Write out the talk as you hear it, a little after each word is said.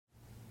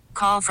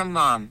call from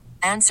mom.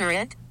 Answer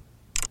it.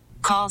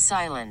 Call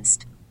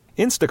silenced.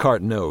 Instacart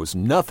knows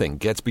nothing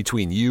gets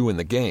between you and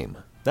the game.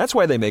 That's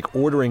why they make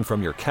ordering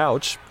from your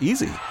couch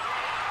easy.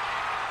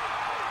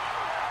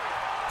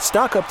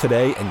 Stock up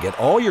today and get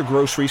all your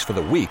groceries for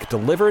the week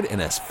delivered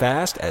in as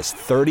fast as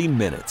 30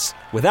 minutes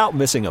without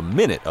missing a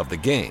minute of the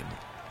game.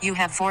 You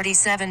have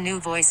 47 new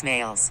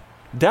voicemails.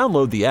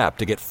 Download the app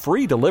to get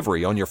free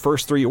delivery on your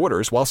first 3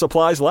 orders while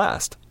supplies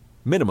last.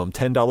 Minimum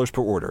 $10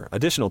 per order.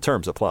 Additional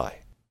terms apply.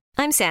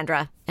 I'm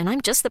Sandra, and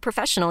I'm just the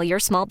professional your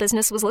small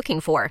business was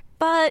looking for.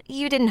 But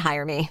you didn't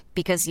hire me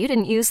because you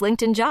didn't use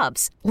LinkedIn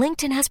Jobs.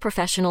 LinkedIn has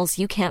professionals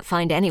you can't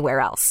find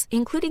anywhere else,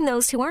 including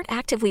those who aren't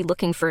actively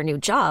looking for a new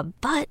job,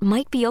 but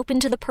might be open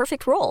to the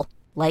perfect role,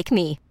 like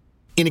me.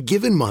 In a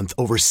given month,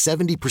 over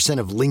 70%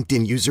 of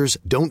LinkedIn users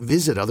don't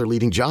visit other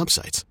leading job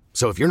sites.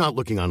 So if you're not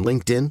looking on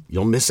LinkedIn,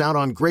 you'll miss out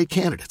on great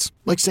candidates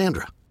like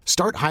Sandra.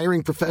 Start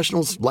hiring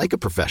professionals like a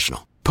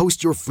professional.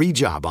 Post your free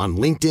job on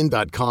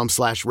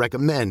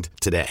linkedin.com/recommend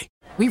today.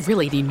 We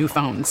really need new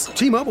phones.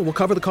 T-Mobile will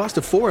cover the cost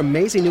of 4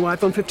 amazing new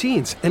iPhone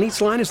 15s, and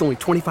each line is only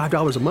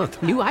 $25 a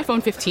month. New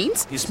iPhone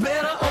 15s? It's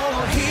better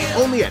over here.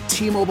 Only at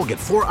T-Mobile, get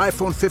 4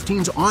 iPhone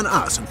 15s on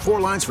us and 4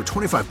 lines for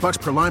 $25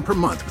 per line per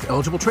month with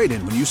eligible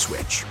trade-in when you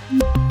switch.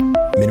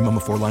 Minimum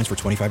of 4 lines for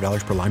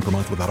 $25 per line per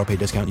month with autopay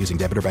discount using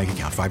debit or bank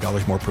account.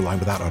 $5 more per line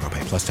without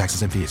autopay, plus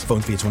taxes and fees. Phone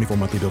fee at 24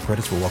 monthly bill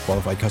credits for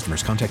well-qualified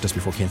customers. Contact us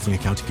before canceling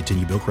account to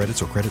continue bill credits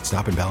or credit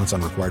stop and balance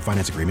on required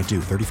finance agreement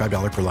due.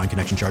 $35 per line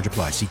connection charge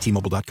applies. See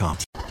T-Mobile.com.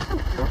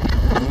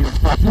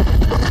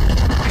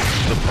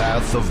 The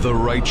path of the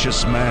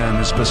righteous man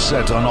is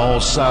beset on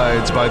all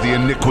sides by the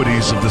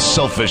iniquities of the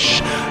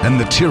selfish and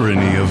the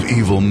tyranny of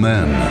evil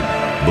men.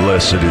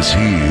 Blessed is he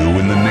who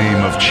in the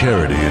name of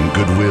charity and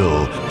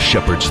goodwill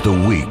shepherds the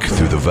weak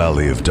through the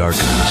valley of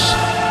darkness.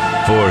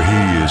 For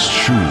he is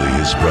truly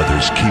his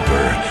brother's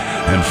keeper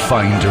and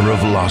finder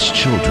of lost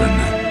children.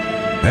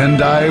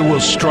 And I will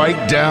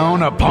strike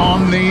down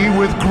upon thee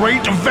with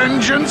great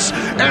vengeance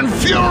and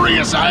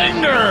furious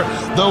anger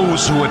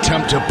those who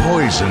attempt to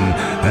poison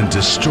and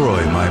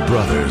destroy my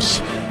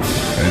brothers.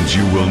 And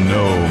you will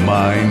know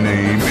my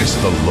name is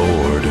the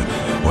Lord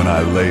when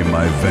I lay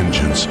my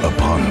vengeance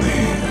upon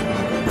thee.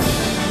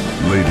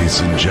 Ladies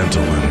and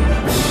gentlemen,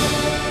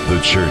 the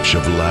Church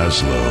of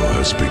Laszlo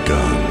has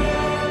begun.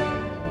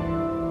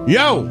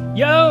 Yo!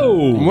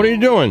 What are you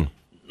doing?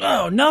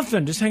 Oh,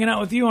 nothing. Just hanging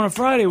out with you on a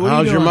Friday. What are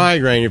How's you doing? your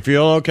migraine? You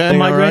feel okay? The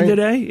migraine right?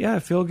 today? Yeah, I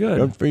feel good.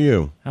 Good for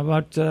you. How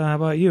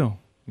about you?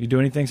 You do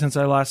anything since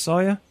I last saw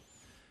you?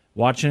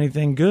 Watch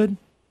anything good?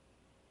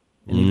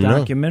 Any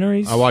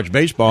documentaries? I watch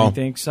baseball.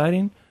 Anything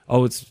exciting?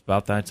 Oh, it's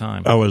about that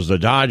time. Oh, it was the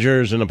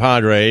Dodgers and the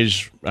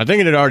Padres. I think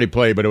it had already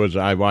played, but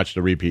I watched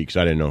the repeat because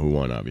I didn't know who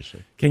won,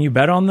 obviously. Can you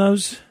bet on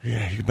those?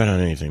 Yeah, you can bet on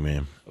anything,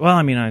 man. Well,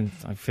 I mean,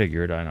 I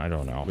figured. I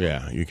don't know.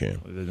 Yeah, you can.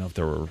 I didn't know if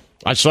there were...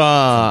 I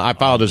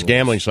followed this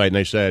gambling site, and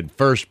they said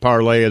first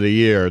parlay of the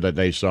year that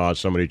they saw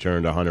somebody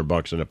turned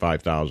 $100 into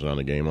 $5,000 on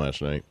the game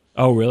last night.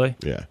 Oh, really?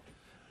 Yeah.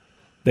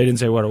 They didn't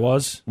say what it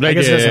was? They I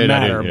guess did. it doesn't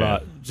matter,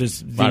 but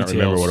just details. I don't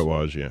remember what it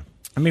was, yeah.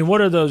 I mean,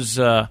 what are those...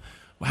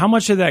 how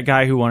much did that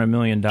guy who won $1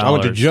 million? I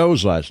went to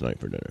Joe's last night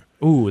for dinner.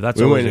 Ooh, that's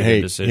always a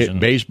good decision. Hit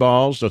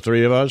baseballs, the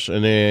three of us,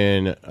 and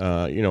then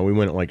we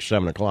went at like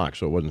 7 o'clock,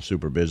 so it wasn't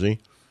super busy.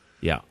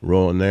 Yeah,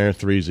 rolling there,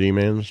 3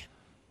 Z-mans,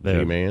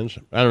 Z-mans.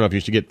 I don't know if you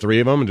used to get 3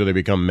 of them, and do they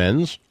become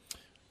men's?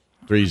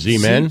 3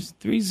 Z-men,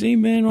 3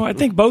 Z-men. Well, I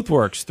think both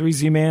works. 3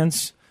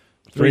 Z-mans,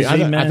 3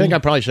 Z-men. I think I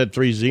probably said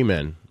 3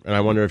 Z-men, and I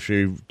wonder if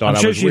she thought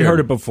I'm sure she'd heard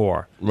it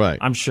before. Right,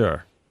 I'm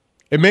sure.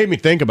 It made me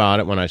think about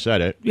it when I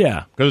said it.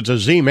 Yeah, because it's a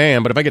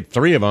Z-man, but if I get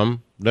 3 of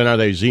them, then are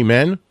they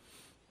Z-men?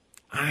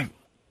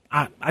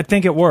 I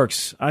think it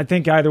works. I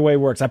think either way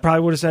works. I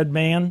probably would have said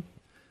man,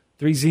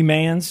 3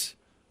 Z-mans.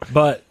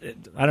 But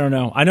I don't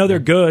know. I know they're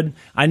good.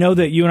 I know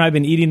that you and I have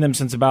been eating them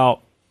since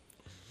about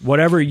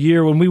whatever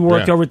year when we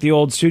worked over at the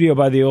old studio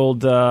by the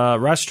old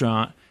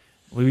restaurant.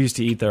 We used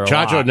to eat there a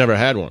lot. Chacho had never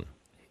had one.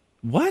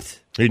 What?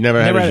 He'd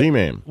never had a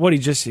Z-Man. What?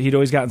 He'd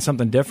always gotten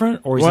something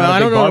different, or he's well,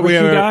 not a big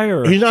barbecue guy,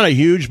 or he's not a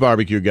huge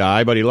barbecue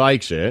guy, but he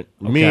likes it.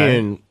 Okay. Me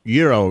and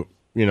Euro,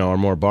 are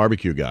more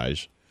barbecue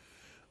guys.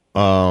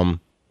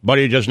 But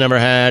he just never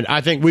had.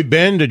 I think we've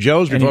been to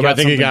Joe's before. But I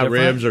think he got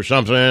ribs or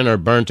something, or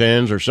burnt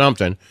ends or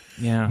something.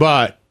 Yeah.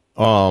 But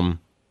I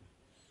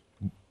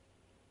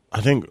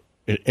think,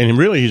 and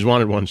really, he's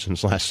wanted one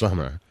since last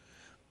summer.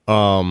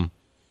 But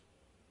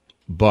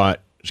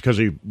it's because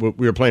we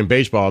were playing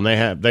baseball,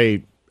 and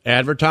they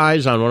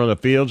advertised on one of the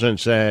fields and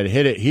said,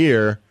 "Hit it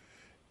here,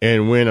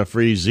 and win a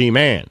free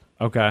Z-Man."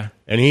 Okay.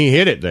 And he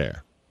hit it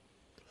there.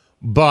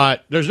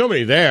 But there's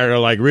nobody there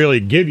to, really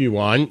give you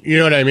one. You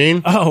know what I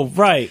mean? Oh,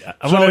 right.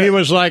 So he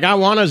was like, I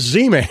want a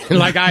Z-Man.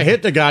 I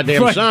hit the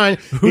goddamn right. sign.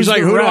 He's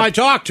like, who do I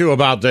talk to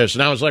about this?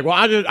 And I was like, well,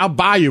 I'll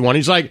buy you one.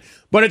 He's like,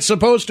 but it's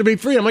supposed to be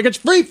free. I'm like, it's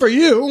free for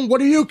you. What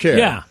do you care?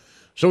 Yeah.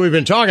 So we've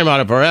been talking about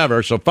it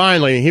forever. So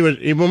finally,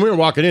 when we were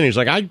walking in, he's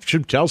like, I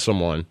should tell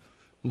someone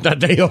that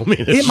they owe me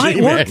the It might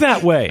Z-Man. work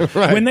that way.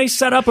 Right. When they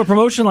set up a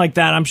promotion like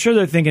that, I'm sure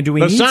they're thinking, do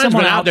we The need sign's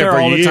someone been out there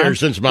all for the time? years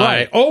since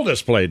my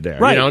oldest played there.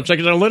 Right. It's like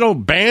a little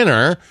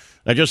banner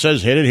that just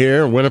says, hit it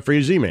here, win a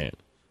free Z-Man.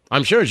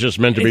 I'm sure it's just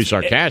meant to be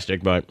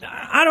sarcastic, but...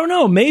 I don't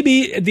know.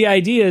 Maybe the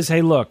idea is,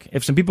 hey, look,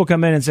 if some people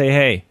come in and say,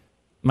 hey,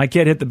 my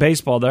kid hit the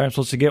baseball there, I'm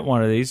supposed to get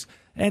one of these,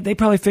 and they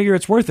probably figure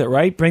it's worth it,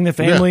 right? Bring the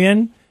family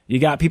in. You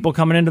got people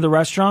coming into the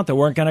restaurant that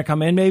weren't going to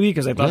come in maybe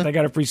because they thought they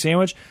got a free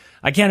sandwich.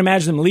 I can't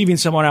imagine them leaving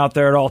someone out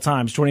there at all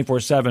times,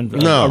 24/7.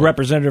 No. A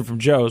representative from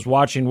Joe's,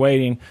 watching,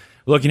 waiting,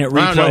 looking at replays.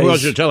 I don't know who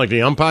else you tell, like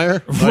the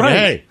umpire? Like, Right.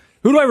 hey.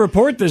 Who do I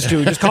report this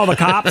to? Just call the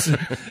cops?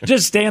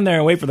 Just stand there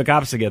and wait for the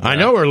cops to get there. I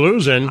know we're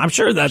losing. I'm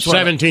sure that's what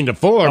 17-4, a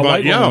but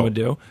white woman yo, would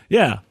do.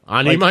 Yeah.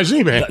 I need my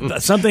Z-Man.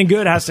 Something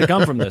good has to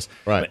come from this.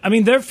 Right. I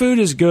mean, their food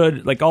is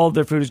good. Like, all of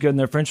their food is good, and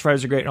their French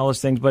fries are great and all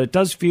those things. But it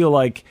does feel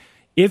like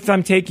if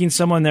I'm taking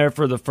someone there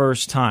for the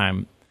first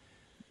time,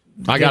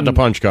 I got the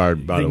punch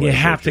card, by the then way. you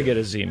have to get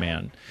a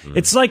Z-Man.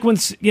 It's like when,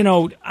 you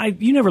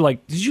never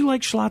liked, did you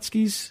like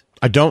Schlotsky's?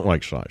 I don't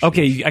like Schlotsky's.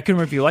 Okay, I couldn't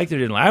remember if you liked it or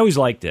didn't. I always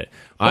liked it.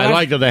 But I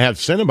like that they have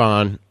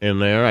Cinnabon in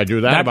there. I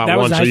do that about that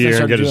was once nice a they year and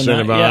started get a doing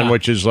that, Cinnabon, yeah.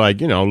 which is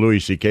like, Louis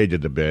C.K.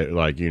 did the bit,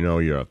 like,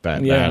 you're a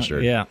fat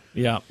bastard. Yeah.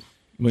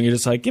 When you're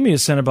just like, give me a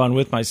Cinnabon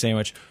with my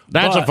sandwich.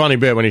 That's a funny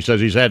bit when he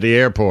says he's at the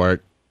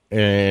airport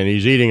and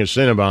he's eating a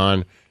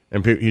Cinnabon,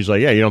 and he's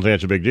like, yeah, you don't think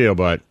that's a big deal,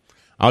 but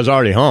I was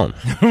already home.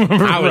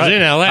 I was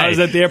in L.A. I was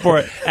at the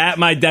airport at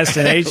my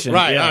destination.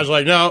 Right. Yeah. I was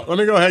like, no, let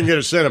me go ahead and get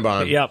a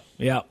Cinnabon. Yep.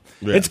 Yeah.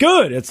 It's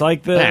good. It's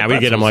like the we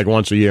get them like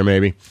once a year,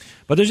 maybe.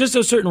 But there's just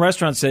those certain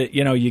restaurants that,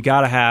 you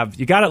got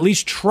to at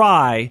least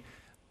try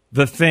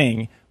the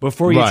thing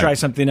before you Right. try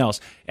something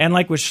else. And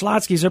like with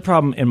Schlotsky's, their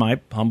problem, in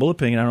my humble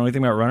opinion, I don't know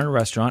anything about running a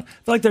restaurant, I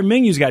feel like their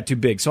menus got too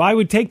big. So I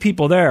would take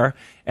people there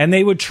and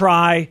they would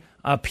try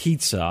a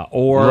pizza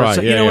or Right,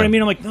 you yeah, know what yeah. I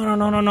mean? I'm like,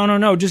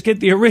 no, just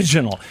get the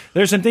original.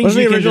 There's some things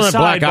Wasn't you the can original have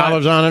decide. black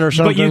olives on it or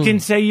something? But you can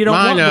say you don't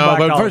I want the know, black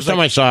but olives. first time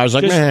I saw it, I was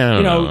like, just, man, I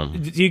you don't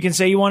know, you can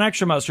say you want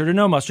extra mustard or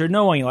no mustard,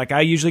 no onion. Like I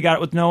usually got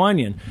it with no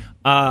onion.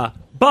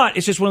 But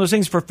it's just one of those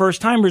things for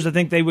first timers. I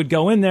think they would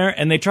go in there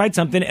and they tried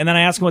something, and then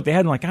I asked them what they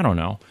had, and like, I don't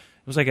know.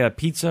 It was like a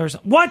pizza or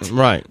something. What?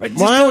 Right. Just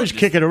Well, I don't- always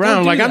kick it around.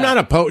 don't do Like, I'm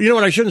that. not you know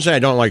what? I shouldn't say I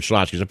don't like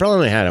Schlotsky's. I probably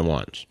only had it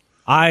once.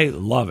 I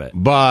love it.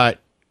 But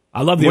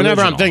I love the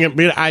whenever original. I'm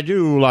thinking, I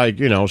do like,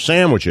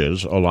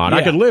 sandwiches a lot. I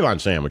Yeah. could live on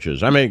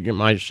sandwiches. I make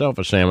myself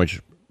a sandwich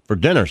for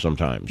dinner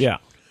sometimes. Yeah.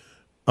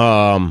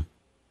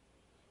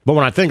 But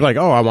when I think like,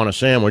 I want a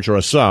sandwich or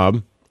a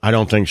sub, I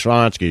don't think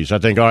Schlotsky's. I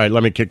think, all right,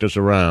 let me kick this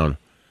around.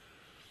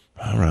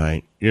 All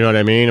right. You know what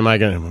I mean? I'm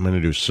going to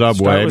do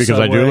Subway because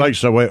I do Subway. like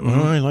Subway.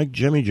 Oh, I like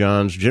Jimmy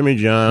John's. Jimmy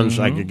John's,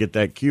 I could get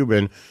that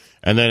Cuban.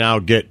 And then I'll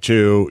get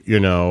to,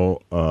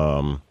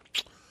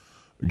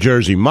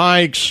 Jersey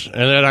Mike's. And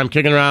then I'm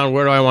kicking around,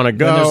 where do I want to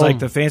go? Then there's like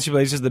the fancy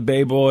places, the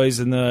Bay Boys,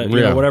 and the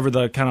Yeah. whatever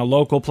the kind of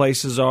local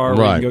places are where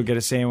you Right. can go get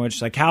a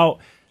sandwich. Like how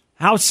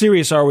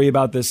serious are we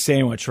about this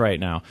sandwich right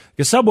now?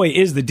 Because Subway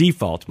is the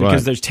default because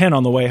Right. there's 10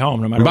 on the way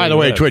home no matter. By where the you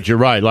way, live. Twitch, you're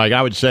right. Like,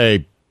 I would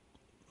say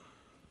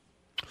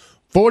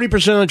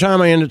 40% of the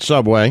time I end at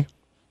Subway.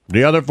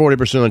 The other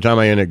 40% of the time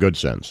I end at Good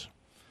Sense.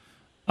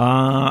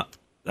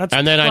 That's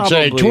And then I'd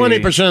say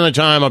 20% of the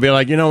time I'll be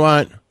like, you know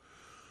what?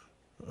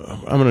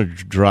 I'm going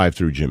to drive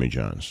through Jimmy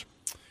John's.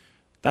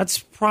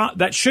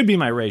 That should be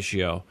my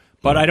ratio.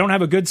 But I don't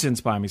have a Good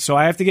Sense by me, so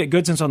I have to get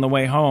Good Sense on the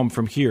way home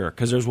from here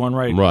because there's one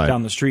right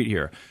down the street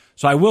here.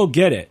 So I will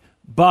get it.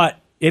 But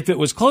if it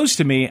was close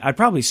to me, I'd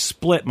probably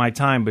split my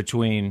time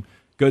between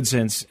Good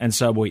Sense and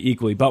Subway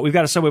equally. But we've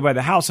got a Subway by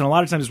the house, and a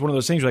lot of times it's one of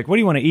those things. You're like, what do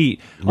you want to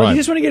eat? Oh, Right. you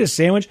just want to get a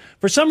sandwich.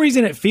 For some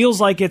reason, it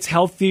feels like it's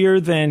healthier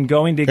than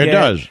going to get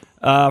does.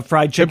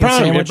 fried chicken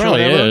sandwich. It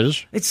probably or whatever.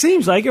 is. It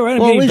seems like it, right?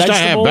 Well, I'm at getting least I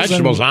have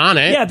vegetables on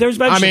it. Yeah, there's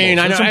vegetables. I mean,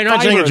 There's some I'm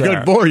not saying fiber it's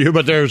there. good for you,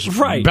 but there's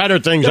Right. better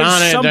things There's on it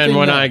than something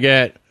when there. I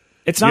get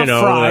It's not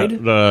fried.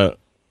 the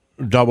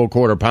double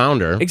quarter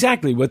pounder.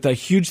 Exactly, with a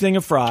huge thing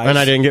of fries. And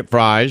I didn't get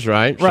fries,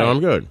 right? So I'm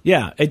good.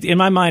 Yeah, in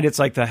my mind, it's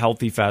like the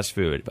healthy fast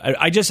food.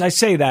 I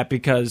say that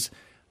because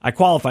I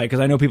qualify because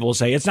I know people will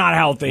say it's not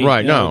healthy.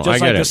 Right, You know, no, just I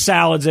like get the it.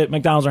 salads at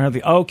McDonald's aren't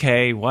healthy.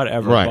 Okay,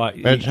 whatever. Right. But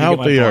It's you get my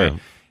healthier.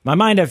 point. My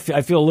mind, I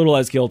feel a little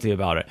less guilty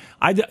about it.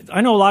 I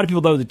know a lot of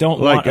people, though, that don't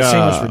Like, want a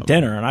sandwich for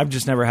dinner, and I've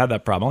just never had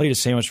that problem. I'll eat a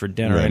sandwich for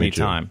dinner Yeah, me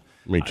anytime.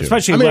 too. Me too.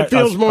 Especially I mean, a- it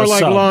feels more a like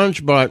sub.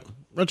 lunch, but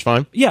that's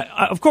fine. Yeah,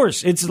 of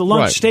course, it's the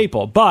lunch Right.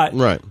 staple. But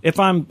if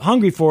I'm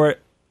hungry for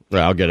it,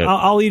 Yeah, I'll get it.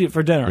 I'll eat it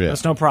for dinner. Yeah.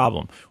 That's no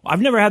problem. I've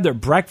never had their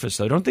breakfast,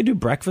 though. Don't they do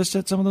breakfast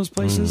at some of those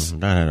places?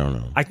 That I don't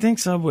know. I think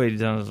Subway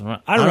does. I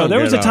don't know. don't There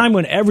was get a time up.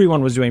 when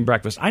everyone was doing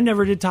breakfast. I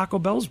never did Taco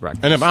Bell's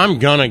breakfast. And if I'm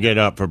gonna get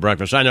up for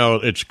breakfast, I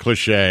know it's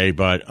cliche,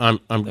 but I'm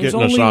There's getting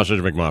only- a sausage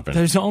McMuffin.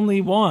 There's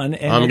only one.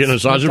 And I'm it's getting a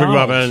sausage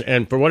McDonald's. McMuffin,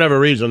 and for whatever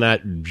reason,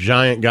 that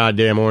giant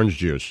goddamn orange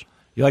juice.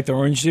 You like the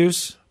orange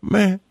juice?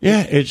 Man,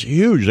 yeah, it's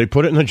huge. They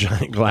put it in a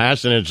giant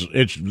glass, and it's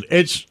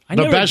I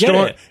the never best. get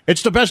it.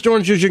 It's the best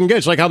orange juice you can get.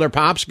 It's like how their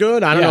pop's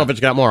good. I don't Yeah. know if it's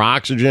got more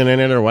oxygen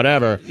in it or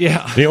whatever.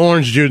 Yeah. The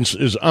orange juice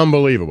is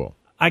unbelievable.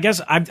 I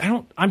guess I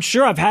don't. I'm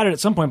sure I've had it at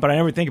some point, but I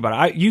never think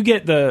about it. You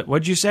get the.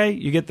 What'd you say?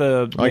 You get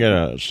the. I get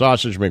a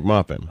sausage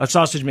McMuffin. A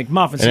sausage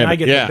McMuffin. So I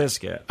get the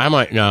biscuit. No,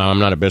 I'm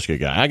not a biscuit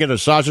guy. I get a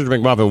sausage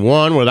McMuffin,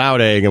 one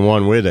without egg and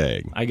one with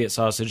egg. I get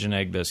sausage and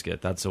egg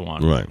biscuit. That's the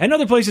one. Right. And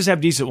other places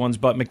have decent ones,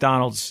 but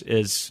McDonald's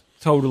is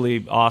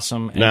totally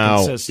awesome and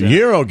consistent. Now,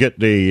 Euro get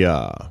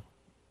the.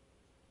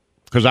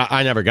 Because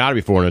I never got it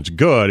before, and it's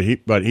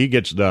good. But he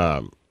gets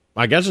the.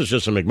 I guess it's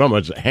just a McMuffin.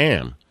 It's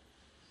ham.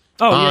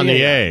 On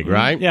the egg,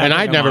 right? Yeah, and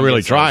I'd never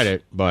really tried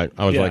it, but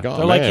I was like, oh,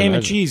 they're like ham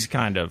and cheese,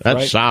 kind of. That's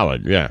right?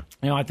 solid, yeah.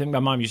 I think my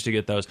mom used to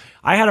get those.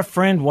 I had a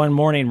friend one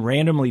morning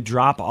randomly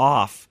drop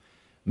off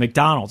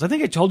McDonald's. I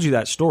think I told you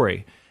that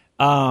story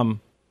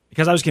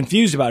because I was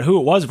confused about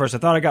who it was at first. I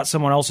thought I got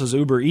someone else's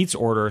Uber Eats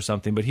order or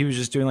something, but he was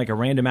just doing like a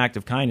random act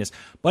of kindness.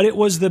 But it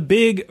was the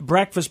big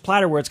breakfast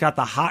platter where it's got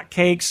the hot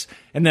cakes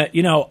and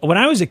the, when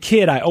I was a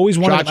kid, I always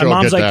wanted. My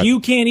mom's like, "You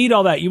can't eat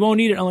all that. You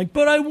won't eat it." I'm like,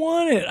 "But I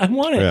want it. I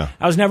want it." Yeah.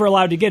 I was never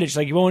allowed to get it. She's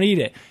like, "You won't eat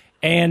it."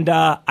 And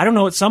I don't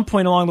know. At some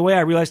point along the way,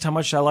 I realized how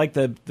much I liked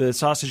the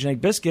sausage and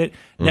egg biscuit.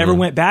 Never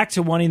went back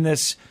to wanting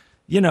this.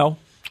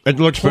 It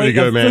looks pretty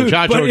good, man.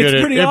 Chacho will get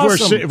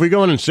it. If we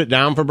go in and sit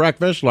down for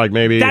breakfast, like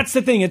maybe that's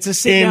the thing. It's a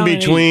sit down in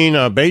between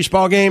a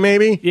baseball game,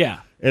 maybe. Yeah.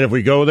 And if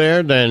we go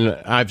there, then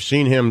I've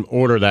seen him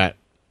order that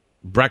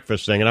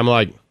breakfast thing, and I'm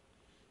like,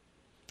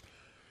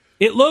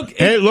 it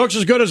looks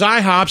as good as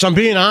IHOP's. I'm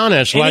being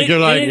honest. Like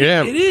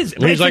it is.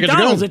 He's like,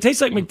 McDonald's. It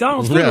tastes like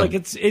McDonald's food. Yeah. Like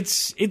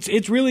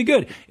it's really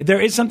good.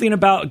 There is something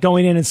about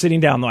going in and sitting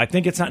down, though. I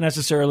think it's not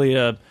necessarily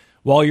a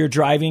while you're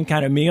driving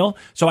kind of meal.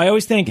 So I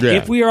always think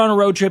if we are on a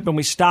road trip and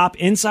we stop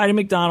inside of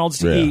McDonald's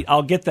to eat,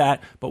 I'll get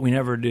that, but we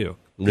never do.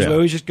 Because we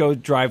always just go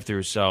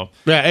drive-through. So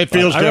it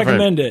feels different. I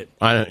recommend it.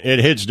 It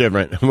hits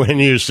different when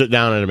you sit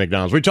down at a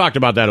McDonald's. We talked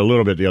about that a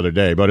little bit the other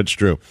day, but it's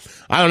true.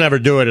 I don't ever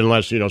do it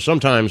unless,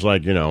 sometimes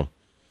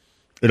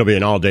it'll be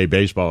an all-day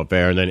baseball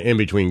affair, and then in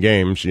between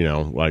games,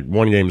 like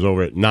one game's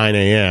over at 9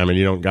 a.m. and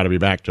you don't got to be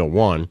back till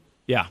 1.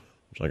 Yeah.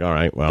 It's like, all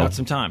right, well. Got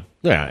some time.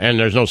 Yeah, and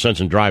there's no sense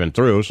in driving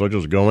through, so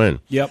just go in.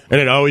 Yep.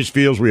 And it always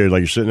feels weird,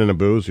 like you're sitting in a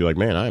booth, you're like,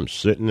 man, I'm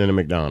sitting in a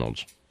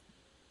McDonald's.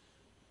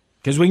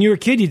 Because when you were a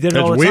kid, you did it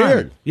all the time. It's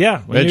weird.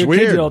 Yeah, when you were a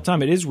kid, you did it all the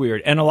time. It is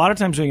weird. And a lot of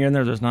times when you're in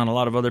there's not a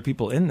lot of other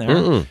people in there.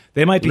 Mm-mm.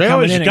 They might be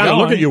coming in and going. They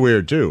always look at you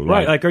weird, too.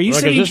 Right, like, are you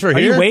sitting, is this for are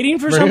here? you waiting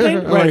for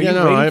something?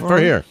 Right, for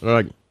here. They're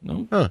like,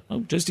 no,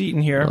 just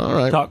eating here, all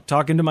right.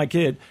 talking to my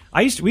kid.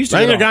 We used to I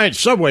think the guy at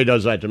Subway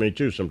does that to me,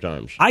 too,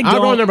 sometimes.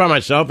 I'll go in there by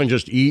myself and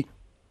just eat,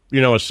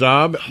 a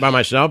sub by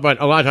myself.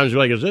 But a lot of times you're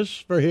like, is this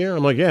for here?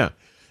 I'm like, yeah.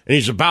 And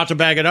he's about to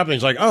bag it up, and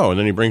he's like, oh, and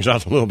then he brings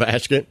out the little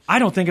basket. I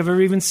don't think I've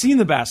ever even seen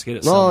the basket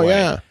at Subway. Oh,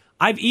 yeah.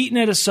 I've eaten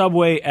at a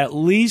Subway at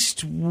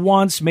least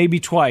once, maybe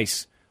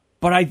twice.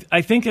 But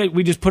I think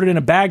we just put it in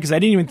a bag because I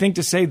didn't even think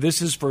to say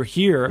this is for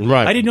here.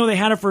 Right. I didn't know they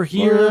had it for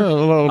here. Well, yeah, a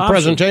little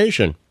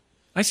presentation.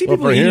 I see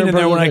people eating in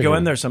there when I go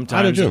in there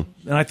sometimes. I do too.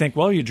 And I think,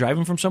 well, you're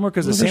driving from somewhere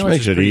because the sandwich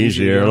makes it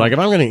easier. Like if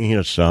I'm going to eat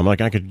a sub,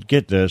 like I could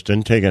get this,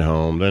 then take it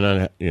home,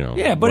 then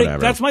Yeah, but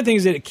that's my thing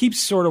is that it keeps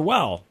sort of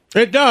well.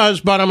 It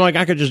does, but I'm like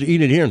I could just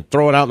eat it here and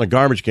throw it out in the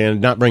garbage can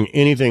and not bring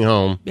anything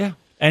home. Yeah.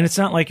 And it's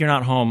not like you're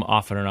not home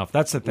often enough.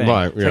 That's the thing.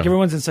 Right, it's like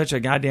everyone's in such a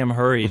goddamn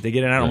hurry. They get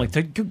in and out. I'm like,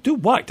 to do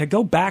what? To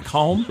go back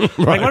home? Right.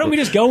 Like, why don't we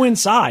just go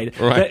inside?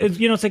 Right.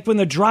 It's like when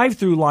the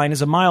drive-through line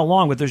is a mile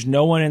long, but there's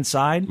no one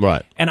inside.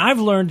 Right. And I've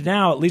learned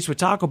now, at least with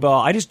Taco Bell,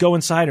 I just go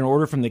inside and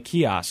order from the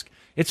kiosk.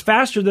 It's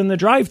faster than the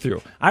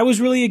drive-through. I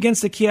was really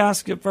against the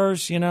kiosk at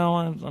first.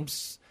 I'm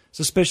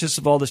suspicious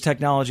of all this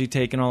technology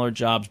taking all our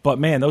jobs. But,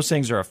 man, those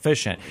things are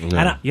efficient.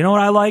 Yeah. And you know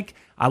what I like?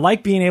 I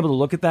like being able to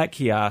look at that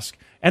kiosk.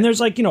 And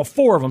there's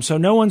 4 of them, so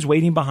no one's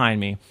waiting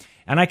behind me.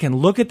 And I can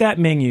look at that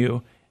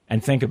menu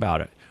and think about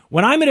it.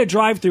 When I'm at a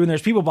drive-thru and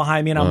there's people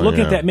behind me and I'm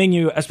looking at that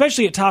menu,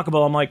 especially at Taco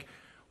Bell, I'm like,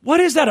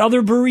 what is that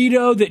other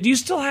burrito? Do you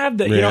still have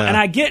that? And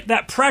I get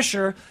that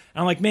pressure. And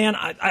I'm like, man,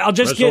 I'll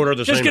just get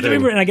the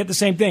burrito, and I get the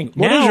same thing.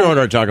 What is your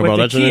order at Taco Bell?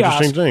 That's an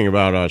interesting thing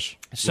about us.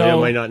 So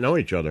we might not know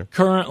each other.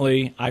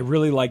 Currently, I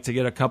really like to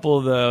get a couple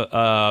of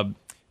the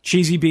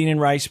cheesy bean and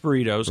rice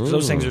burritos because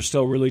those things are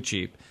still really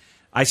cheap.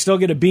 I still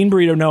get a bean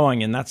burrito, no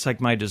onion. That's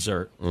like my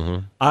dessert.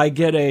 Mm-hmm. I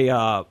get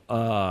a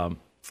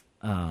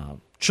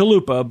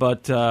chalupa,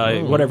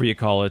 but whatever you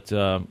call it,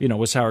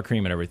 with sour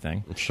cream and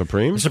everything.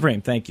 Supreme? Supreme,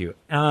 thank you.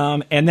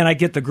 And then I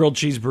get the grilled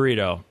cheese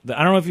burrito.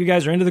 I don't know if you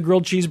guys are into the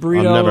grilled cheese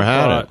burrito. I've never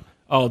had it.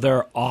 Oh,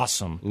 they're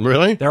awesome.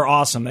 Really? They're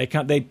awesome. They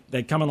come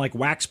in like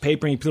wax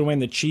paper, and you put them in.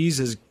 The cheese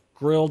is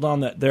grilled on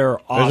the. They're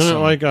awesome. Isn't it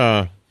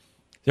like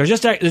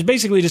there's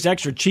basically just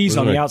extra cheese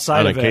on the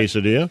outside of it. On a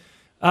quesadilla?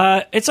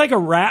 It's like a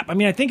wrap. I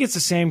mean, I think it's the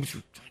same.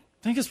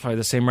 I think it's probably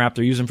the same wrap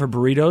they're using for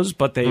burritos,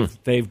 but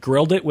they've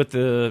grilled it with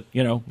the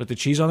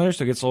cheese on there,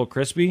 so it gets a little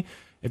crispy.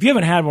 If you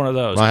haven't had one of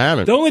those, I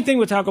haven't. The only thing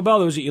with Taco Bell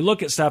though is that you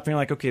look at stuff and you're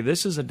like, okay,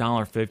 this is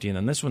 $1.50, and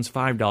then this one's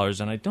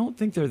 $5, and I don't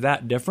think they're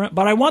that different,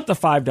 but I want the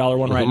 $5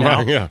 one right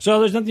now. Yeah. So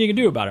there's nothing you can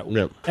do about it.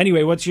 Yeah.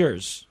 Anyway, what's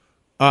yours?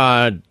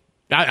 I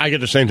get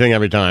the same thing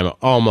every time,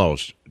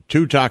 almost.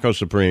 2 Taco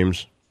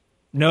Supremes.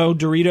 No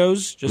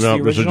Doritos, just the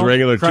original? No, just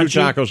regular crunchy? 2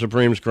 Taco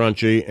Supremes,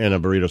 crunchy, and a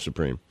Burrito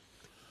Supreme.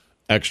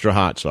 extra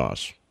hot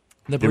sauce.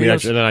 The Give me burritos,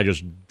 extra, and then I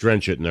just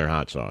drench it in their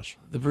hot sauce.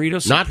 the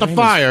burrito Not the Supreme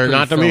fire, is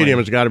not the pretty medium.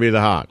 filling. It's got to be the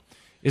hot.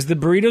 Is the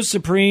burrito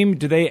supreme?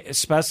 Do they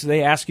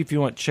ask you if you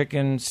want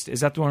chicken?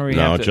 Is that the one where you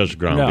No, have it's to, just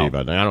ground beef.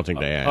 I don't think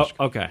they ask.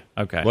 Oh, okay.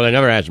 Well, they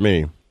never asked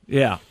me.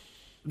 Yeah.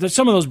 There's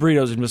some of those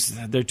burritos are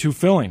just, they're too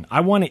filling.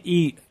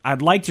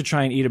 I'd like to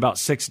try and eat about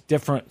 6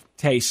 different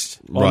tastes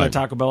on Right. the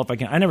Taco Bell if I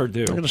can. I never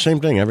do. I get the same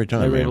thing every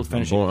time. Never man. able to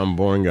finish I'm a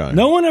boring guy.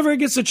 No one ever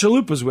gets the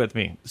chalupas with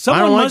me.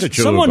 don't like the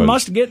chalupas. Someone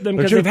must get them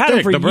They're because too they've had them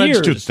thick. for The bread's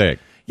years. too thick.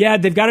 Yeah,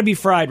 they've got to be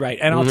fried right.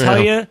 And I'll Yeah. tell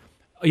you,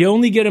 you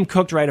only get them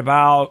cooked right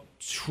about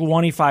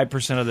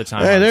 25% of the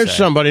time. Hey, I'd there's say.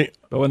 somebody.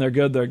 But when they're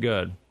good, they're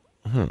good.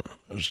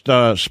 It's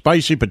the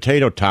spicy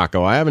potato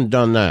taco. I haven't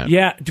done that.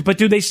 Yeah, but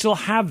do they still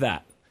have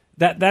that?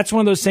 That's one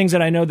of those things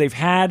that I know they've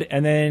had,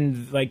 and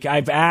then like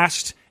I've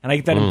asked, and I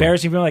get that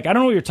embarrassing feeling like I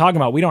don't know what you're talking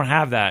about. We don't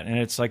have that, and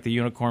it's like the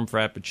unicorn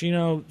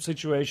frappuccino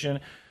situation.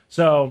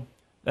 So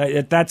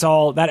that's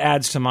all that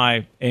adds to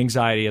my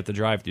anxiety at the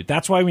drive-thru.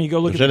 That's why when you go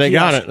look at So the they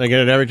got kiosk- it. They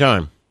get it every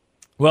time.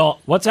 Well,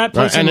 what's that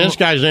place? And in- this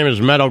guy's name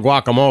is Metal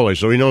Guacamole,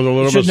 so he knows a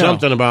little Should bit know.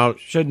 something about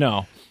should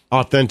know.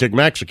 authentic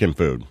Mexican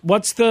food.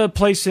 What's the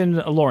place in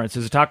Lawrence?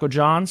 Is it Taco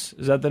John's?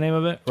 Is that the name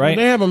of it? Right?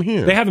 They have them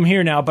here. They have them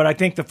here now, but I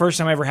think the first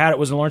time I ever had it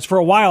was in Lawrence. For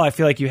a while, I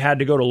feel like you had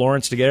to go to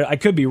Lawrence to get it. I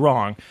could be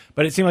wrong,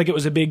 but it seemed like it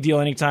was a big deal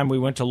anytime we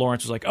went to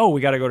Lawrence. It was like, oh,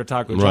 we got to go to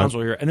Taco John's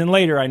while we're here. And then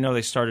later, I know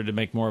they started to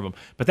make more of them.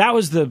 But that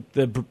was the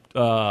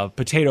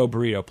potato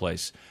burrito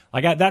place.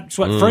 Like that's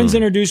what friends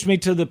introduced me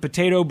to, the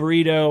potato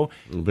burrito.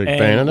 Big and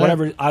fan of that?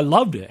 whatever. I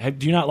loved it.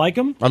 Do you not like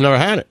them? I've never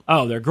had it.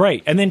 Oh, they're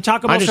great. And then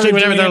Taco Bell I just started see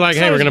whenever doing they're it. like, It's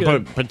hey, we're always going to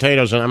good. put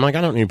potatoes in. I'm like, I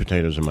don't need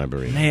potatoes in my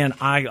burrito. Man,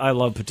 I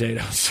love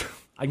potatoes.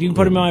 You can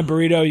put them in my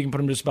burrito. You can put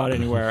them just about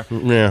anywhere.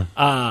 Yeah.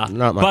 Not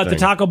my But thing. the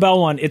Taco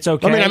Bell one, it's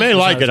okay. I mean, I may It's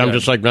like not it. as I'm good.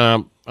 just like,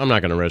 nah, I'm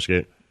not going to risk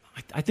it.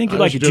 I think you I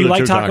like just it. do Do you the like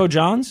two Taco taco.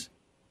 John's?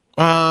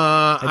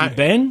 I Have you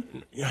been?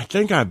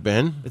 think I've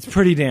been. It's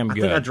pretty damn I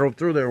think I good. drove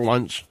through there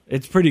once.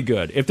 It's pretty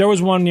good. If there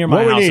was one near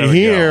my What house, we I need would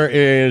here go.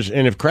 is,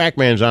 and if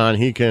Crackman's on,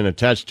 he can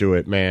attest to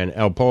it, man,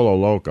 El Polo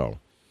Loco.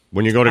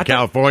 When you go to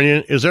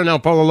California, is there an El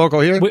Polo Loco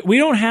here? We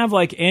don't have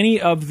like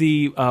any of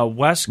the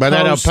West But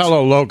that El Coast.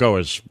 Polo Loco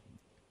is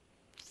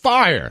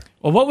fire.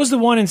 Well, what was the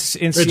one in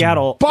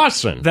Seattle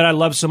bussin'. that I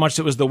loved so much?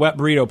 That was the wet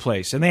burrito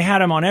place, and they had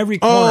them on every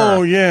corner.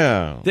 Oh,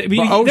 yeah. They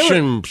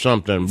Ocean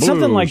something. Blue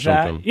something like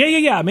something. that.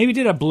 Yeah. Maybe it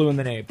did have blue in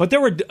the name, but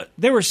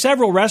there were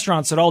several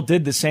restaurants that all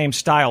did the same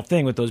style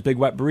thing with those big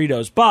wet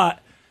burritos. But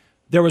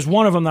there was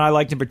one of them that I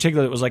liked in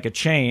particular that was like a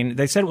chain.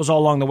 They said it was all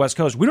along the West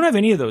Coast. We don't have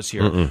any of those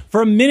here.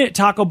 For a minute,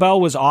 Taco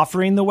Bell was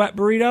offering the wet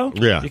burrito.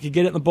 Yeah. You could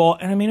get it in the bowl,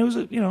 and I mean, it was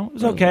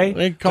okay.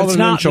 They But called it's it an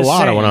not the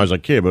enchilada same. when I was a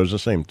kid, but it was the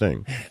same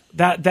thing.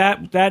 That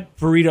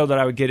burrito that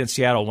I would get in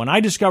Seattle, when I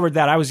discovered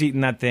that, I was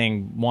eating that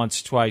thing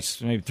once,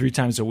 twice, maybe 3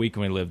 times a week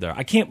when we lived there.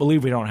 I can't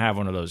believe we don't have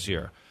one of those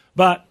here.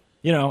 But,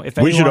 if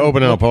We should anyone-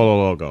 open El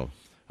Polo Loco.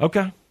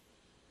 Okay.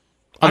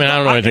 I mean, I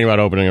don't know anything about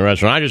opening a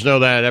restaurant. I just know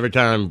that every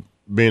time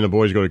me and the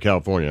boys go to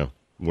California,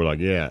 we're like,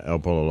 yeah, El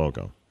Polo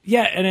Loco.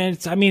 Yeah, and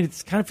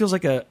it kind of feels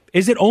like a.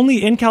 Is it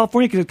only in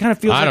California? Because it kind of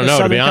feels I like don't a know, to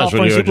Southern be honest with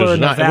California you. It, staple or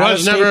just not, it Nevada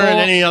was never in staple.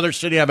 any other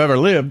city I've ever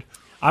lived.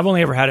 I've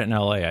only ever had it in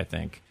L.A., I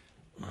think.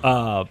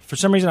 For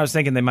some reason, I was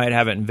thinking they might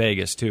have it in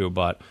Vegas, too.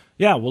 But,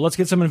 yeah, well, let's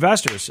get some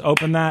investors.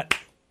 Open that.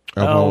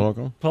 El Polo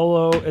Loco?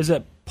 Polo. Is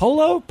it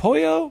Polo?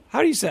 Pollo?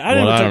 How do you say it? I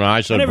don't know.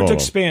 I said never polo.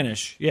 took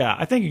Spanish. Yeah,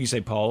 I think you can say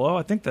polo.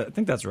 I think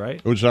that's right.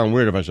 It would sound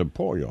weird if I said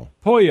pollo.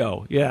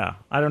 Pollo, yeah.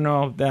 I don't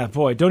know that.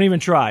 Boy, don't even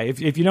try. If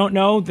you don't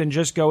know, then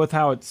just go with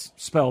how it's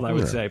spelled, I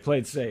would say. Play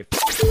it safe.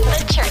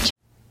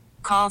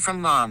 Call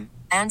from mom.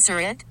 Answer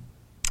it.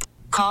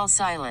 Call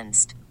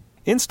silenced.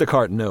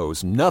 Instacart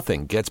knows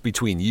nothing gets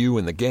between you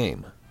and the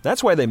game.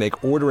 That's why they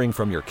make ordering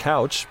from your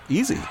couch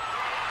easy.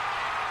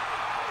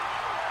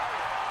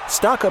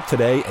 Stock up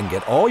today and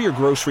get all your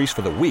groceries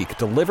for the week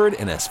delivered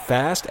in as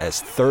fast as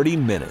 30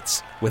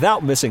 minutes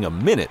without missing a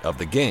minute of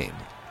the game.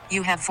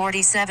 You have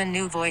 47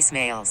 new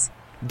voicemails.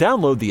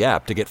 Download the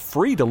app to get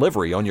free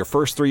delivery on your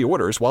first 3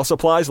 orders while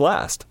supplies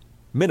last.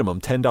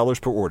 Minimum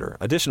 $10 per order.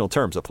 Additional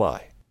terms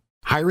apply.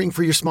 Hiring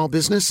for your small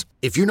business?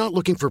 If you're not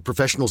looking for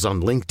professionals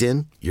on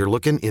LinkedIn, you're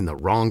looking in the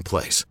wrong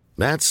place.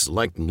 That's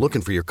like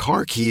looking for your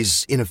car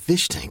keys in a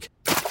fish tank.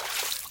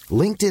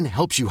 LinkedIn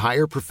helps you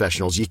hire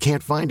professionals you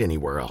can't find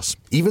anywhere else,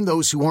 even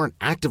those who aren't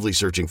actively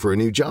searching for a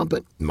new job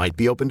but might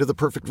be open to the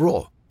perfect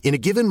role. In a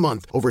given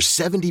month, over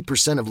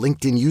 70% of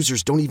LinkedIn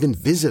users don't even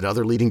visit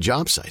other leading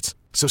job sites.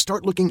 So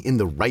start looking in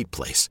the right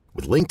place.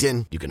 With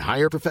LinkedIn, you can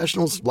hire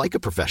professionals like a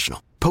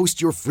professional.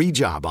 Post your free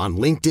job on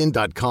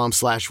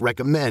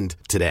linkedin.com/recommend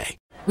today.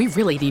 We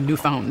really need new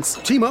phones.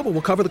 T-Mobile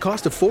will cover the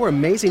cost of 4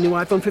 amazing new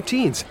iPhone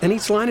 15s, and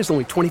each line is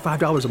only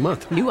 $25 a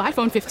month. New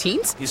iPhone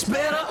 15s?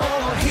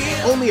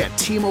 Only at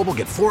T-Mobile,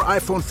 get 4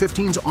 iPhone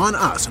 15s on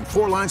us and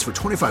 4 lines for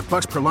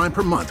 $25 per line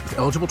per month with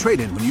eligible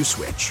trade-in when you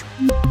switch.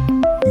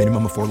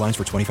 Minimum of 4 lines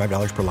for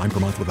 $25 per line per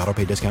month with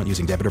autopay discount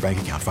using debit or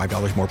bank account.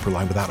 $5 more per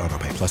line without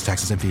autopay, plus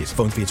taxes and fees.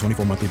 Phone fee at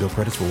 24 monthly bill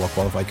credits for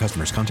well-qualified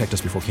customers. Contact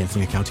us before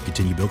canceling account to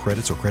continue bill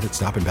credits or credit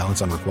stop and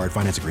balance on required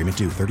finance agreement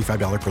due.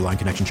 $35 per line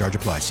connection charge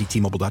applies. See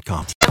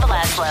T-Mobile.com.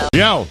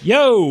 Laszlo.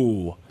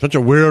 Yo. Such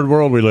a weird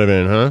world we live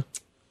in, huh?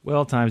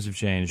 Well, times have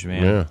changed,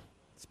 man. Yeah.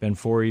 It's been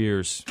 4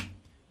 years.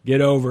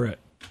 Get over it,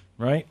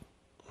 right?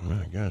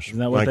 I guess. Isn't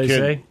that what they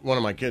say? One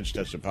of my kids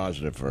tested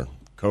positive for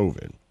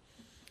COVID.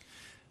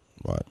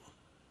 But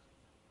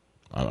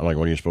I'm like,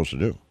 what are you supposed to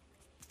do?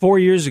 4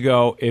 years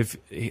ago, if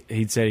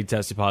he'd said he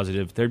tested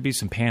positive, there'd be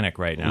some panic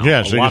right now.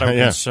 Yes, a lot of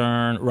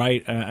concern,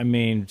 right? I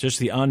mean, just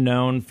the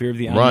unknown, fear of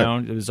the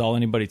unknown. Right. It was all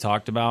anybody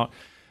talked about.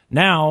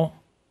 Now,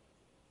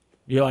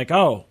 you're like,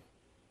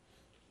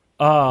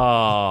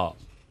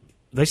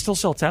 they still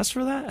sell tests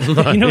for that?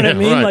 You know what I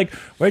mean? Right. Like,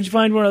 where'd you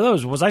find one of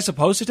those? Was I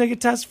supposed to take a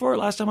test for it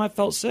last time I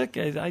felt sick?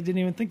 I didn't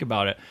even think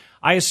about it.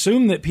 I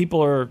assume that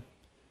people are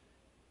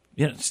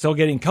still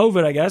getting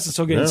COVID, I guess, and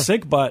still getting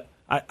sick, but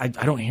I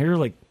don't hear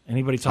like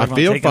anybody talking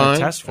about taking a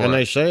test for it. And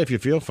they say if you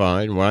feel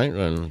fine, right,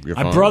 then you're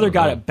fine. My brother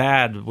got it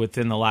bad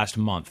within the last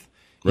month.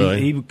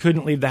 Really? He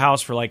couldn't leave the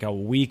house for like a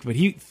week, but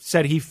he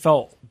said he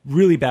felt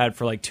really bad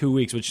for like 2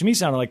 weeks, which to me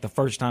sounded like the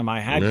first time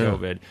I had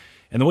COVID.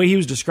 And the way he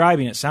was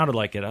describing it sounded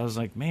like it. I was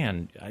like,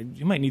 man,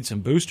 you might need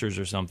some boosters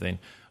or something.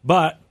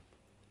 But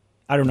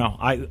I don't know.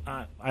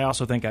 I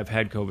also think I've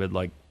had COVID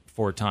like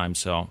 4 times,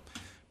 so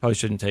probably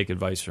shouldn't take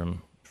advice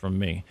from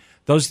me.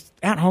 Those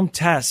at-home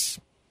tests,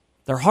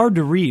 they're hard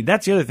to read.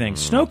 That's the other thing.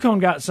 Snow Cone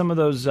got some of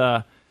those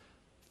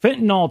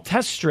fentanyl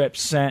test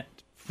strips sent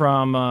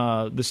from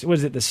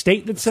the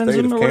state that sends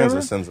them or whatever?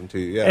 Kansas sends them to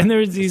you, yeah. And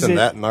there's these send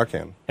that and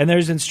Narcan. And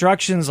there's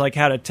instructions like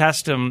how to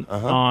test them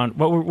on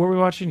what were we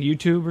watching?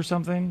 YouTube or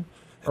something?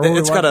 Or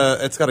It's got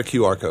a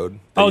QR code.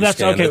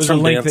 That's okay. It was a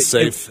link.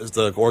 Safe is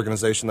the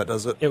organization that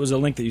does it. It was a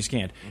link that you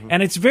scanned,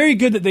 and it's very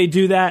good that they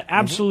do that.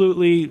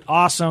 Absolutely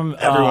awesome.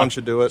 Everyone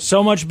should do it.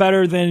 So much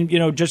better than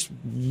just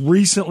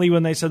recently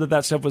when they said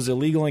that stuff was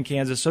illegal in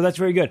Kansas. So that's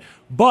very good.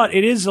 But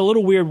it is a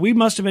little weird. We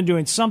must have been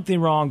doing something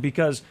wrong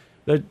because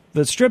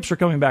the strips were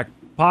coming back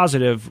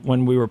positive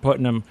when we were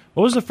putting them.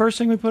 What was the first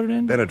thing we put it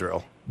in?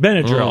 Benadryl.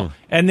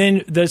 And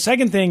then the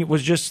second thing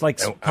was just like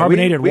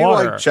carbonated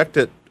water. We like checked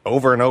it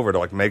over and over to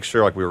like make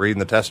sure like we were reading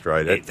the test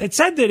right. It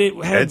said that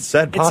it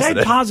said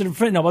positive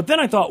fentanyl, but then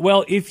I thought,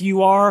 well, if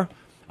you are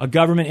a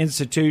government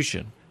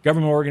institution,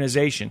 government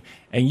organization,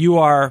 and you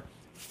are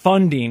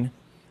funding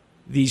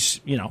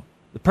these,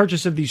 the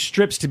purchase of these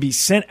strips to be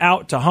sent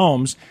out to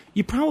homes,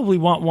 you probably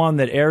want one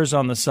that errs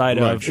on the side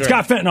of it's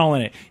got fentanyl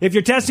in it. If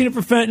you're testing it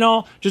for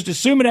fentanyl, just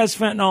assume it has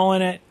fentanyl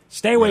in it.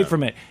 Stay away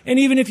from it. And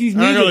even if you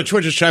I know the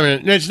Twitch is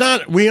chiming in. It's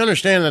not. We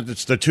understand that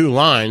it's the 2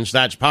 lines.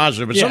 That's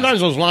positive. But sometimes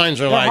those lines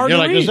are you're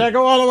like, does that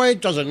go all the way?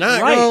 Does it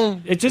not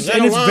go? It's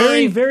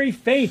very, very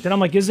faint. And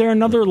I'm like, is there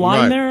another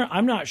line there?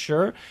 I'm not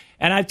sure.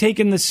 And I've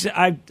taken this.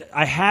 I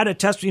had a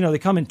test. They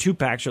come in 2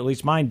 packs, or at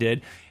least mine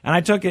did. And I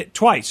took it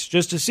twice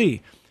just to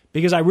see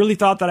because I really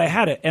thought that I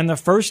had it. And the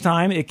first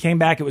time it came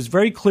back, it was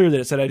very clear that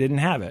it said I didn't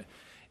have it.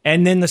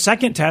 And then the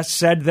second test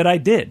said that I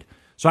did.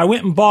 So I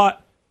went and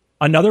bought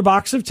another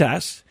box of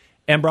tests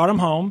and brought them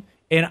home.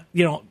 And,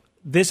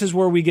 this is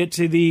where we get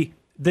to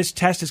this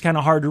test is kind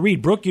of hard to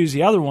read. Brooke used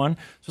the other one. So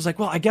I was like,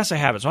 well, I guess I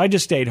have it. So I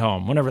just stayed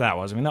home, whenever that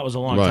was. I mean, that was a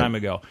long time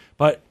ago.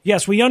 But,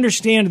 yes, we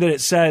understand that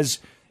it says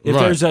if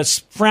there's a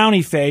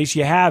frowny face,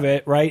 you have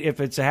it, right? If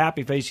it's a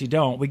happy face, you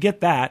don't. We get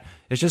that.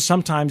 It's just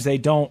sometimes they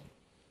don't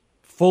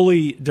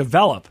fully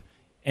develop,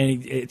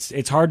 and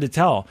it's hard to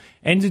tell.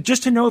 And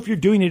just to know if you're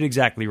doing it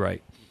exactly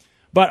right.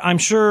 But I'm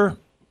sure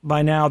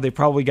by now they've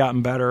probably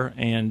gotten better,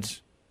 and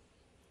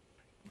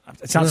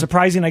it's not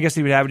surprising, I guess,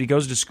 he would have it. He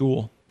goes to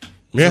school.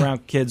 He's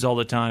around kids all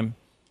the time.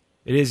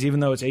 It is,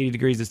 even though it's 80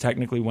 degrees, it's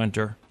technically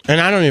winter.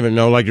 And I don't even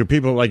know, like, your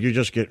people, like, you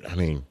just get, I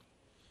mean,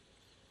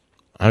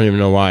 I don't even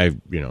know why, I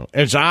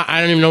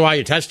don't even know why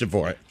you tested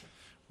for it.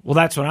 Well,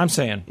 that's what I'm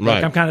saying. Right.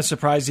 Like, I'm kind of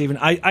surprised even.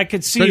 I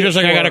could see so just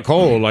like I got a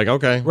cold, like,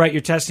 okay. Right,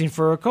 you're testing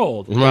for a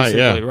cold. Right,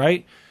 yeah.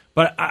 Right?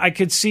 But I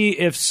could see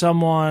if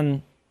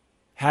someone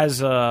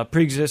has a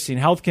pre-existing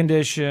health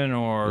condition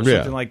or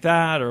something like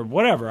that or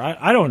whatever.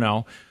 I don't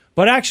know.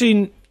 But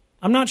actually,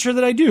 I'm not sure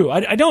that I do.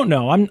 I don't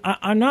know.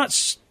 I'm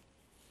not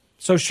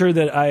so sure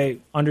that I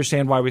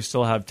understand why we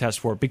still have tests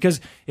for it.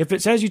 Because if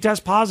it says you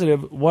test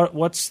positive,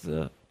 what's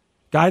the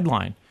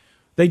guideline?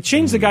 They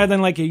changed the guideline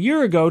like a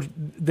year ago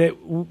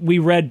that we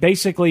read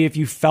basically if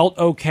you felt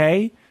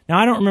okay. Now,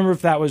 I don't remember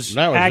if that was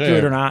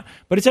accurate or not,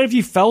 but it said if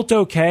you felt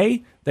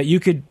okay that you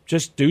could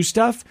just do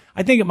stuff.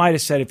 I think it might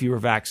have said if you were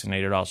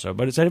vaccinated also,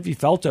 but it said if you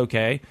felt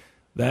okay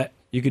that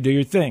you could do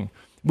your thing.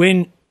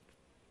 When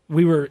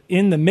we were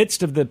in the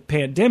midst of the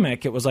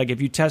pandemic, it was like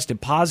if you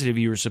tested positive,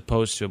 you were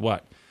supposed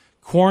to,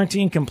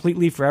 quarantine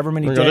completely for however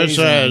many days. It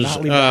says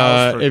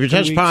if you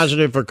test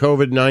positive for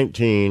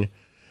COVID-19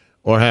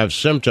 or have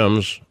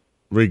symptoms,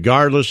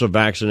 regardless of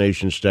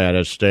vaccination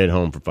status, stay at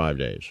home for 5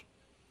 days.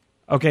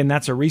 Okay, and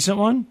that's a recent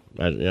one?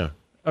 Yeah.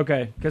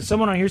 Okay, because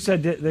someone on here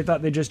said they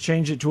thought they just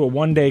changed it to a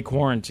 1-day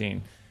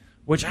quarantine,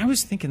 which I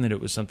was thinking that it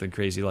was something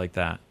crazy like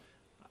that.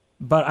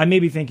 But I may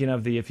be thinking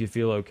of the if you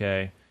feel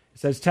okay. It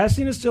says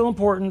testing is still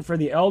important for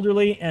the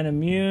elderly and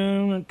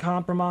immune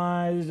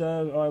compromised.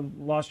 I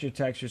lost your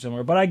text here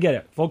somewhere, but I get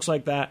it. Folks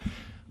like that.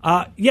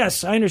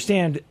 Yes, I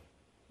understand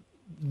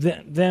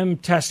them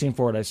testing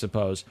for it, I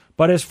suppose.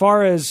 But as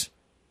far as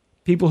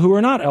people who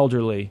are not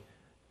elderly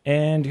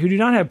and who do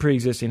not have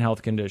pre-existing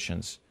health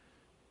conditions,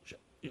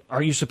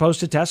 are you supposed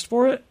to test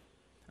for it?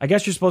 I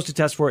guess you're supposed to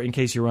test for it in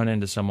case you run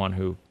into someone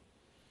who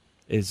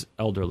is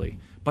elderly.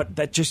 But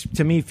that just,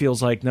 to me,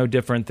 feels like no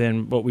different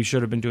than what we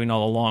should have been doing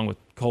all along with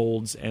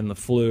colds and the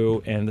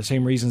flu, and the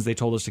same reasons they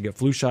told us to get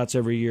flu shots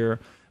every year.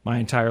 My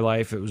entire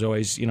life, it was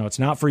always, it's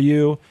not for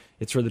you,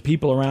 it's for the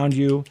people around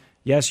you.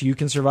 Yes, you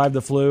can survive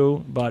the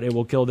flu, but it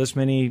will kill this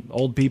many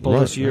old people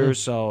this year,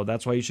 so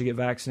that's why you should get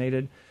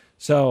vaccinated.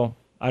 So,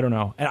 I don't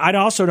know. And I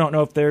also don't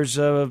know if there's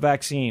a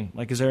vaccine.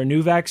 Like, is there a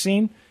new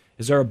vaccine?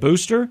 Is there a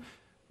booster?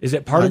 Is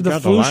it part of the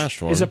flu?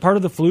 Is it part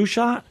of the flu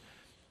shot?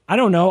 I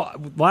don't know.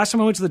 Last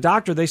time I went to the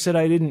doctor, they said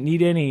I didn't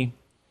need any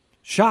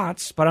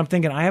shots, but I'm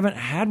thinking I haven't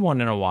had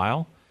one in a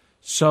while.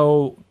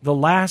 So the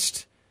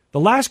last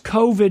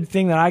COVID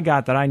thing that I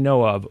got that I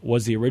know of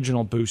was the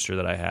original booster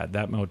that I had,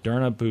 that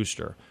Moderna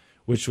booster,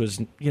 which was,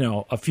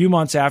 a few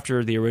months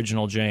after the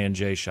original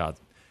J&J shot.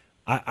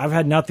 I've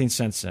had nothing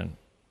since then.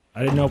 I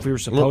didn't know if we were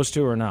supposed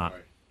to or not.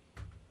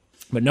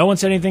 But no one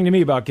said anything to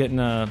me about getting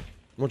a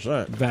What's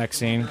that?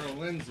 vaccine.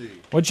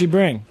 What'd she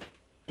bring?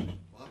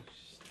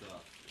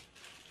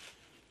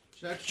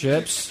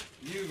 Chips.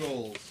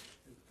 Bugles.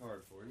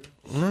 Card for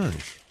you.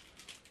 Nice.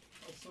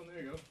 Oh, son,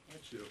 there you go. Hi,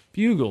 Chew.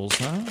 Bugles,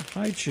 huh?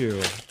 Hi,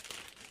 Chew.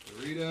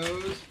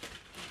 Doritos.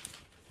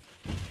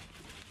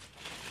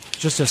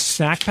 Just a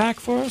snack pack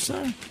for us,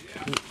 huh?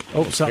 Yeah.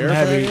 Oh, something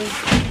heavy.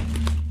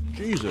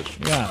 Jesus.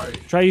 Yeah. Sorry.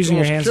 Try using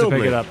your Almost hands to killed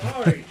pick me. it up.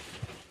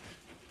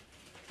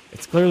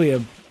 It's clearly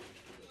a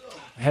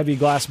heavy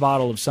glass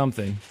bottle of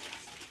something.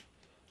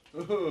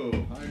 Oh,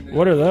 High Noon.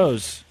 What are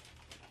those?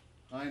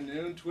 High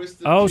Noon,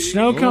 Twisted Oh, Tea.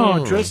 snow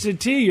cone, Twisted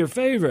Tea, your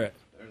favorite.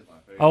 There's my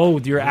favorite. Oh,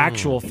 your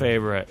actual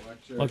favorite.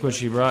 Look what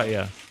she brought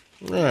you.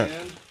 Yeah.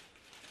 And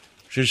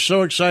She's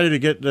so excited to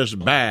get this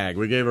bag.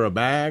 We gave her a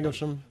bag of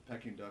some.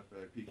 Peking duck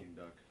bag, Peking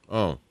duck.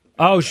 Oh.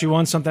 Oh, she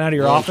won something out of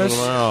your office? In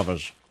my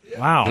office.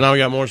 Wow. Now we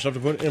got more stuff to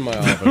put in my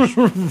office.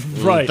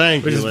 Right.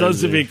 Thank Which you, is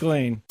supposed to Lindsay. be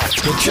clean.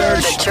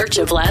 The Church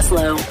of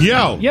Laszlo.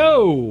 Yo.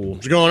 Yo.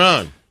 What's going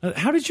on?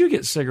 How did you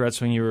get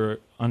cigarettes when you were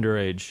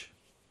underage?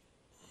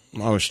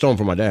 I was stolen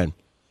from my dad.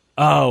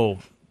 Oh,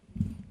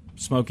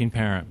 smoking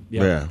parent.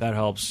 Yeah, that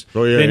helps.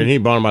 Oh, yeah, Then- and he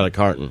bought them by the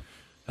carton.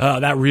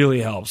 that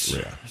really helps.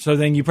 Yeah. So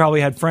then you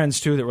probably had friends,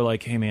 too, that were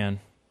like, hey, man.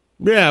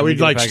 Yeah, we'd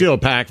get a like pack- steal a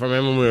pack from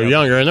him when we were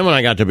younger, and then when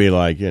I got to be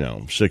like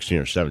 16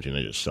 or 17,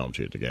 they just sell them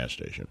to you at the gas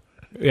station.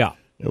 Yeah.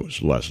 It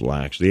was less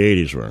lax. The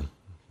 80s were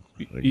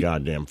a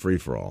goddamn free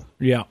for all.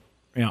 Yeah.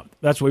 Yeah.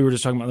 That's what we were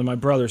just talking about. My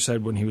brother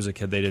said when he was a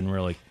kid, they didn't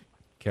really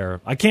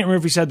care. I can't remember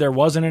if he said there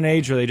wasn't an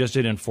age or they just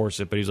didn't enforce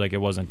it, but he's like, it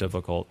wasn't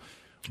difficult.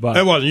 But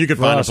It wasn't. You could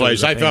for find a us, it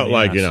was place. I pain felt in the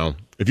like ass.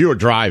 if you were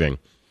driving,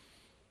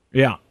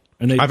 Yeah.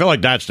 And I felt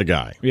like that's the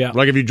guy. Yeah.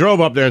 Like if you drove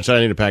up there and said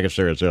I need a pack of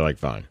cigarettes, they're like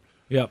fine.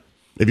 Yep.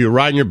 If you were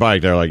riding your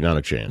bike, they're like not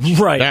a chance.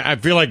 Right. I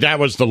feel like that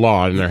was the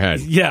law in their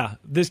head. Yeah,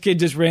 this kid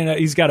just ran out.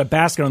 He's got a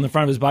basket on the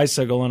front of his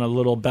bicycle and a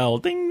little bell.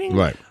 Ding, ding.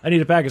 Right. I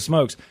need a pack of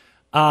smokes.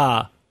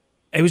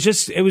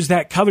 It was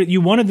that coveted.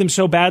 You wanted them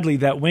so badly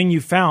that when you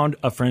found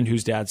a friend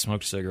whose dad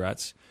smoked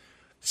cigarettes,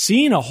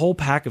 seeing a whole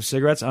pack of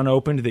cigarettes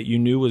unopened that you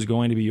knew was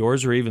going to be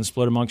yours or even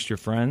split amongst your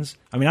friends.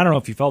 I mean, I don't know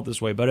if you felt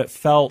this way, but it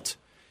felt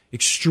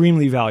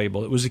extremely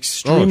valuable. It was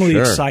extremely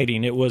sure.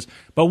 exciting. It was,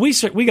 but we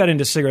got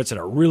into cigarettes at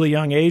a really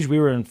young age. We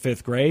were in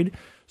 5th grade.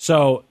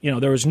 So,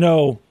 there was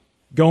no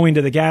going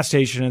to the gas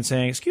station and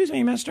saying, "Excuse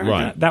me, mister."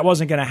 Right. That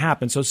wasn't going to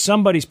happen. So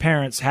somebody's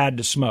parents had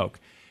to smoke.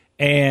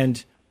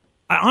 And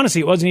honestly,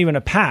 it wasn't even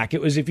a pack.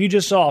 It was if you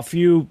just saw a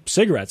few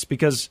cigarettes,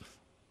 because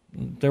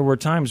there were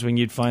times when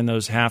you'd find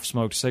those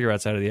half-smoked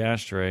cigarettes out of the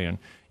ashtray and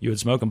you would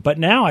smoke them. But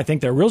now I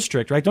think they're real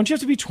strict, right? Don't you have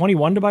to be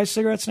 21 to buy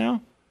cigarettes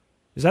now?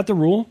 Is that the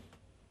rule?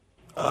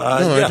 No,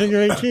 I think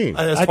you're 18.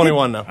 It's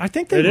 21 now. I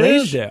think they It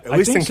raised is? it. At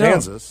least in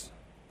Kansas.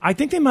 I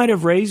think they might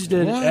have raised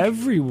it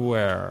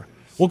everywhere.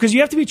 Well, because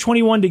you have to be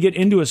 21 to get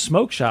into a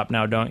smoke shop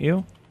now, don't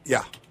you?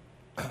 Yeah.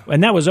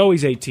 And that was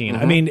always 18.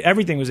 I mean,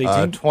 everything was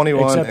 18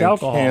 21 except in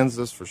alcohol.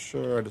 Kansas for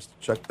sure. I just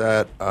checked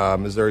that.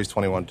 Missouri's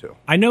 21 too.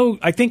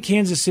 I think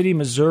Kansas City,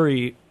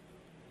 Missouri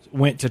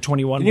went to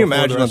 21 Can you before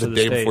imagine the on rest the of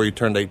the day state. before you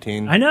turned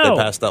 18? I know.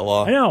 They passed that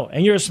law. I know.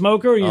 And you're a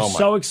smoker, and you're Oh, my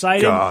so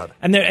excited. God.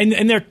 And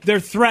they're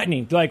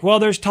threatening. They're like, well,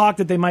 there's talk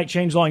that they might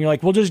change the law. And you're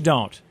like, well, just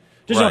don't.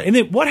 Just Right. don't. And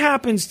then what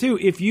happens, too,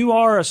 if you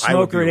are a I would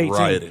smoker at be 18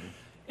 rioting.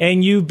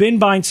 and you've been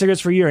buying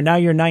cigarettes for a year and now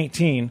you're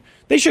 19,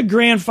 they should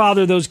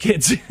grandfather those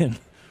kids in.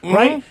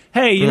 Right?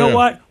 Hey, you know Yeah.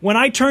 what? When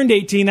I turned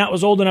 18, that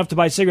was old enough to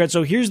buy cigarettes,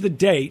 so here's the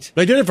date.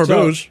 They did it for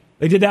booze.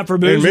 They did that for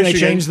booze, In and they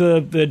Michigan. changed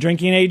the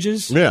drinking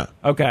ages? Yeah.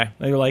 Okay.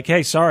 They were like,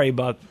 hey, sorry,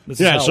 but this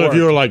is Yeah, how it so if you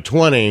worked. were like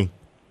 20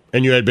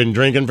 and you had been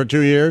drinking for 2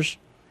 years,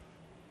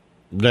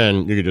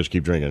 then you could just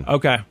keep drinking.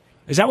 Okay.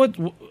 Is that what...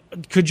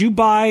 Could you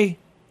buy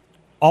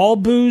all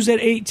booze at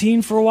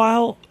 18 for a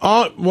while?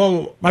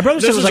 Well, My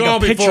brother said this it was is like all a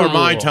pitcher before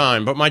my rule.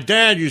 time, but my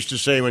dad used to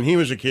say when he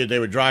was a kid they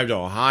would drive to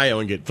Ohio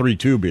and get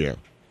 3-2 beer.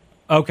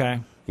 Okay.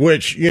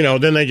 Which,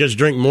 then they just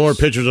drink more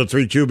pitchers of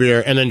 3-2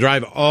 beer and then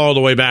drive all the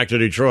way back to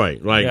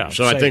Detroit.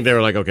 So I think they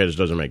were like, okay, this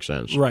doesn't make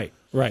sense. Right.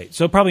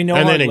 So probably no.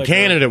 And then in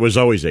Canada, it was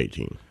always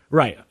 18.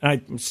 Right.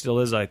 It still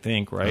is, I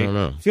think, right? I don't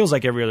know. Feels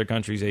like every other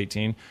country's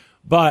 18.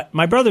 But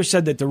my brother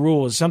said that the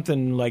rule is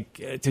something like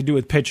to do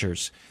with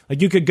pitchers.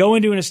 Like you could go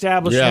into an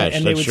establishment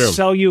and they would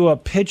sell you a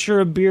pitcher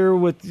of beer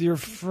with your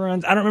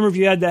friends. I don't remember if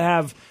you had to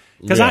have...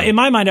 Because in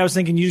my mind, I was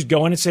thinking you just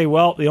go in and say,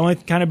 well, the only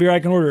kind of beer I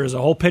can order is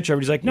a whole pitcher.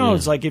 Everybody's like, no,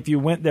 it's like if you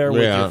went there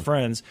with your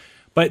friends.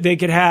 But they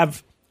could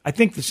have, I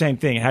think, the same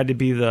thing. It had to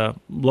be the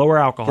lower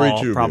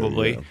alcohol,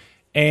 probably. Beer,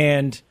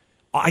 And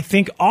I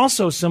think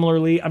also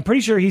similarly, I'm pretty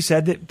sure he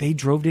said that they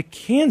drove to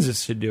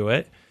Kansas to do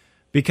it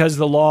because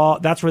the law,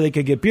 that's where they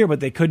could get beer,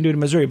 but they couldn't do it in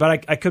Missouri.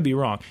 But I could be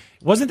wrong.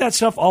 Wasn't that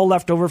stuff all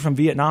left over from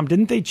Vietnam?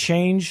 Didn't they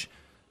change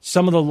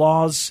some of the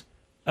laws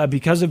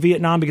because of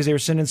Vietnam because they were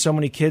sending so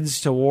many kids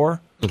to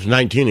war? It's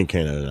 19 in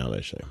Canada now,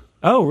 they say.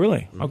 Oh,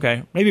 really?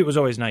 Okay. Maybe it was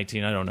always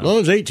 19. I don't know. Well, it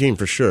was 18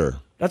 for sure.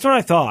 That's what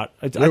I thought.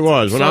 It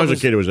was. When I was a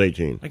kid, it was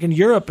 18. Like in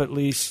Europe, at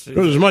least. It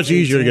was much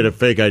easier to get a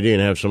fake ID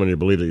and have somebody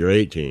believe that you're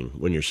 18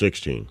 when you're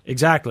 16.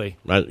 Exactly.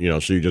 So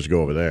you just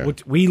go over there.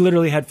 We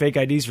literally had fake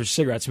IDs for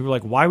cigarettes. We were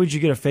like, why would you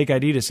get a fake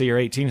ID to say you're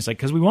 18? It's like,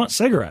 because we want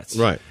cigarettes.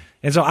 Right.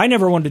 And so I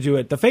never wanted to do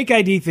it. The fake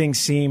ID thing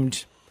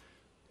seemed,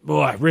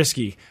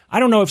 risky. I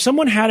don't know. If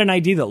someone had an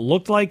ID that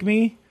looked like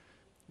me,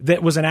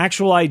 that was an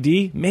actual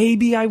ID,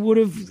 maybe I would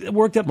have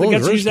worked up the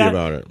guts to use that.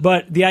 About it.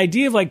 But the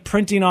idea of like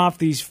printing off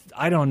these,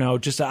 I don't know,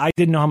 I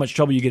didn't know how much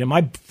trouble you get in.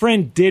 My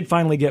friend did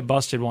finally get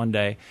busted one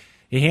day.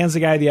 He hands the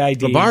guy the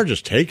ID. The bar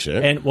just takes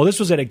it. And this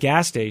was at a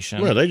gas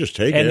station. Well, they just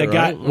take and it, the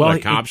guy, right? The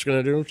cop's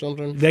going to do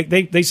something?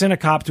 They sent a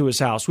cop to his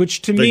house,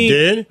 which to me... They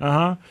did?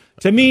 Uh-huh.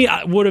 To me,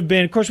 would have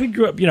been... Of course, we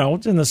grew up,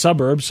 it's in the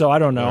suburbs, so I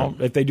don't know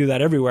if they do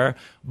that everywhere.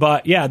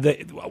 But, yeah,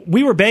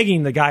 we were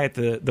begging the guy at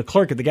the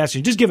clerk at the gas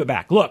station, just give it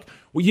back. Look,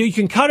 you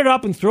can cut it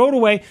up and throw it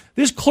away.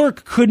 This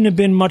clerk couldn't have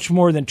been much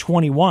more than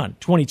 21,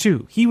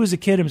 22. He was a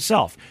kid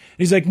himself. And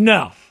he's like,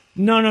 no.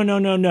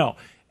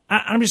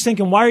 I'm just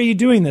thinking, why are you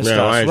doing this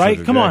to us,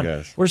 right? Come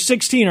on. We're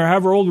 16 or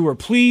however old we were.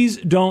 Please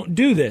don't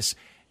do this.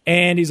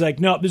 And he's like,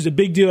 no, this is a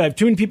big deal. I have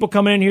too many people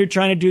coming in here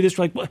trying to do this.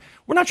 We're like,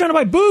 we're not trying to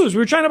buy booze. We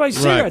were trying to buy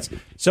cigarettes.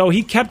 Right. So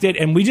he kept it,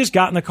 and we just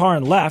got in the car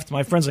and left.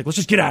 My friend's like, let's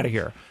just get out of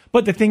here.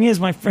 But the thing is,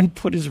 my friend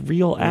put his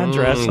real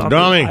address on the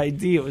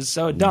ID. It was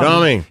so dumb.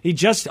 Dummy.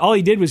 All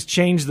he did was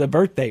change the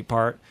birthday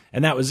part,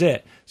 and that was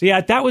it. So, yeah,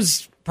 that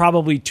was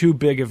probably too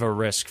big of a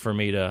risk for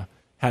me to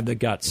have the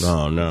guts.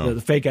 Oh, no.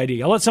 The fake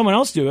ID. I'll let someone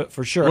else do it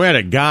for sure. We had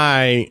a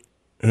guy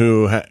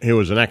who he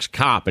was an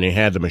ex-cop, and he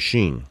had the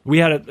machine. We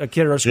had a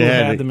kid at our school who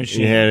had the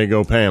machine. You had to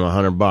go pay him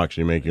 $100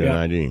 to make you an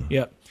ID.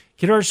 Yep.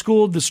 Kid at our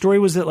school, the story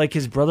was that like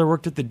his brother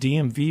worked at the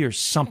DMV or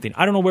something.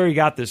 I don't know where he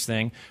got this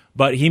thing,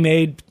 but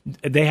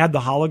they had the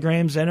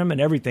holograms in them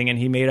and everything, and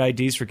he made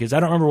IDs for kids.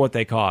 I don't remember what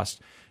they cost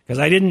because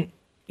I didn't,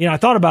 I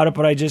thought about it,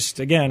 but I just,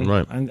 again,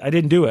 I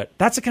didn't do it.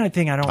 That's the kind of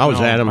thing I don't know. I was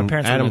My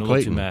parents were a little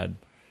Clayton. too mad.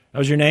 That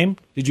was your name?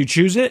 Did you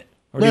choose it?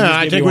 Yeah,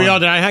 I think we all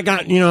did. I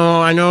got,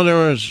 I know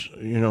there was,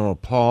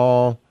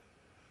 Paul,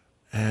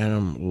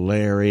 Adam,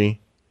 Larry.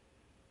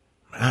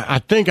 I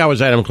think I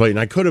was Adam Clayton.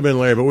 I could have been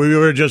Larry, but we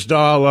were just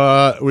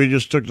all, we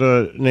just took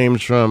the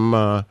names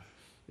from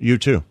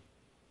U2.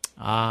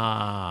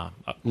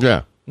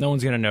 Yeah. No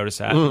one's going to notice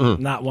that.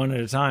 Not one at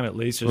a time, at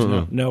least.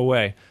 There's no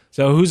way.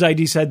 So whose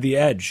ID said The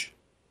Edge?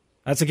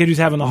 That's the kid who's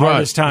having the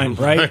hardest time,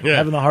 right? Yeah.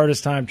 Having the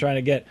hardest time trying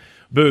to get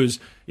booze.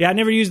 Yeah, I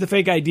never used the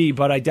fake ID,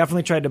 but I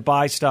definitely tried to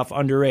buy stuff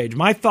underage.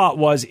 My thought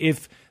was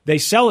if they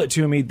sell it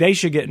to me, they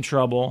should get in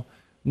trouble,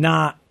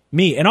 not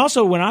me. And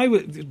also, when I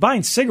was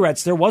buying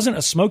cigarettes, there wasn't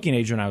a smoking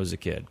age when I was a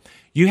kid.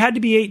 You had to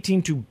be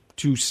 18 to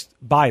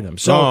buy them.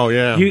 So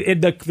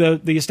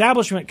the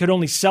establishment could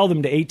only sell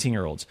them to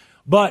 18-year-olds.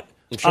 But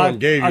a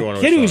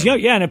kid who was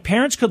young, and if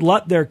parents could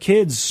let their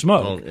kids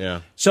smoke. Oh,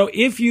 yeah. So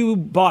if you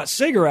bought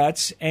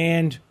cigarettes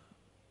and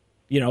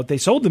they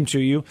sold them to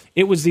you,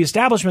 it was the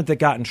establishment that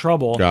got in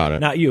trouble,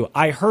 not you.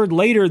 I heard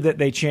later that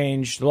they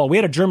changed the law. We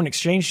had a German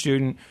exchange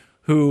student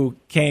who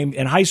came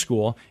in high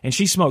school, and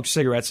she smoked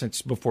cigarettes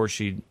since before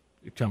she'd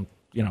come,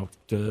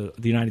 to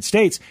the United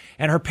States.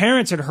 And her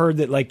parents had heard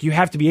that, you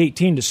have to be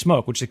 18 to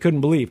smoke, which they couldn't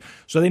believe.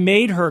 So they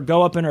made her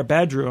go up in her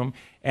bedroom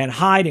and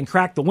hide and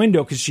crack the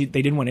window because they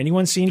didn't want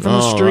anyone seen from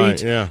the street.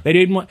 Right, yeah. They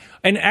didn't want,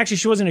 and actually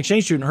she wasn't an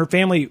exchange student. Her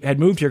family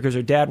had moved here because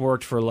her dad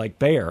worked for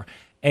Bayer,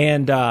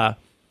 and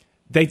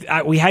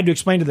we had to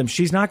explain to them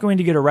she's not going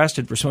to get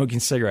arrested for smoking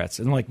cigarettes.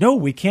 And I'm like, no,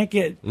 we can't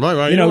get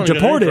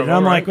deported. And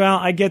I'm like, well,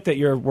 I get that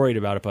you're worried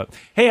about it, but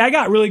hey, I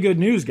got really good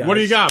news, guys. What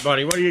do you got,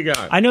 buddy? What do you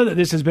got? I know that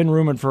this has been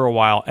rumored for a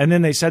while, and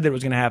then they said that it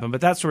was going to happen,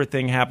 but that sort of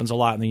thing happens a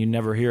lot, and then you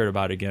never hear it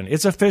about again.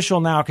 It's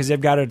official now because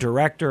they've got a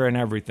director and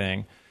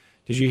everything.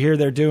 Did you hear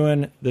they're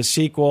doing the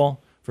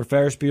sequel for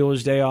Ferris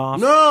Bueller's Day Off.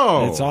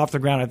 No! It's off the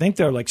ground. I think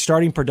they're like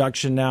starting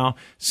production now.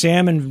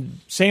 Sam and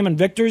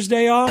Victor's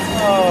Day Off.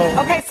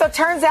 Oh. Okay, so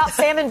turns out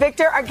Sam and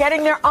Victor are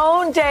getting their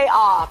own day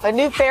off. A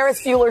new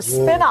Ferris Bueller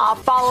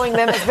spin-off following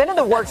them has been in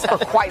the works for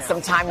quite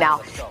some time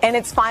now. And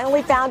it's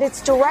finally found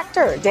its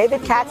director. David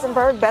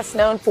Katzenberg, best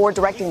known for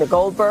directing The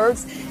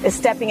Goldbergs, is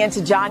stepping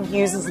into John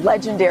Hughes'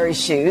 legendary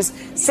shoes.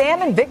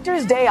 Sam and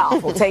Victor's Day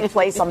Off will take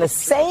place on the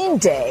same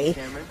day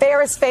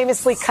Ferris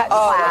famously cut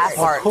class.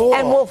 Cool.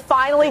 And we'll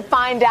finally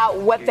find out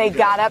what they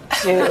got up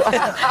to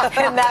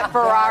in that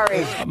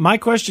Ferrari. My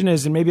question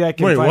is, and maybe I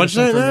can Wait, find what's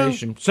some that now?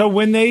 information. So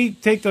when they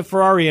take the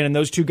Ferrari in and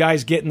those two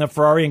guys get in the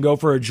Ferrari and go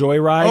for a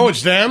joyride. Oh,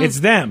 it's them? It's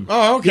them.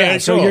 Oh, okay, Yeah,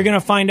 so cool. you're going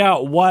to find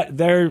out what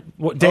day was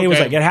Okay.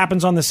 like. It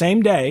happens on the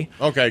same day.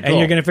 Okay, And cool.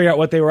 you're going to figure out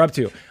what they were up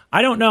to.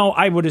 I don't know.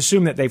 I would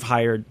assume that they've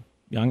hired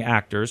young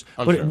actors.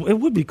 I'm But sure. it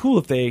would be cool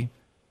if they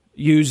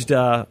used...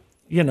 what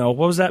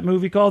was that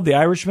movie called? The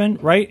Irishman,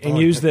 right? And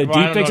use the Well,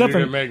 I don't deep fakes know up if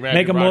you and can make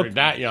make them Matthew look Broderick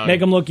that young. Make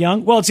them look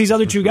young. Well, it's these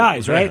other two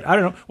guys, right? I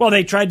don't know. Well,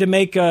 they tried to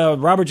make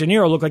Robert De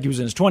Niro look like he was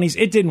in his 20s.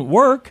 It didn't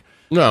work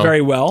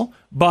very well,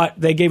 but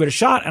they gave it a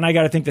shot, and I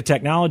got to think the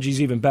technology's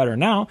even better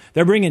now.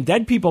 They're bringing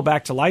dead people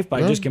back to life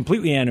by just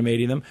completely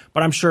animating them,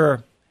 but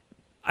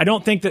I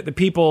don't think that the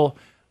people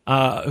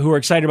who are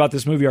excited about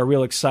this movie are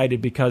real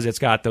excited because it's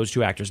got those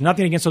two actors.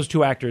 Nothing against those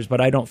two actors, but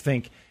I don't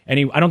think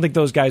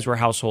those guys were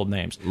household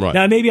names. Right.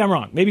 Now, maybe I'm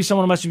wrong. Maybe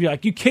someone must be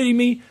like, "You kidding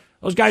me?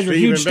 Those guys are Steven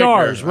huge Victor.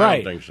 stars, I don't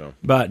right?" think so.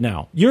 But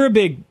no, you're a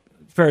big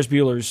Ferris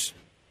Bueller's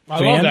I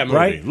fan, love that movie.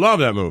 right? Love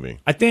that movie.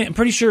 I'm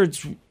pretty sure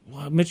it's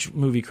Mitch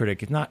movie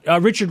critic. It's not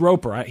Richard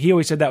Roper. He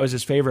always said that was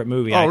his favorite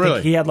movie. Oh, I really?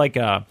 think he had like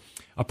a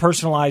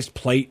personalized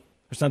plate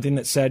or something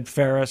that said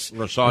Ferris.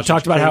 We Sausage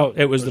talked about King how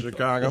it was of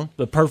Chicago.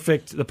 the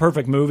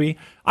perfect movie.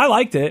 I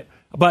liked it,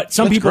 but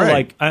some That's people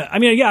great.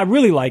 I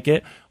really like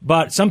it,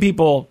 but some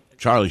people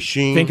Charlie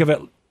Sheen think of it.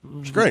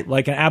 It's great.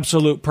 Like an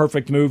absolute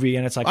perfect movie,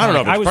 and it's like I don't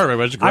know if it's was, perfect,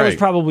 but it's I was great.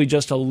 probably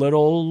just a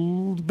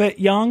little bit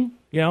young,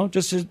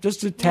 just a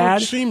Well,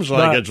 tad. it seems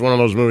like but- it's one of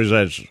those movies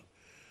that's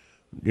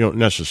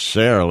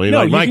necessarily No,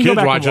 like you my can go kids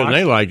back watch and it and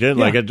they watch. liked it.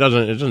 Yeah. Like it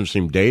doesn't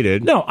seem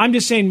dated. No, I'm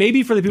just saying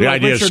maybe for the people The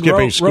like idea of Richard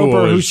skipping school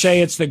Roper who is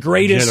say it's the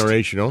greatest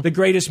generational. the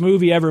greatest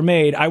movie ever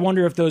made. I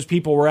wonder if those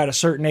people were at a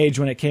certain age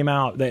when it came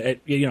out, that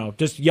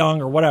just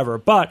young or whatever.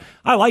 But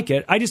I like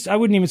it. I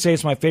wouldn't even say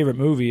it's my favorite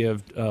movie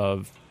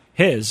of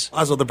his.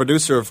 Also, the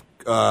producer of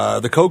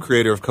the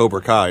co-creator of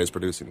Cobra Kai is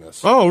producing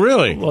this. Oh,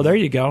 really? Well, there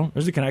you go.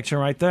 There's a connection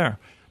right there.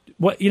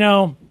 What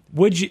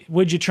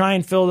would you try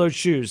and fill those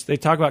shoes? They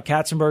talk about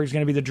Katzenberg is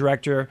going to be the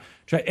director.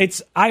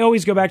 I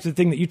always go back to the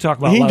thing that you talk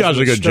about. He Leslie, does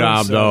a good Stern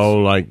job says. though,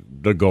 like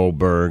the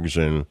Goldbergs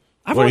and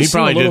I've well, only he seen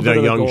probably a little did bit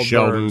of the the young Goldbergs.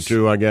 Sheldon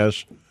too, I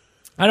guess.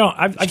 I don't.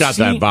 I've got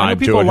seen, that I know vibe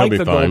people to it. like He'll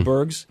the be fine.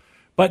 Goldbergs,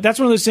 but that's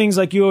one of those things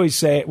like you always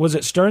say. Was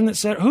it Stern that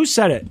said? Who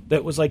said it?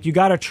 That was like you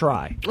got to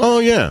try. Oh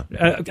yeah,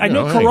 I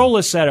know hey.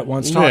 Corolla said it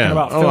once, talking Yeah,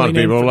 about a lot of filling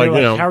in. people For,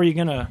 like, how are you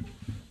gonna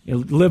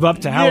live up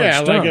to Howard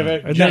yeah, Stern?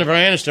 like if Jennifer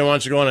Aniston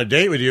wants to go on a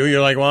date with you,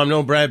 you're like, well, I'm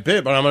no Brad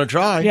Pitt, but I'm going to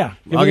try. Yeah,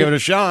 I'll give it a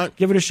shot.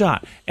 Give it a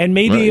shot, and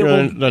maybe it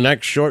will, the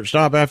next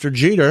shortstop after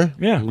Jeter.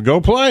 Yeah, go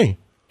play.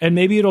 And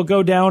maybe it'll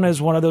go down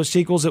as one of those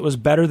sequels that was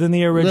better than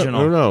the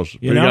original. Who knows?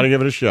 You got to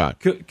give it a shot.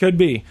 Could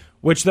be.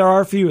 Which there are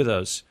a few of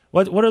those.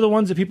 What are the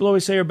ones that people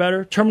always say are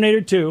better?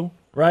 Terminator 2,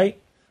 right?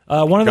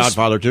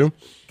 Godfather 2.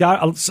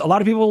 A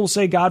lot of people will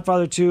say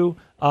Godfather 2.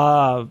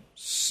 One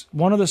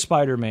of the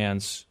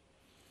Spider-Mans.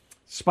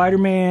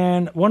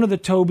 Spider-Man, one of the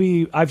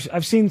Toby.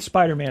 I've seen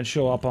Spider-Man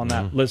show up on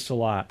that list a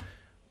lot.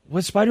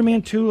 Was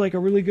Spider-Man 2 like a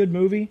really good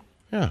movie?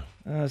 Yeah.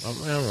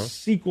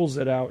 Sequels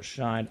that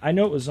outshined. I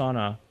know it was on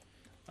a.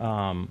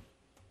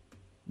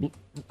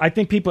 I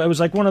think it was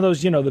like one of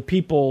those, the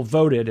people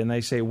voted and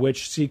they say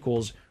which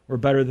sequels were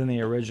better than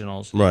the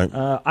originals. Right.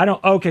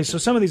 Okay, so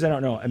some of these I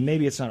don't know, and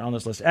maybe it's not on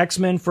this list.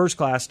 X-Men, First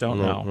Class, don't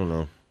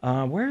know.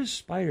 No. Where's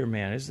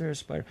Spider-Man? Is there a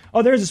Spider?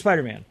 Oh, there's a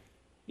Spider-Man.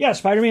 Yeah,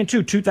 Spider-Man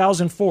 2,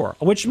 2004,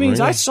 which means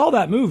I saw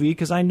that movie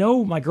because I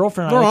know my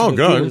girlfriend and I went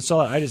to the theater and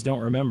saw it. I just don't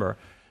remember.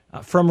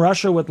 From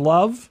Russia with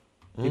Love,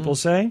 people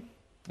say,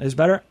 is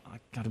better. I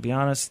got to be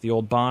honest, the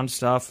old Bond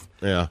stuff.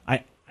 Yeah.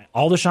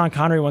 All the Sean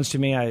Connery ones to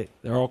me,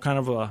 they're all kind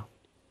of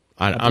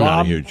I'm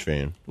not a huge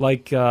fan.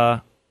 Like,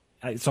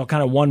 it's all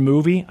kind of one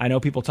movie. I know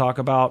people talk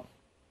about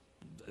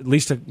at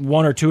least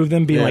one or two of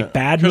them being like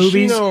bad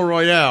movies. Casino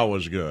Royale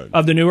was good.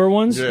 Of the newer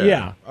ones?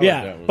 Yeah.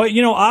 Yeah. But,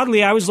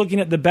 oddly, I was looking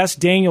at the best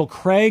Daniel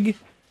Craig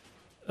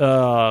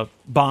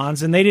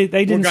Bonds, and they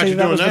didn't say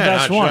that was the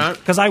best one.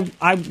 Because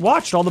I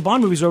watched all the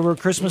Bond movies over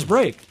Christmas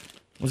break.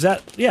 Was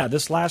that,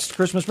 this last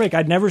Christmas break.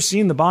 I'd never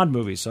seen the Bond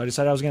movies, so I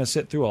decided I was going to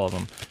sit through all of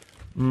them.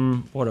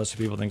 What else do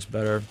people think's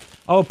better?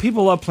 Oh,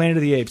 people love Planet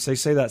of the Apes. They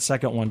say that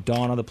second one,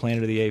 Dawn of the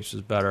Planet of the Apes,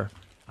 is better.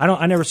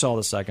 I never saw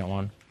the second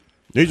one.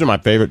 These are my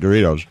favorite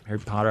Doritos. Harry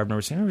Potter, I've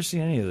never seen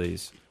any of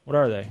these. What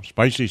are they?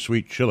 Spicy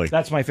sweet chili.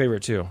 That's my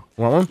favorite too.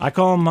 Want one? I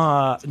call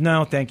them.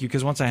 No, thank you.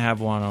 Because once I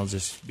have one, I'll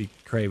just be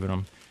craving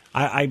them.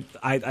 I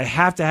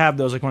have to have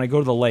those. Like when I go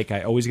to the lake,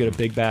 I always get a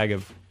big bag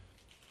of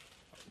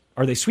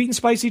Are they sweet and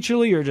spicy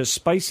chili or just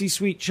spicy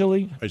sweet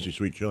chili? Spicy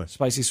sweet chili.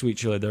 Spicy sweet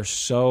chili. They're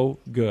so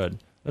good.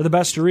 They're the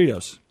best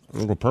Doritos. A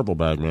little purple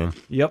bag, man.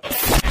 Yep.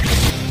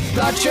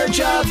 The Church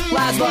of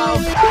Laszlo.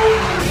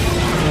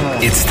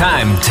 It's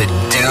time to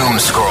doom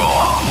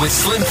scroll with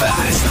Slim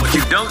Fast. What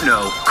you don't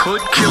know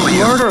could kill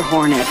you. Murder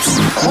hornets.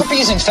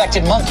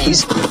 Herpes-infected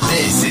monkeys.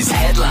 This is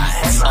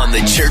Headlines on the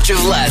Church of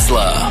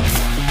Laszlo.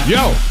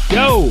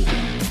 Yo.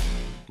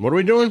 What are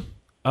we doing?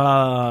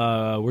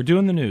 We're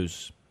doing the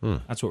news.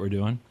 That's what we're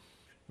doing.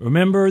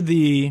 Remember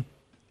the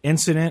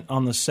incident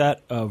on the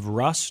set of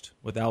Rust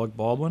with Alec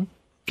Baldwin?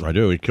 I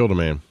do. He killed a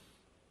man.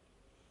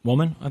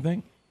 Woman, I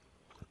think?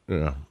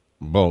 Yeah,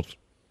 both.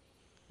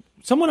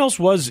 Someone else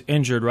was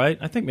injured, right?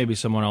 I think maybe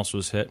someone else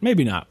was hit.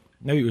 Maybe not.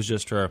 Maybe it was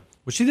just her.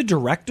 Was she the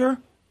director?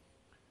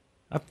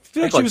 I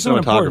feel like she was someone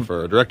important.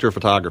 Cinematographer, director of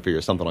photography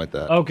or something like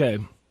that. Okay.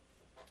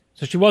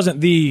 So she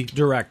wasn't the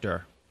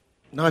director.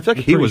 No, I feel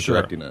like he was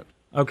directing it.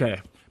 Okay.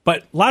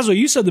 But, Laszlo,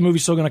 you said the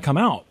movie's still going to come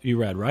out, you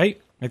read,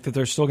 right? Like that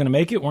they're still going to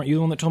make it? Weren't you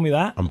the one that told me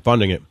that? I'm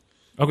funding it.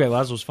 Okay,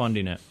 Laszlo's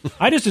funding it.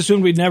 I just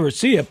assumed we'd never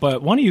see it,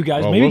 but one of you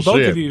guys, maybe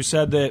both of you,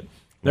 said that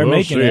they're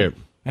making it,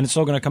 and it's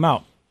still going to come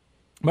out.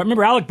 But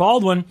remember, Alec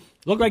Baldwin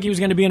looked like he was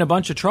going to be in a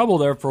bunch of trouble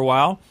there for a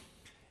while,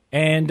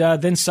 and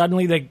then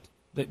suddenly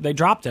they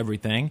dropped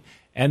everything,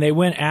 and they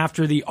went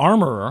after the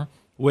armorer,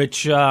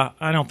 which I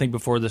don't think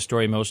before this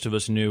story most of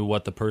us knew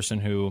what the person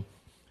who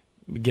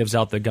gives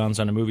out the guns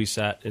on a movie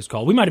set is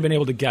called. We might have been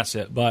able to guess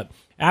it, but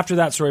after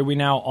that story, we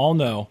now all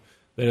know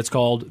that it's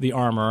called the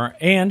armorer,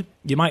 and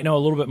you might know a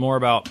little bit more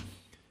about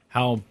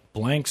how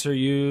blanks are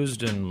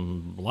used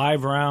and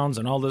live rounds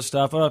and all this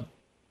stuff.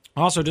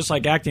 Also, just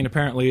like acting,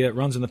 apparently it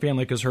runs in the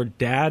family because her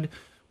dad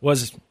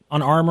was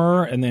an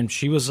armorer, and then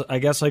she was, I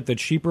guess, like the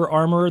cheaper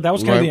armorer. That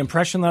was kind of the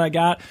impression that I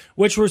got,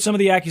 which were some of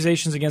the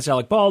accusations against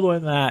Alec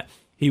Baldwin that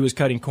he was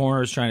cutting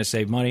corners, trying to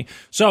save money.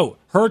 So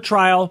her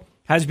trial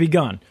has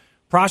begun.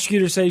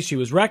 Prosecutors say she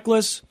was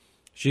reckless.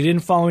 She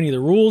didn't follow any of the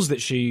rules that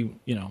she,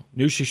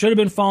 knew she should have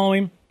been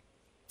following.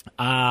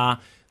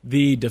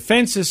 The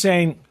defense is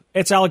saying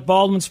it's Alec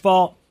Baldwin's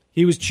fault.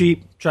 He was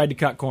cheap, tried to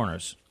cut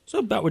corners. So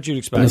about what you'd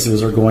expect.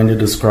 Witnesses are going to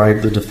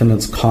describe the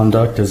defendant's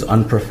conduct as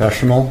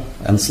unprofessional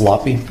and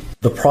sloppy.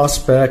 The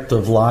prospect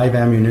of live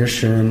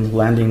ammunition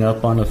landing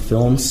up on a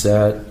film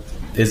set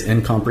is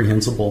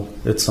incomprehensible.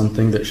 It's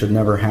something that should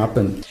never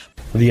happen.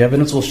 The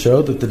evidence will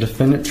show that the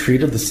defendant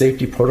treated the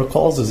safety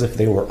protocols as if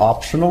they were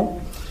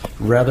optional,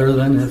 rather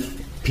than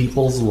if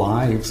people's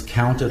lives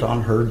counted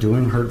on her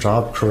doing her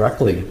job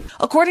correctly.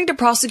 According to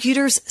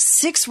prosecutors,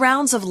 6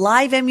 rounds of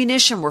live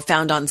ammunition were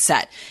found on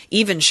set,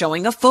 even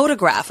showing a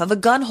photograph of a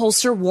gun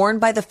holster worn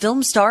by the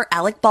film star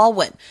Alec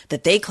Baldwin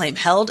that they claim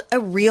held a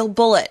real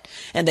bullet,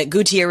 and that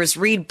Gutierrez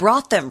Reed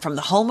brought them from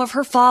the home of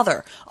her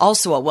father,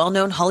 also a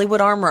well-known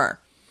Hollywood armorer.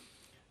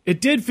 It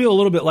did feel a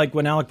little bit like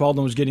when Alec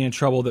Baldwin was getting in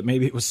trouble that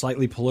maybe it was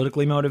slightly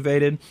politically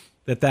motivated,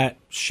 that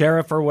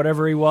sheriff or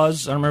whatever he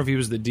was, I don't remember if he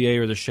was the DA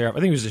or the sheriff, I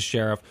think he was the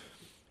sheriff.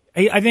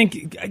 I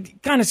think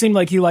it kind of seemed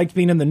like he liked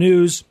being in the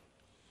news.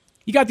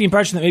 You got the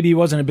impression that maybe he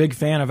wasn't a big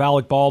fan of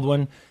Alec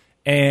Baldwin.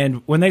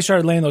 And when they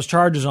started laying those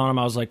charges on him,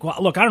 I was like, well,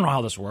 look, I don't know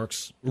how this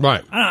works.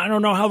 Right. I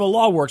don't know how the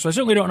law works. So I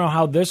certainly don't know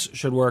how this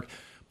should work.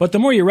 But the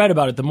more you read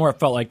about it, the more it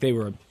felt like they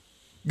were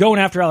going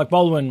after Alec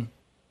Baldwin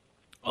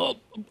a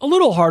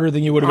little harder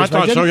than you would have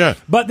expected. I thought so, yeah.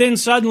 But then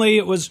suddenly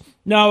it was,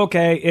 no,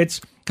 okay,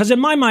 it's... Because in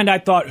my mind, I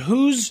thought,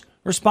 whose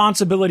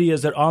responsibility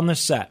is it on the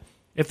set?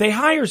 If they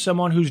hire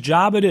someone whose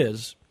job it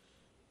is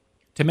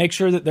to make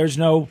sure that there's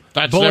no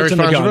bullets in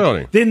the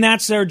gun, then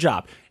that's their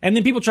job. And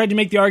then people tried to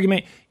make the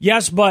argument,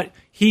 yes, but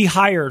he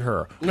hired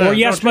her. No, or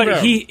yes,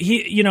 but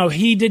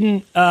he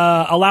didn't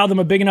allow them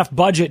a big enough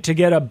budget to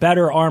get a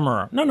better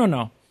armorer.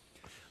 No.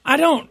 I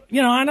don't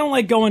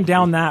like going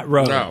down that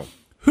road. No.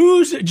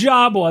 Whose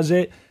job was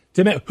it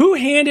to make, who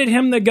handed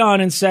him the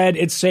gun and said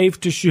it's safe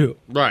to shoot?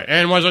 Right.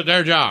 And was it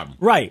their job?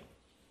 Right.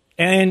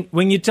 And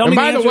when you tell me,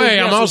 by the way,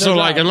 I'm also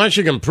like, unless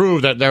you can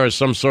prove that there is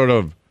some sort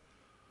of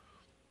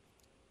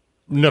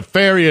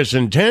nefarious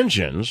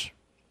intentions,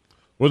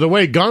 well, the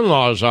way gun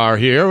laws are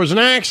here, it was an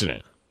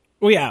accident.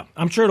 Well, yeah,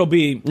 I'm sure it'll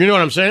be. You know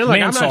what I'm saying?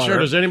 Like, I'm not sure.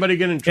 Does anybody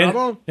get in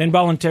trouble?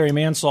 Involuntary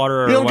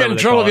manslaughter. You don't get in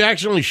trouble if you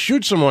accidentally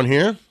shoot someone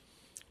here.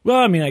 Well,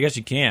 I mean, I guess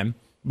you can,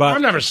 but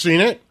I've never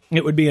seen it.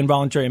 It would be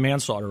involuntary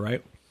manslaughter,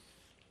 right?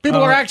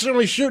 People are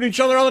accidentally shooting each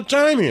other all the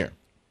time here.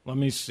 Let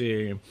me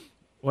see.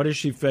 What does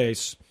she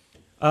face?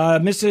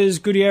 Mrs.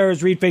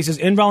 Gutierrez Reed faces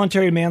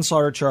involuntary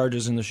manslaughter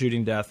charges in the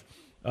shooting death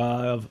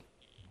of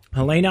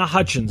Helena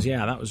Hutchins.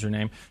 Yeah, that was her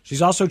name.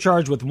 She's also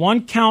charged with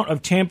 1 count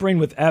of tampering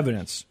with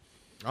evidence.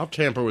 I'll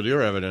tamper with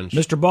your evidence.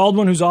 Mr.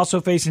 Baldwin, who's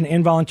also facing an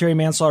involuntary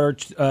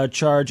manslaughter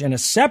charge in a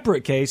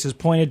separate case, has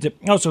pointed to...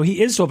 Oh, so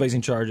he is still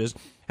facing charges.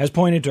 Has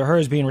pointed to her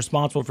as being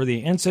responsible for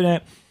the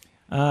incident.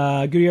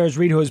 Gutierrez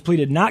Reed, who has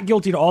pleaded not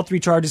guilty to all 3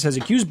 charges, has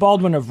accused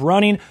Baldwin of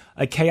running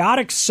a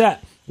chaotic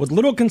set with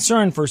little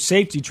concern for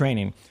safety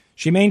training.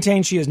 She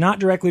maintains she is not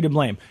directly to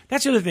blame.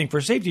 That's the other thing.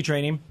 For safety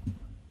training,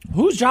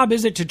 whose job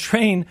is it to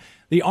train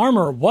the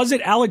armorer? Was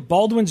it Alec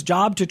Baldwin's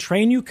job to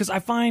train you? Because I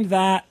find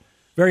that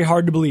very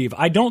hard to believe.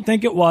 I don't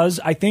think it was.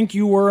 I think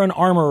you were an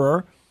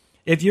armorer.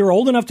 If you're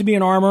old enough to be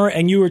an armorer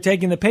and you were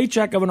taking the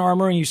paycheck of an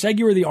armorer and you said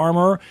you were the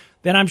armorer,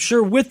 then I'm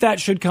sure with that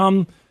should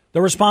come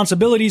the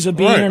responsibilities of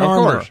being an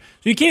armorer. Course.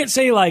 So you can't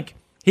say, like,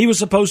 he was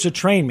supposed to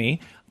train me.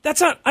 That's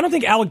not. I don't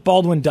think Alec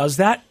Baldwin does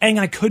that, and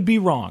I could be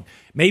wrong.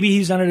 Maybe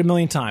he's done it a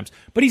million times.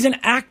 But he's an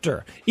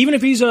actor. Even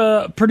if he's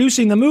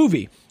producing the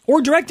movie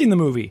or directing the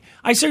movie,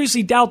 I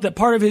seriously doubt that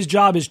part of his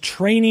job is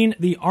training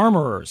the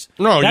armorers.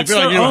 No, you feel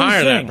like you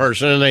hire that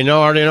person and they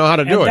already know how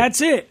to do it.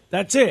 That's it.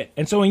 That's it.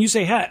 And so when you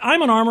say, hey,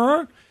 I'm an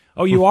armorer,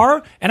 oh, you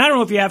are? And I don't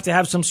know if you have to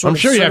have some sort of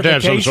certification. I'm sure you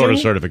have to have some sort of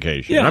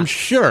certification. Yeah. I'm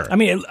sure. I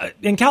mean,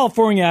 in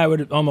California, I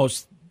would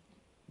almost...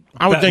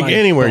 I would think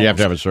anywhere you have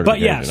to have a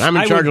certification. But yes, I'm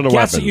in charge of the weapons. I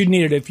would guess that you'd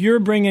need it. If you're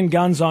bringing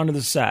guns onto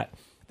the set,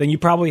 then you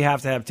probably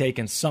have to have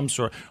taken some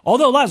sort.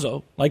 Although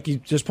Lazo, like you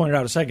just pointed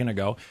out a second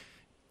ago,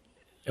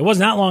 it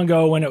wasn't that long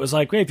ago when it was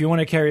like, hey, if you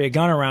want to carry a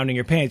gun around in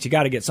your pants, you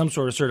got to get some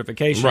sort of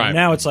certification. Right.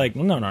 Now it's like,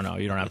 no,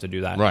 you don't have to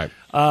do that. Right.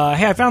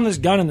 Hey, I found this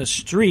gun in the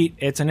street.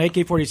 It's an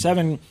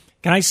AK-47.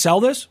 Can I sell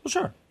this? Well,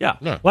 sure. Yeah.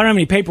 Well, I don't have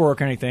any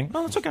paperwork or anything.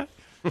 Oh, that's okay.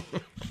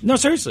 No,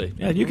 seriously.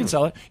 Yeah, you can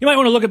sell it. You might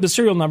want to look up the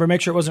serial number, make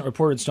sure it wasn't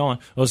reported stolen.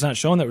 Well, it's not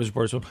showing that it was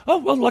reported stolen. Oh,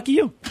 well, lucky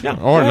you. Yeah.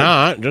 Or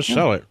not. Just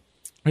sell it.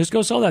 Just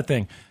go sell that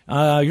thing.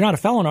 You're not a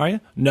felon, are you?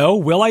 No.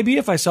 Will I be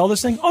if I sell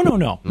this thing? Oh,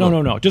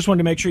 no. Just wanted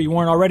to make sure you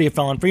weren't already a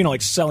felon for,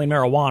 like selling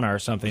marijuana or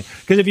something.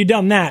 Because if you'd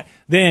done that,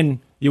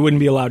 then you wouldn't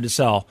be allowed to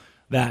sell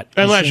that.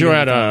 Unless you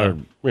had a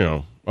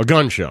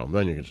gun show,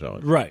 then you can sell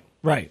it.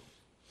 Right.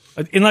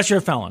 Unless you're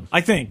a felon,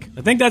 I think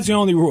that's the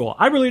only rule.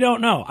 I really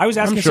don't know. I was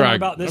asking someone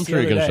about this the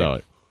other day. I'm sure you can sell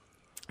it.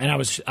 And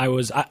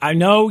I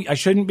know I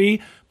shouldn't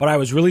be, but I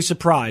was really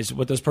surprised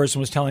what this person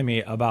was telling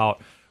me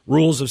about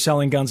rules of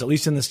selling guns, at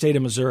least in the state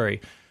of Missouri,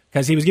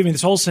 because he was giving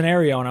this whole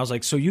scenario, and I was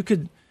like, so you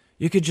could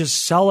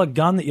just sell a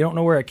gun that you don't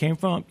know where it came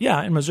from?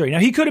 Yeah, in Missouri. Now,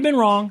 he could have been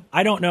wrong.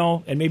 I don't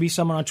know, and maybe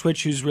someone on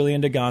Twitch who's really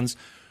into guns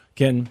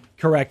can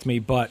correct me,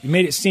 but it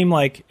made it seem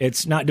like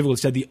it's not difficult.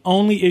 He said the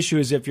only issue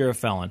is if you're a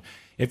felon.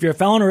 If you're a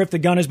felon or if the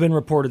gun has been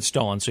reported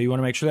stolen. So you want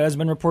to make sure that has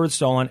been reported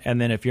stolen, and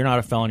then if you're not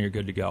a felon, you're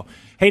good to go.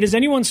 Hey, does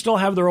anyone still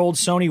have their old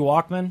Sony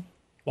Walkman?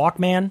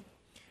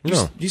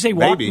 Do you say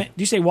Walkman?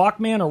 Do you say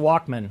Walkman or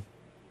Walkman?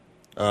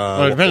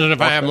 Well, it depends on if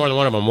I have more than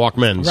one of them.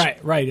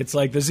 Walkmans. Right. It's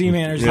like the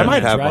Z-Man or Z-Man. I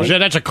might have right? Yeah,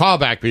 that's a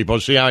callback, people.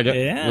 See how I did?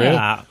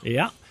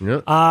 Yeah.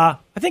 I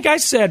think I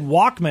said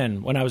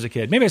Walkman when I was a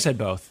kid. Maybe I said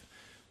both.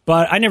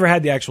 But I never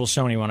had the actual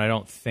Sony one, I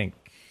don't think.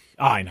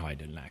 Oh, I know I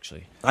didn't,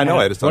 actually. I know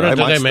I just don't. Did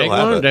they make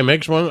one? Did they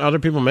make one? Other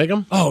people make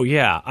them? Oh,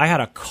 yeah. I had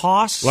a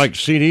Koss. Like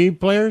CD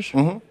players?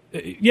 Mm-hmm.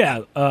 Yeah.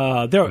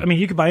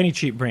 You could buy any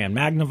cheap brand.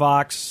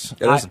 Magnavox.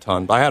 Yeah, there's a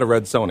ton. I had a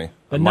red Sony.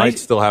 I might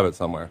still have it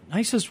somewhere.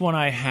 Nicest one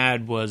I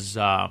had was...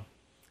 mine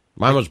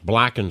was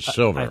black and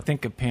silver. I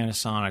think a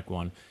Panasonic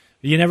one.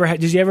 Did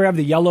you ever have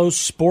the yellow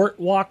Sport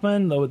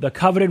Walkman, the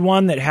coveted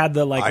one that had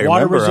the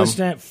water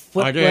resistant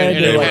flip lid?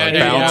 It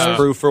bounce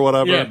proof or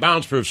whatever. Yeah,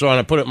 bounce proof. So when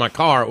I put it in my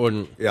car, it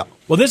wouldn't. Yeah.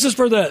 Well, this is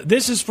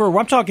for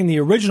I'm talking the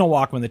original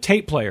Walkman, the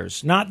tape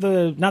players, not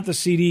the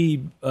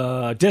CD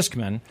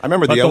Discman. I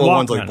remember the yellow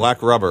ones like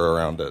black rubber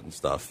around it and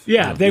stuff.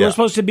 Yeah, they were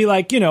supposed to be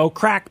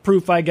crack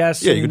proof, I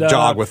guess. Yeah, you could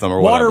jog with them or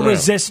water whatever.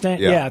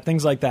 resistant. Yeah,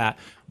 things like that.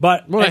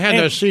 But they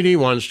had the CD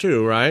ones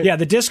too, right? Yeah,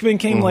 the Discman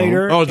came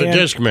later. Oh, the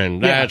Discman.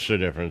 That's the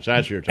difference.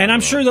 That's your time. And I'm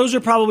sure those are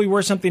probably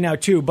worth something now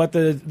too. But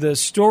the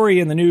story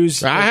in the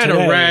news. I had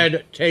a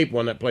red tape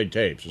one that played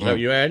tapes. Is that what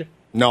you had?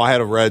 No, I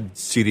had a red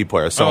CD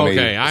player. Sony.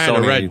 Okay, I had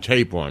a red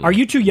tape one. Are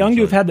you too young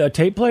to have had the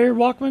tape player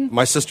Walkman?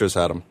 My sisters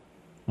had them.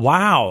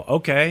 Wow.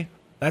 Okay.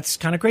 That's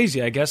kind of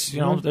crazy. I guess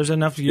there's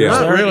enough years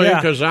Not there. really,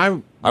 because I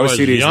was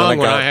CDs young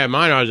when I had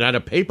mine. I had a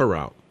paper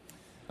route.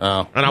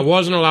 Oh. And I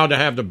wasn't allowed to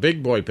have the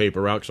big boy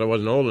paper route because I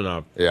wasn't old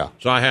enough. Yeah.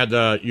 So I had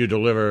you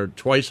deliver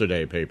twice a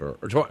day paper,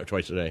 or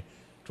twice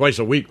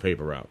a week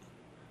paper route.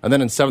 And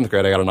then in 7th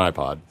grade, I got an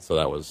iPod, so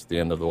that was the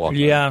end of the Walkman.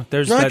 Yeah,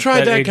 I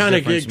tried that kind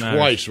of gig matters.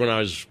 twice when I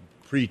was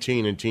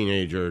preteen and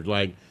teenager.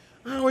 Like,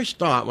 I always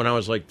thought when I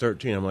was like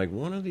 13, I'm like,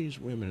 one of these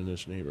women in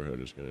this neighborhood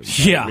is going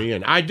to Yeah. me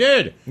in. I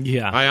did.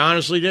 Yeah. I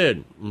honestly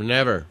did.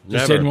 Never.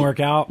 Just didn't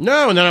work out?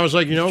 No, and then I was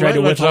like, Tried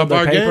to let's withhold up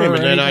our the paper game. or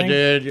And then I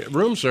anything? did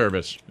room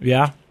service.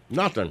 Yeah.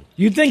 Nothing.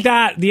 You'd think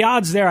that the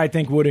odds there, I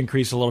think, would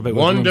increase a little bit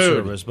with One room dude.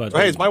 service. But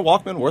Hey, is my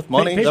Walkman worth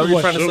money? Is that what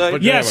you're trying to say?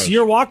 Yes,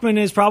 your Walkman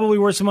is probably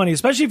worth some money,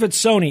 especially if it's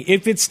Sony.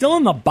 If it's still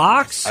in the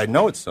box, I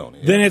know it's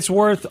Sony. then it's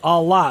worth a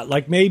lot,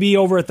 like maybe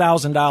over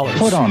 $1,000.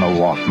 Put on a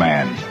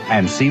Walkman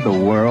and see the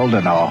world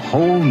in a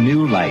whole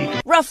new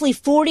light. Roughly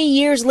 40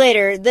 years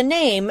later, the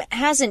name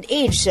hasn't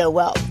aged so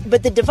well,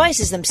 but the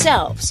devices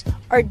themselves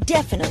are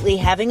definitely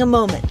having a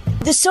moment.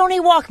 The Sony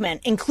Walkman,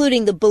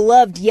 including the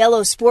beloved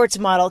yellow sports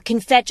model,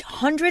 can fetch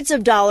hundreds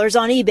of dollars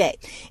on eBay.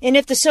 And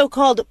if the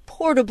so-called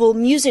portable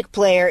music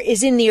player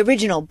is in the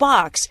original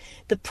box,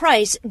 the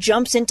price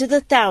jumps into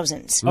the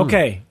thousands.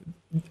 Okay,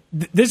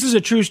 this is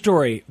a true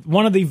story.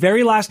 One of the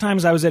very last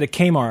times I was at a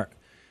Kmart,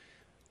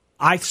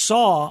 I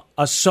saw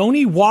a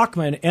Sony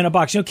Walkman in a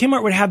box. You know,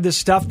 Kmart would have this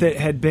stuff that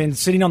had been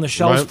sitting on the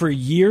shelves for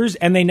years,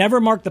 and they never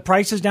marked the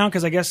prices down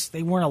because I guess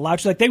they weren't allowed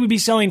to. Like, they would be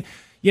selling,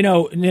 you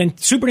know,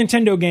 Super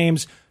Nintendo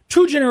games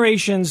 2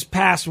 generations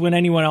past when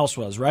anyone else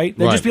was, right?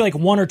 There'd just be like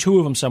 1 or 2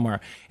 of them somewhere.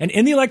 And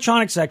in the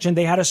electronics section,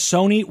 they had a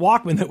Sony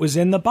Walkman that was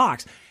in the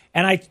box.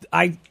 And I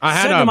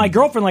said to my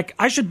girlfriend, like,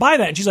 I should buy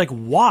that. And she's like,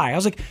 why? I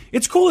was like,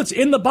 it's cool. It's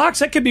in the box.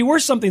 That could be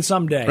worth something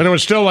someday. And it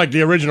was still like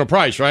the original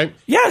price, right?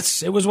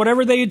 Yes. It was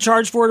whatever they had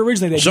charged for it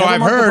originally. So I've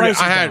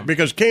heard,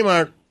 because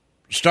Kmart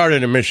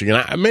started in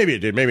Michigan. Maybe it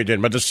did, maybe it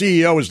didn't. But the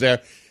CEO was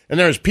there. And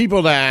there's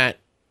people that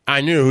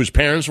I knew whose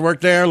parents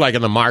worked there, like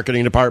in the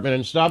marketing department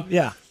and stuff.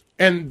 Yeah.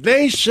 And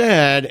they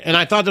said, and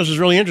I thought this was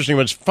really interesting,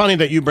 but it's funny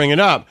that you bring it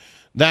up,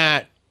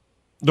 that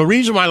the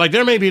reason why, like,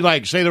 there may be,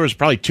 like, say there was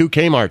probably 2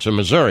 Kmarts in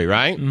Missouri,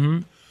 right?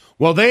 Mm-hmm.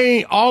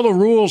 Well, all the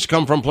rules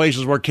come from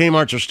places where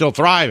Kmarts are still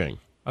thriving.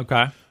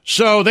 Okay.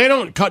 So they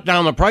don't cut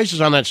down the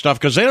prices on that stuff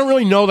because they don't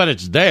really know that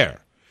it's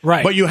there.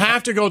 Right. But you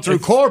have to go through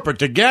corporate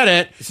to get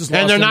it,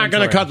 and they're not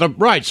going to cut the...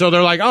 Right, so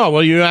they're like, oh,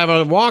 well, you have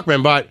a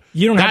Walkman, but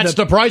that's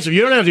the price.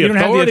 You don't have the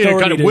authority to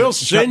cut it. We'll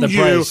send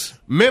you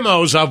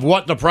memos of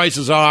what the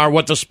prices are,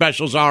 what the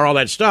specials are, all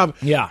that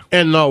stuff. Yeah.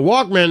 And the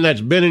Walkman that's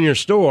been in your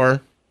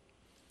store...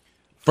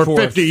 For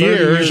 50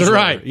 years,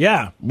 right.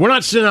 Yeah. We're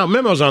not sending out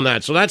memos on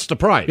that, so that's the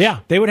price.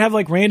 Yeah, they would have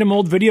like random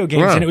old video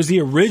games, and it was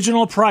the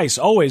original price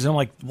always. And I'm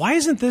like, why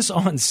isn't this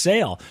on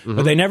sale? Mm-hmm.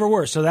 But they never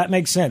were, so that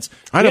makes sense.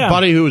 I had a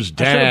buddy whose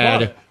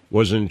dad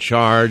was in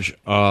charge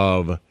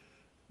of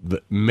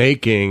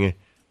making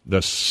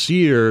the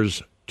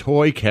Sears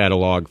toy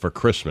catalog for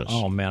Christmas.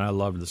 Oh, man, I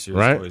loved the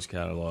Sears Toys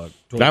catalog.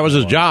 That was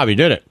his job. He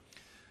did it.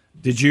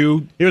 Did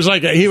you? He was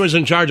like, he was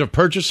in charge of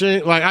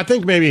purchasing. Like, I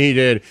think maybe he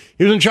did.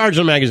 He was in charge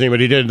of the magazine, but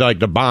he did like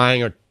the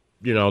buying or,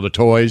 you know, the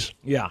toys.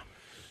 Yeah.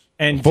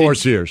 And for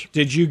Sears.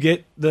 Did you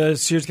get the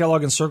Sears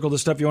catalog and circle the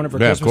stuff you wanted for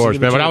Christmas? Yeah, of course,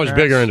 man. But I was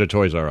bigger into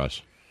Toys R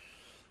Us.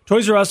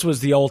 Toys R Us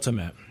was the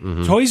ultimate.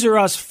 Mm-hmm. Toys R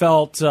Us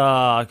felt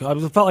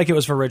like it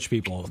was for rich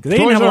people. They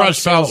Toys R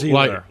Us felt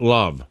like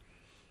love.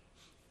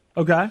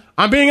 Okay.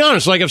 I'm being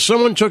honest. Like, if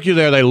someone took you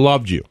there, they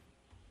loved you.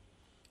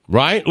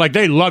 Right? Like,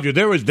 they loved you.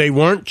 They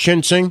weren't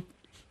chincing.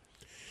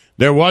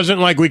 There wasn't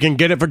like we can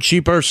get it for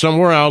cheaper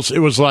somewhere else. It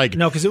was like,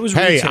 no, because it was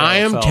hey, I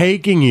am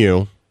taking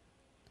you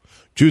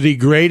to the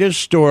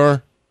greatest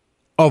store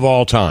of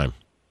all time,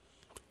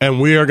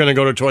 and we are going to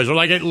go to Toys R Us.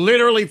 Like, it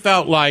literally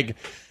felt like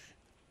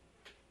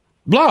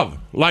love.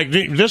 Like,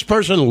 this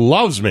person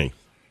loves me.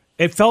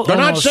 It felt. They're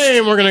not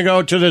saying we're going to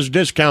go to this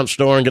discount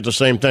store and get the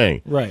same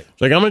thing. Right.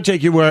 It's like, I'm going to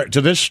take you to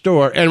this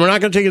store, and we're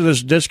not going to take you to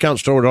this discount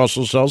store that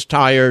also sells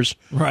tires,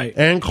 right,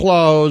 and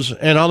clothes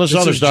and all this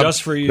other stuff.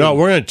 Just for you. No,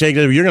 we're going to take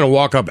it. You're going to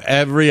walk up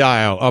every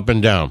aisle, up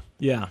and down.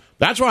 Yeah.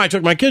 That's why I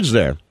took my kids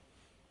there.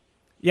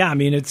 Yeah, I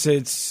mean, it's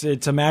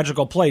a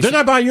magical place. Didn't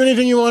I buy you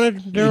anything you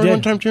wanted there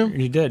one time too?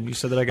 You did. You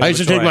said that I got. I used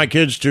to take my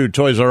kids to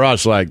Toys R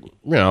Us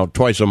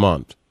twice a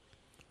month,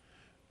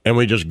 and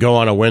we just go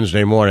on a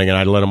Wednesday morning, and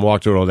I'd let them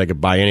walk through it. They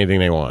could buy anything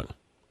they want.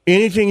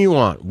 Anything you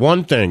want.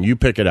 One thing, you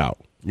pick it out.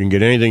 You can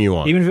get anything you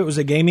want. Even if it was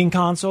a gaming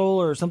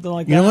console or something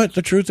like that? You know what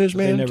the truth is,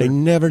 man? They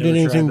never did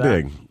anything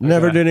big.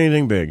 Never did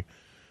anything big.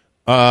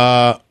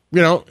 It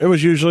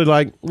was usually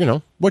like,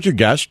 what you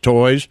guess,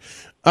 toys.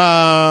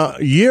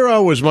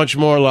 Euro was much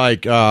more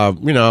like,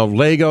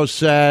 Lego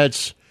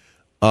sets.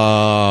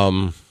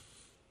 That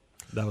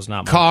was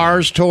not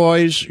Cars,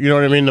 toys. You know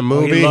what I mean? The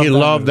movie. He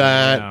loved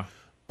that.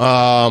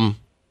 Yeah.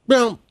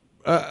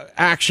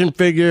 Action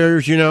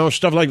figures,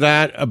 stuff like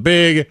that. A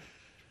big,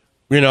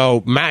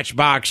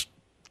 Matchbox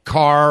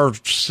car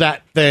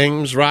set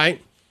things,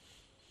 right?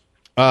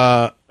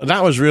 That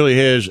was really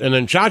his. And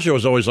then Chacho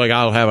was always like,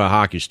 I'll have a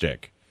hockey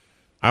stick.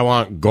 I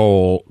want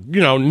goal,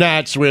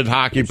 nets with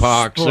hockey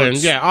pucks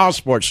and all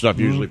sports stuff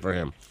usually for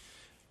him.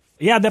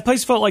 Yeah, that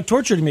place felt like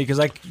torture to me because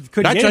I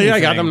couldn't get anything. I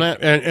got them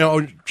that. And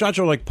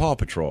Chacho liked Paw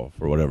Patrol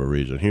for whatever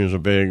reason. He was a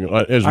big,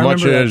 as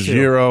much as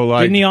Euro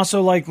like. Didn't he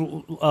also like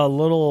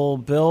Little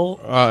Bill?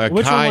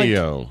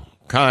 Caillou.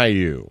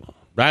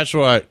 That's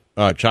what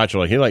Chacho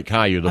liked. He liked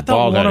Caillou, the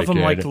bald-headed kid. One of them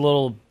liked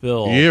Little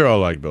Bill. Euro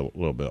liked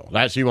Little Bill.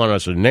 He wanted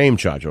us to name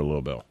Chacho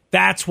Little Bill.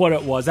 That's what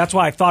it was. That's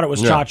why I thought it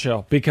was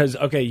Chacho because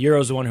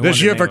Euro's the one who.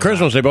 This year for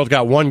Christmas, they both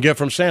got one gift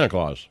from Santa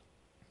Claus.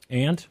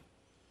 And.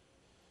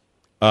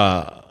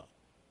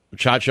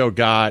 Chacho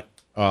got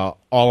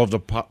all of the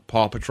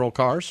Paw Patrol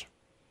cars.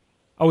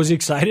 Oh, was he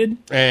excited?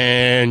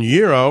 And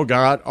Euro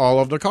got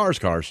all of the cars.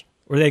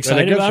 Were they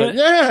excited about it?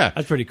 Yeah.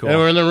 That's pretty cool. They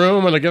were in the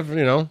room with a gift,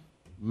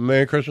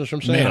 Merry Christmas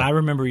from Santa. Man, I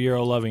remember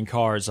Euro loving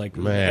cars. Like,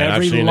 man,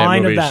 every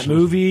line of that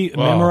movie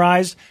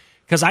memorized.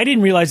 Because I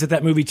didn't realize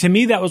that movie, to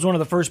me, that was one of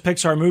the first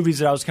Pixar movies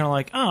that I was kind of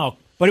like, oh.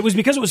 But it was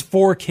because it was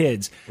for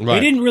kids. Right. They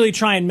didn't really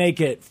try and make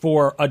it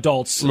for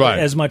adults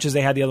as much as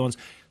they had the other ones.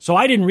 So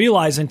I didn't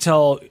realize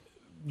until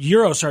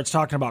Euro starts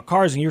talking about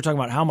cars, and you were talking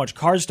about how much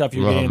car stuff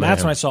you're getting, and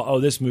that's when I saw,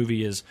 this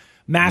movie is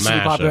massively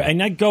popular.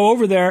 And I go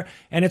over there,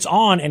 and it's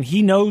on, and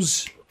he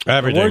knows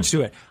Everything. words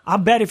to it. I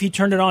bet if he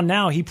turned it on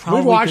now, he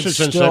probably We've watched could it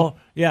since still. then.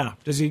 Yeah.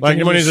 Does he? Like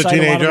can when he he's a recite lot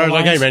of teenager, the I was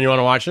like, "Hey lines? man, you want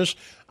to watch this?"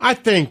 I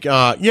think,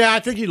 I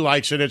think he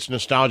likes it. It's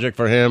nostalgic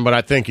for him, but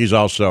I think he's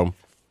also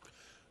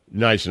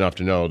nice enough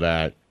to know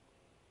that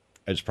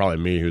it's probably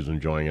me who's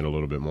enjoying it a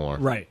little bit more.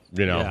 Right.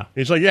 You know, Yeah.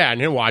 he's like, yeah,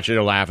 and he'll watch it,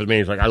 he'll laugh at me.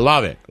 He's like, I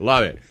love it.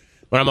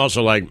 But I'm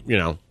also like,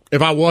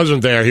 if I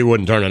wasn't there, he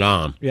wouldn't turn it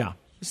on. Yeah.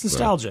 It's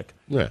nostalgic.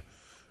 Yeah.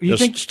 You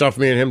Just think? stuff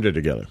me and him did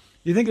together.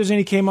 You think there's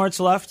any Kmart's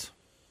left?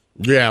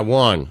 Yeah,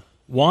 one.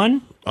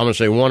 One? I'm going to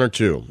say one or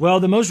two. Well,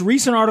 the most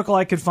recent article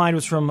I could find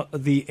was from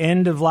the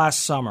end of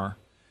last summer.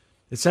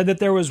 It said that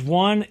there was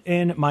one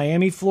in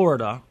Miami,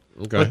 Florida.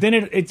 Okay. But then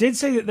it did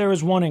say that there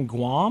was one in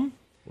Guam.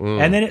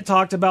 And then it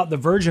talked about the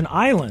Virgin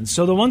Islands.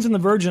 So the ones in the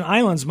Virgin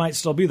Islands might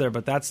still be there,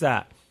 but that's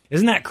that.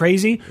 Isn't that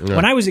crazy? Yeah.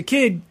 When I was a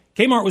kid,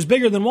 Kmart was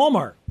bigger than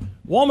Walmart.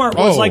 Walmart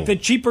was like the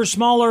cheaper,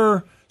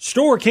 smaller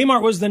store.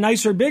 Kmart was the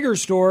nicer, bigger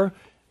store.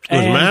 It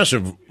was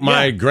massive.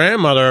 My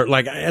grandmother,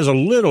 like as a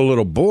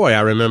little boy,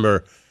 I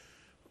remember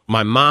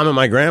my mom and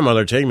my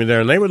grandmother taking me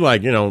there, and they would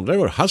they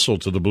would hustle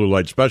to the Blue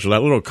Light Special.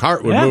 That little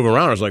cart would move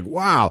around. I was like,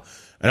 wow.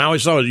 And I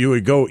always thought you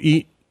would go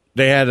eat.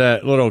 They had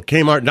a little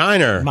Kmart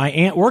diner. My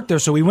aunt worked there,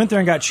 so we went there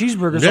and got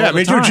cheeseburgers. Yeah, all the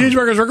me too. time.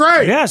 Cheeseburgers were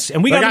great. Yes,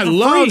 and we got I them for free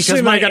love because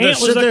seeing my I got to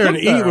aunt was sit a there and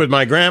cook eat there. with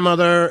my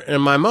grandmother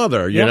and my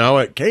mother, Yep.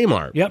 at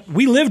Kmart. Yep,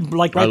 we lived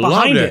like right I loved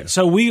behind it. it,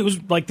 so it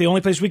was like the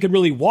only place we could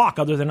really walk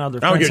other than other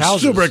I would friends' get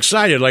houses. super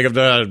excited, like if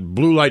the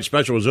Blue Light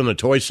Special was in the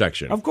toy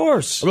section. Of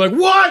course, I'm like,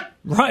 what?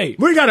 Right,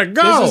 we gotta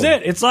go. This is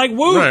it. It's like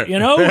woo, Right.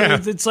 Yeah.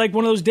 It's like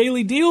one of those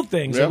daily deal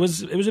things. Yep. It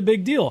was a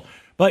big deal.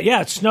 But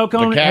yeah, snow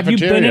cone. The Have you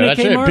cafeteria, been in a that's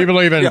Kmart? it. People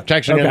are even Yep.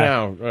 texting Okay.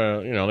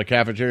 it now. The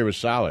cafeteria was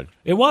solid.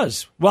 It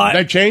was. Well,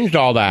 They changed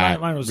all that.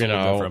 Mine was a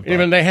little different, but-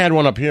 even they had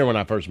one up here when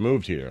I first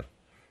moved here.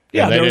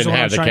 Yeah, And they there was didn't one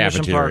have on the China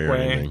Mission cafeteria or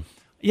Parkway. anything.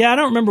 Yeah, I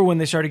don't remember when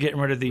they started getting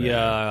rid of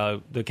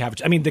the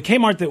cafeteria. I mean, the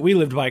Kmart that we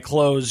lived by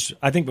closed,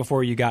 I think,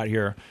 before you got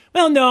here.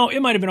 Well, no,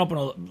 it might have been open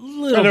a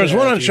little And there was bit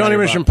one on after you Shawnee got here,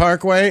 Mission but-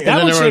 Parkway, and That then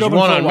one there stayed was open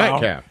one for a on while.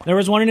 Metcalf. There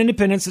was one in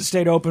Independence that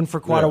stayed open for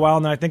quite Yeah. a while,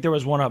 and I think there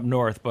was one up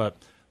north, but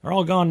they're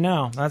all gone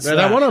now. That's Yeah,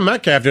 that one on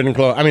Metcalf didn't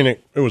close. I mean,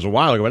 it was a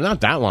while ago, but not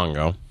that long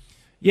ago.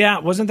 Yeah,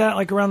 wasn't that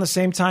like around the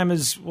same time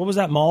as, what was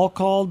that mall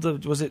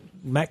called? Was it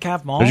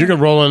Metcalf Mall? Because you could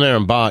roll in there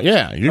and buy,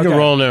 you could Okay.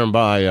 roll in there and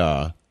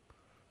buy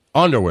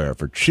underwear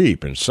for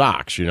cheap and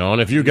socks,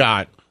 And if you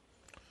got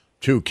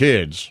two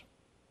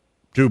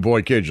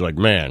boy kids, you're like,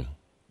 man,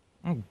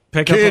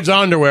 Pick kids up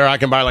underwear, I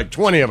can buy like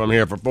 20 of them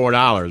here for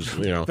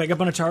 $4, pick up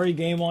an Atari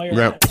game while you're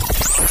Yeah. at it.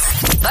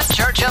 The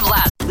Church of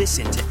Laszlo.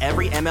 Listen to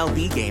every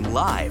MLB game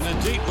live. In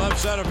the deep left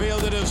center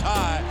field, it is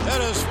high,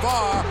 it is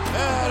far,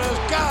 it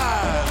is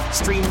gone.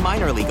 Stream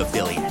minor league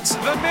affiliates.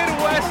 The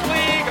Midwest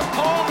League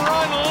home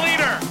run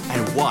leader.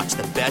 And watch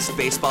the best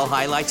baseball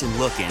highlights and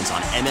look-ins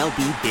on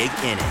MLB Big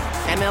Inning.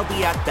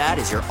 MLB At Bat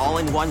is your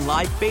all-in-one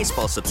live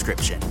baseball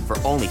subscription for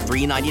only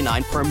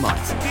 $3.99 per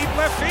month. Deep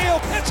left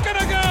field, it's gonna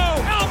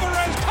go.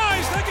 Alvarez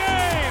ties the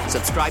game.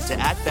 Subscribe to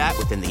At Bat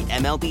within the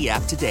MLB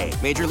app today.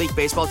 Major League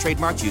Baseball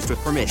trademarks used with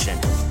permission.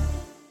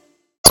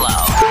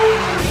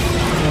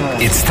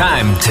 It's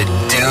time to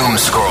doom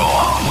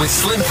scroll with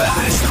Slim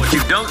Fast. What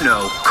you don't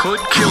know could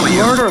kill you.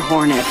 Murder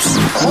hornets.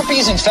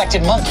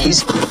 Herpes-infected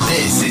monkeys.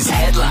 This is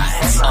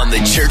Headlines on the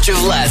Church of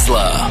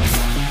Laszlo.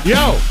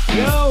 Yo,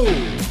 Yo,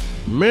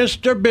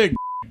 Mr. Big.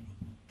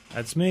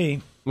 that's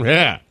me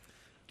Yeah.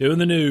 doing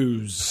the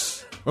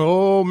news.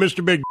 Oh,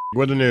 Mr. Big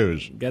with the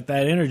news. Get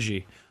that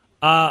energy.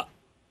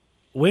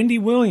 Wendy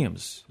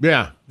Williams,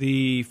 Yeah.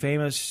 the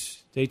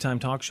famous daytime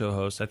talk show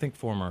host, I think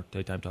former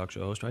daytime talk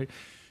show host, right?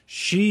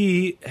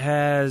 She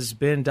has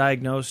been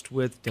diagnosed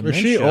with Is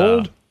dementia. she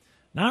old?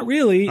 Not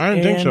really. I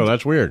didn't think so. And,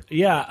 That's weird.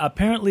 Yeah,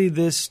 apparently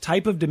this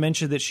type of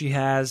dementia that she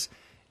has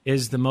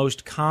is the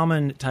most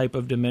common type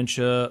of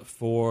dementia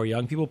for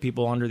young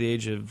people under the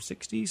age of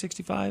 60,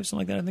 65, something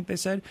like that, I think they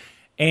said.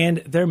 And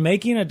they're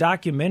making a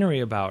documentary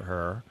about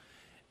her,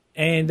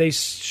 and they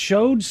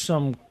showed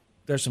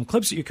there's some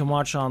clips that you can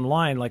watch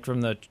online, like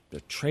from the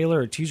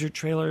trailer or teaser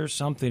trailer or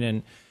something,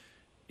 and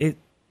it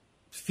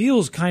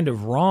feels kind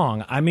of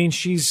wrong. I mean,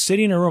 she's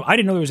sitting in a room. I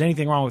didn't know there was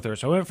anything wrong with her.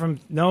 So I went from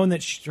knowing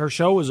that her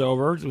show was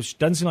over, which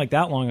doesn't seem like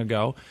that long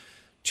ago,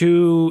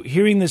 to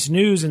hearing this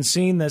news and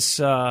seeing this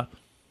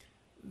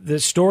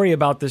story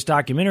about this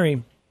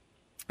documentary.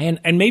 And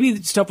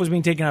maybe stuff was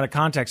being taken out of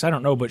context. I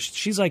don't know. But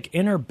she's like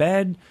in her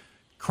bed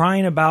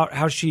crying about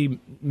how she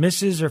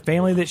misses her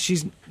family that she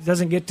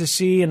doesn't get to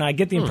see. And I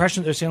get the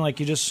impression that they're saying, like,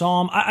 you just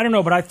saw them. I don't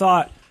know. But I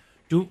thought,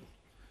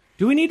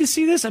 do we need to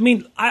see this? I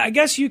mean, I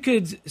guess you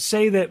could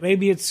say that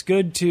maybe it's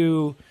good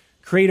to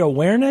create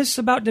awareness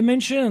about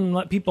dementia and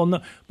let people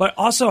know. But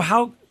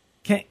also,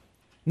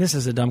 this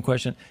is a dumb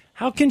question,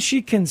 how can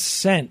she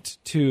consent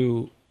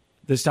to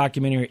this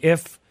documentary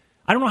if,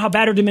 I don't know how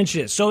bad her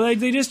dementia is. So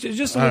it's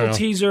just a little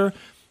teaser.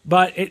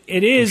 But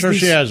it is. I'm sure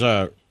she has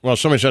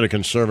somebody said a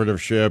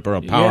conservatorship or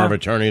a power of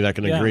attorney that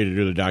can agree to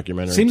do the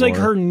documentary. Seems like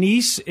her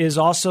niece is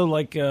also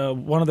like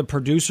one of the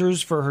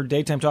producers for her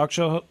daytime talk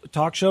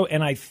show,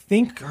 and I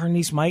think her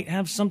niece might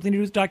have something to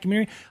do with the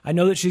documentary. I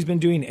know that she's been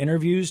doing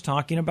interviews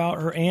talking about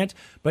her aunt,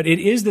 but it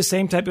is the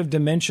same type of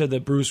dementia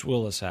that Bruce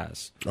Willis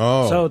has.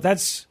 Oh. So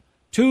that's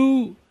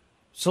two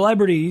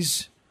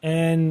celebrities,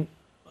 and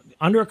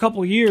under a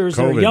couple of years,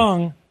 they're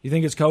young. You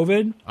think it's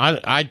COVID?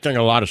 I think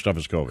a lot of stuff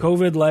is COVID.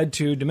 COVID led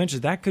to dementia.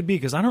 That could be,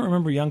 because I don't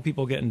remember young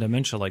people getting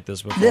dementia like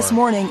this before. This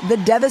morning, the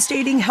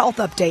devastating health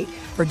update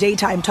for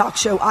daytime talk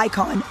show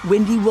icon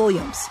Wendy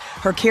Williams.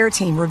 Her care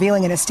team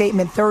revealing in a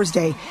statement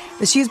Thursday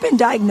that she's been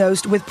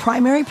diagnosed with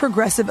primary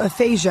progressive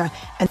aphasia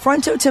and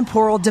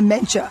frontotemporal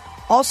dementia,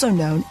 also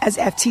known as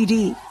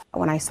FTD.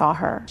 When I saw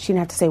her, she didn't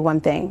have to say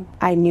one thing.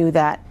 I knew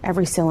that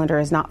every cylinder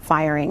is not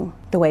firing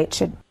the way it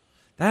should.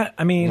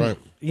 Having,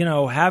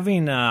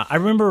 I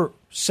remember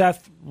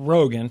Seth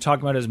Rogen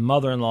talking about his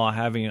mother-in-law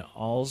having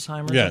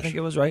Alzheimer's, yes. I think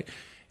it was, right?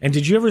 And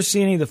did you ever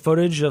see any of the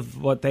footage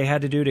of what they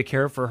had to do to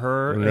care for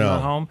her in her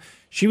home?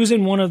 She was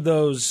in one of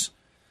those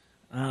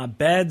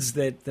beds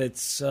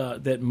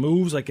that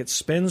moves, like it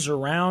spins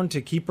around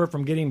to keep her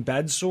from getting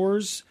bed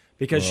sores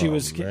because she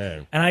was.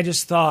 Man. And I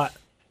just thought,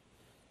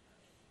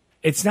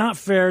 it's not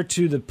fair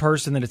to the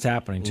person that it's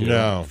happening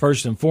to,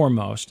 first and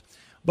foremost.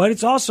 But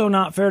it's also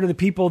not fair to the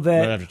people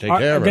that are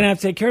going to have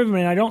to take care of them.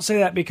 And I don't say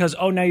that because,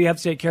 now you have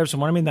to take care of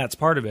someone. I mean, that's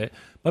part of it.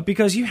 But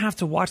because you have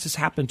to watch this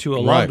happen to a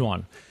loved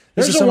one.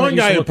 There's one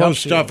guy who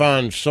posts stuff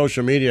on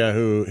social media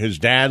who his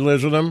dad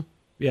lives with him.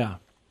 Yeah.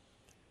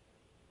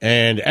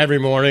 And every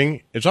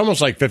morning, it's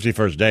almost like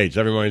 51st dates.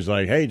 Every morning he's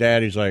like, hey,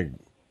 Dad. He's like,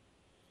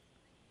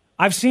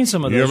 I've seen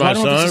some of those. You're my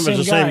son? It's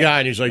the same guy.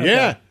 And he's like,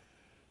 yeah.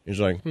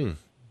 He's like, all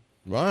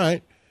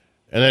right.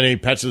 And then he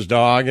pets his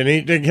dog,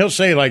 and he'll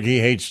say like he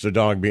hates the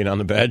dog being on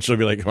the bed. So he'll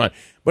be like, come on.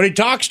 But he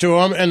talks to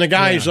him, and the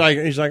guy he's like,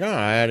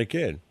 I had a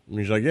kid. And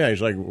he's like, yeah.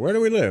 He's like, where do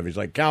we live? He's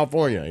like,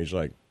 California. He's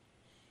like,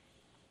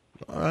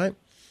 all right.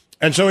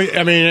 And so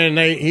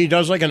he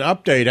does like an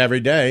update every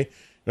day.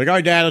 Like, all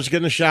right, Dad, let's get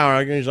in the shower.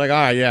 And he's like, all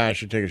right, yeah, I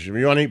should take a shower.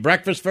 You want to eat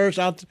breakfast first?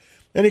 And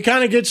he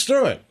kind of gets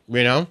through it,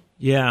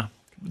 Yeah.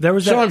 There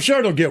was. So I'm sure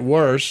it'll get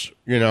worse,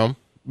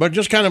 but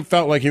just kind of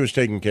felt like he was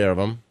taking care of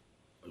him.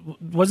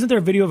 Wasn't there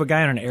a video of a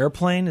guy on an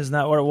airplane? Isn't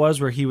that what it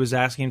was, where he was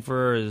asking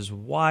for his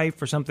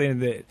wife or something?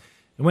 That it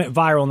went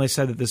viral, and they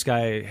said that this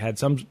guy had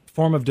some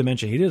form of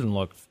dementia. He didn't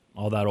look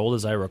all that old,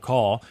 as I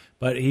recall,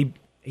 but he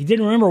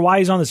didn't remember why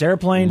he's on this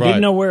airplane, didn't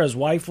know where his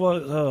wife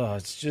was. Oh,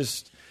 it's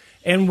just...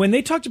 And when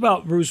they talked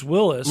about Bruce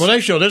Willis... Well,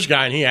 they show this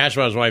guy, and he asked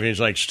about his wife, and he's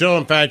like, still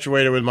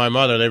infatuated with my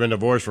mother. They've been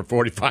divorced for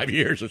 45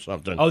 years or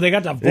something. Oh, they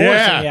got divorced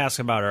and he asked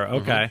about her.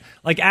 Okay.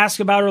 Mm-hmm. Like, ask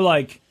about her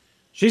like,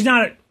 she's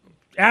not...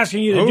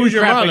 asking you to Who's do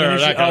your crap.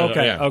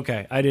 mother?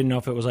 Okay. I didn't know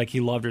if it was like he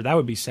loved her. That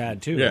would be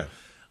sad, too.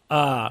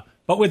 Yeah.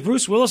 But with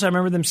Bruce Willis, I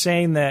remember them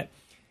saying that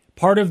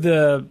part of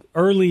the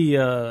early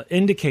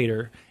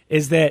indicator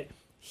is that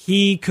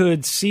he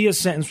could see a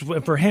sentence.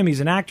 For him, he's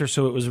an actor,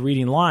 so it was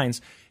reading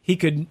lines.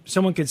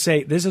 Someone could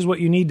say, this is what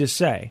you need to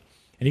say.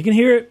 And he can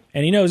hear it,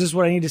 and he knows this is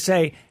what I need to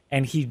say,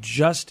 and he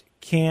just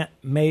can't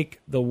make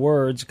the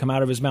words come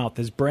out of his mouth.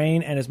 His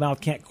brain and his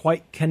mouth can't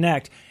quite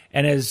connect.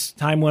 And as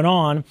time went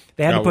on,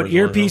 they had to put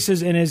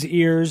earpieces in his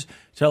ears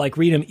to like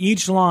read him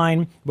each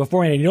line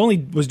beforehand. And he only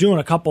was doing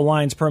a couple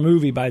lines per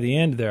movie by the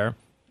end there.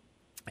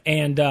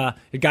 And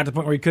it got to the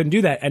point where he couldn't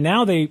do that. And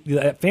now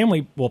that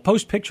family will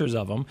post pictures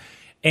of him.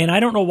 And I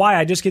don't know why.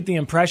 I just get the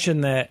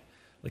impression that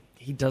like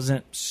he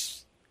doesn't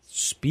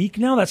speak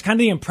now. That's kind of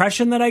the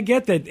impression that I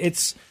get, that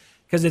it's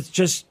because it's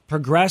just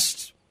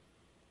progressed.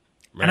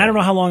 Man. And I don't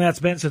know how long that's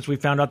been since we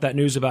found out that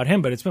news about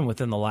him, but it's been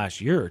within the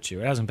last year or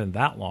two. It hasn't been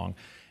that long.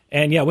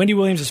 And yeah, Wendy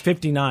Williams is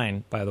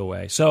 59, by the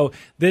way. So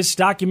this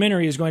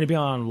documentary is going to be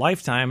on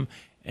Lifetime,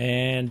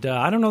 and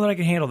I don't know that I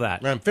can handle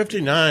that. Man,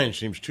 59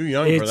 seems too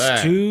young for that.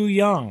 It's too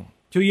young.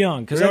 Too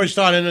young. We always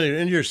thought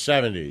in your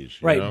 70s.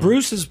 Right.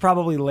 Bruce is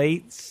probably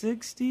late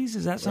 60s.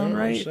 Does that sound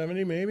right?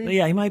 70 maybe?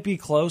 Yeah, he might be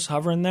close,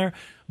 hovering there.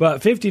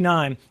 But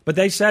 59. But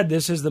they said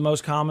this is the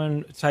most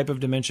common type of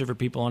dementia for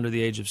people under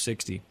the age of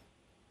 60.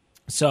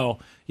 So,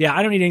 yeah,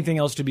 I don't need anything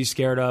else to be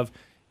scared of.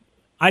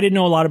 I didn't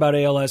know a lot about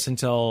ALS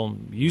until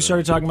you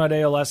started talking about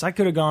ALS. I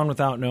could have gone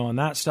without knowing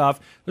that stuff.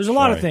 There's a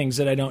lot of things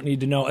that I don't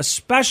need to know,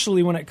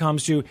 especially when it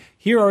comes to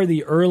here are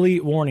the early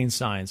warning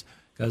signs.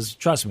 Because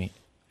trust me,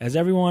 as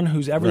everyone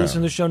who's ever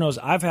listened to the show knows,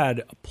 I've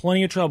had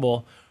plenty of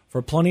trouble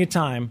for plenty of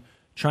time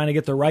trying to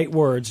get the right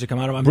words to come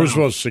out of my mouth. Bruce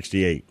Willis,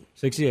 68.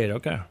 68,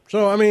 okay.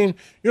 So, I mean,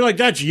 you're like,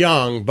 that's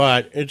young,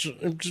 but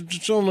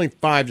it's only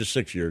 5 to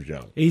 6 years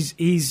young.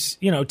 He's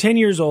 10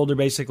 years older,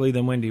 basically,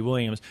 than Wendy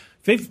Williams.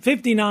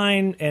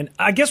 59, and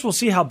I guess we'll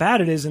see how bad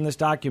it is in this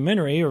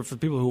documentary, or for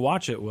people who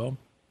watch it will.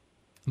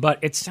 But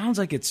it sounds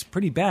like it's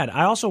pretty bad.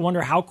 I also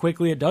wonder how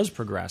quickly it does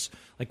progress.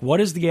 Like,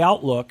 what is the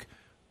outlook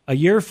a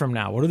year from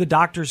now? What do the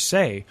doctors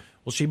say?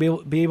 Will she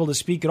be able to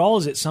speak at all?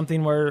 Is it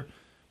something where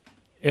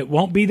It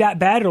won't be that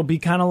bad. It'll be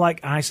kind of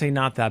like, I say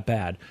not that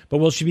bad. But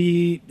will she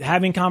be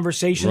having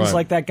conversations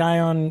like that guy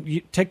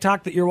on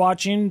TikTok that you're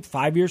watching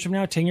 5 years from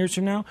now, 10 years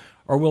from now?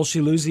 Or will she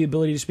lose the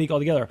ability to speak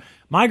altogether?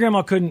 My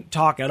grandma couldn't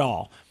talk at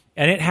all.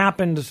 And it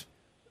happened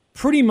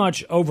pretty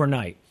much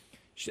overnight.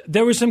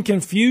 There was some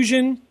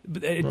confusion.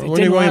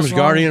 Wendy Williams'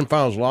 guardian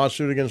files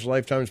lawsuit against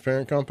Lifetime's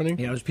parent company?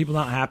 Yeah, there's people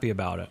not happy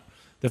about it.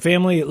 The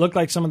family, it looked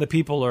like some of the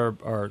people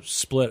are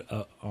split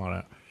on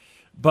it.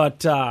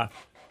 But...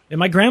 and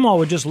my grandma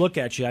would just look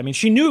at you. I mean,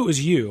 she knew it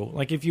was you.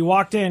 Like, if you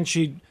walked in,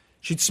 she'd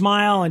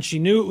smile, and she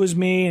knew it was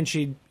me, and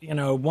she'd,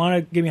 want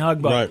to give me a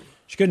hug, but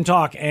she couldn't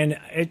talk. And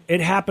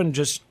it happened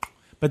just...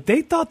 But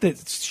they thought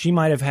that she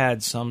might have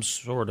had some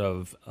sort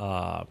of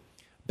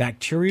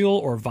bacterial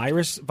or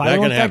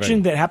viral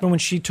infection that happened when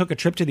she took a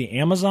trip to the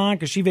Amazon,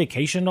 because she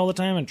vacationed all the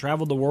time and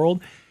traveled the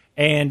world.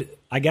 And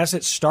I guess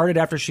it started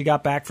after she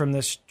got back from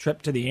this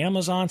trip to the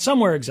Amazon,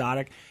 somewhere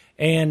exotic.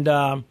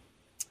 And...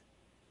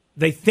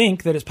 they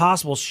think that it's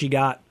possible she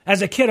got...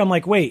 As a kid, I'm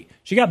like, wait,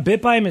 she got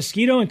bit by a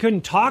mosquito and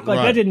couldn't talk? Like,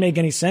 that didn't make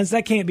any sense.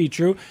 That can't be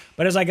true.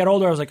 But as I got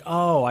older, I was like,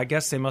 oh, I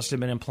guess they must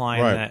have been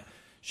implying that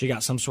she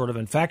got some sort of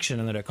infection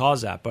and that it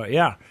caused that. But,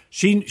 yeah,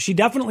 she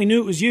definitely knew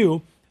it was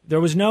you.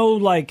 There was no,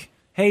 like,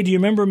 hey, do you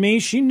remember me?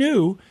 She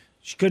knew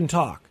she couldn't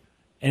talk.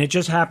 And it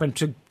just happened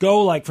to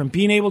go, like, from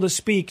being able to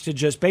speak to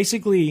just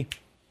basically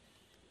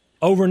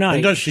overnight.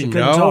 And does she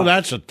know? Talk.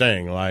 That's the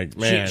thing. Like,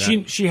 man.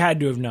 She had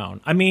to have known.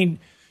 I mean...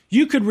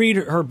 You could read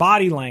her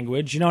body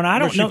language, and I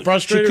don't know. Was she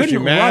frustrated? Was she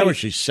mad? Was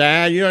she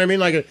sad? You know what I mean?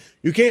 Like,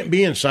 you can't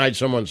be inside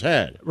someone's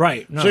head.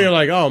 Right. No. So you're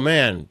like, oh,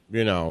 man,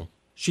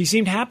 She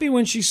seemed happy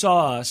when she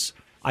saw us.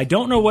 I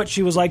don't know what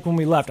she was like when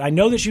we left. I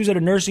know that she was at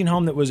a nursing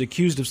home that was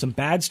accused of some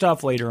bad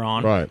stuff later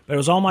on. Right. But it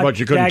was all my But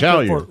she couldn't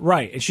tell you.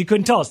 Right. And she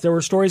couldn't tell us. There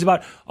were stories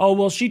about,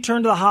 she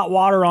turned the hot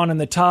water on in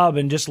the tub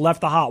and just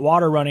left the hot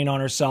water running on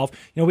herself.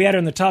 We had her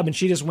in the tub, and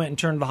she just went and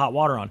turned the hot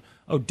water on.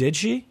 Oh, did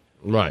she?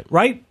 Right.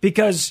 Right?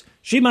 Because...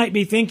 she might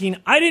be thinking,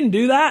 I didn't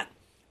do that.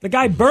 The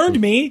guy burned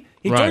me.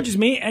 He tortures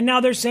me. And now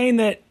they're saying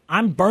that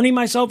I'm burning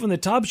myself in the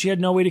tub. She had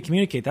no way to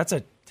communicate. That's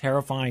a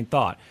terrifying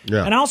thought.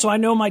 Yeah. And also, I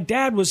know my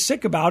dad was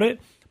sick about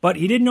it, but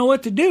he didn't know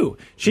what to do.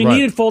 She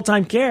needed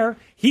full-time care.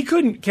 He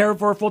couldn't care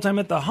for her full-time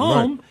at the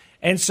home. Right.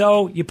 And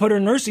so you put her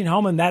in a nursing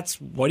home, and that's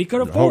what he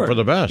could afford. Hope for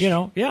the best.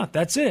 Yeah,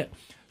 that's it.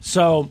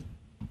 So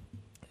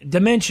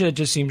dementia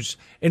just seems,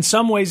 in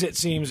some ways it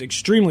seems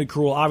extremely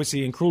cruel,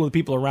 obviously, and cruel to the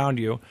people around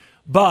you.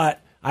 But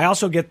I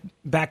also get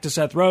back to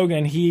Seth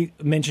Rogen. He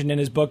mentioned in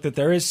his book that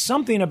there is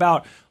something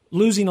about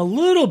losing a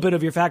little bit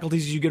of your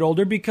faculties as you get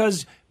older,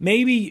 because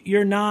maybe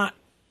you're not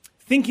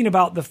thinking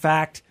about the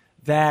fact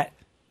that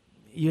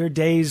your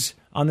days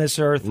on this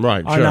earth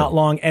are not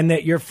long, and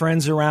that your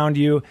friends around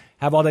you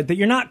have all that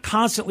you're not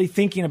constantly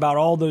thinking about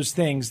all those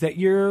things, that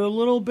you're a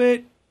little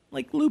bit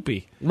like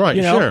loopy. Right,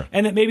 sure.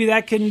 And that maybe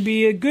that can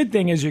be a good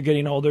thing as you're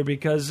getting older,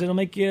 because it'll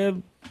make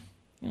you...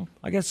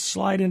 I guess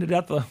slide into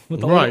death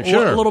with a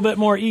little bit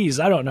more ease.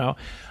 I don't know.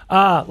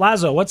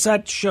 Lazo, what's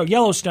that show?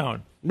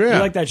 Yellowstone. Yeah. You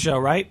like that show,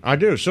 right? I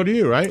do. So do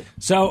you, right?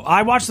 So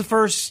I watched the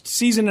first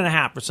season and a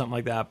half or something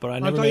like that, but I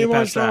never made it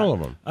past that. I thought you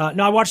watched all of them.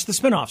 No, I watched the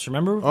spinoffs,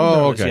 remember?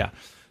 Oh, okay. Yeah.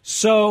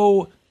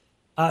 So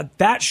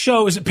that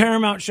show is a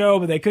Paramount show,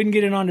 but they couldn't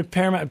get it onto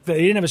Paramount.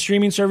 They didn't have a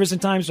streaming service in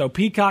time, so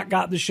Peacock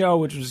got the show,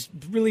 which was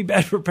really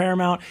bad for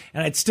Paramount.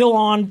 And it's still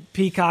on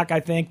Peacock,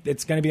 I think.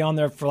 It's going to be on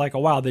there for like a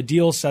while. The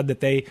deal said that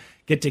they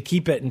get to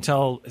keep it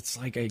until it's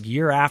like a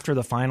year after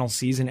the final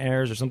season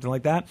airs or something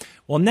like that.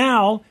 Well,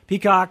 now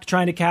Peacock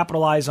trying to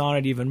capitalize on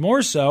it even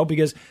more so,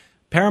 because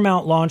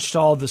Paramount launched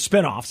all the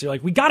spinoffs. They're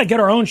like, we got to get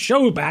our own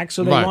show back,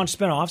 so they launched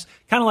spinoffs,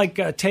 kind of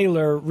like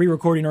Taylor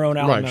re-recording her own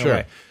album. Right,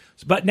 sure.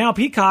 But now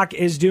Peacock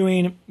is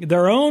doing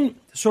their own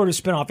sort of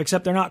spinoff,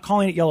 except they're not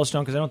calling it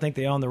Yellowstone because I don't think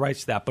they own the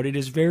rights to that. But it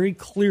is very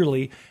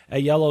clearly a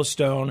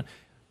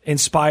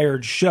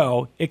Yellowstone-inspired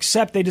show,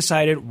 except they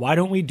decided, why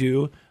don't we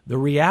do the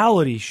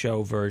reality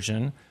show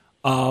version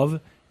of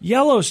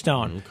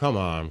Yellowstone? Come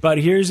on. But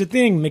here's the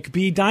thing,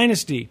 McBee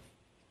Dynasty.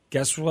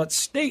 Guess what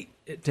state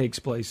it takes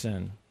place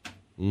in?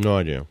 No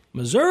idea.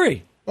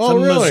 Missouri. Oh,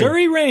 Some really?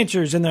 Missouri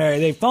ranchers in there.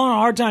 They've fallen on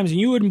hard times, and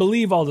you wouldn't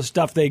believe all the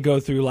stuff they go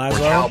through, Lazo.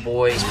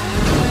 Cowboys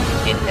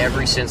in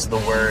every sense of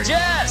the word.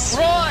 Jess,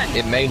 run!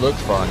 It may look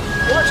fun,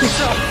 Watch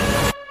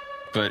yourself!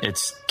 but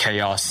it's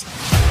chaos.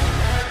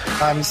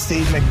 I'm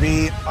Steve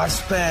McBee. I've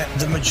spent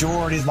the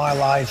majority of my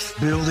life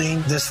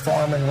building this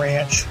farm and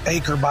ranch,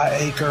 acre by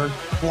acre.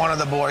 One of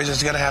the boys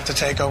is going to have to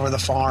take over the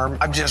farm.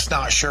 I'm just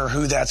not sure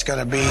who that's going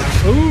to be.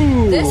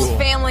 Ooh. This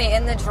family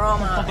in the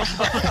drama.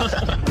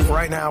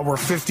 Right now, we're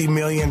 $50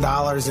 million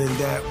in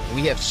debt.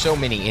 We have so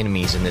many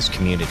enemies in this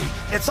community.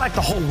 It's like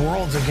the whole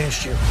world's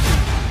against you.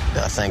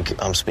 I think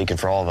I'm speaking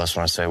for all of us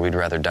when I say we'd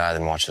rather die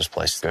than watch this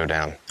place go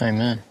down.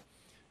 Amen.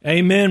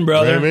 Amen,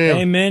 brother.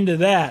 Amen to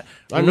that.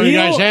 I know you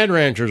guys had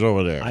ranchers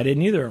over there. I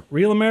didn't either.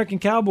 Real American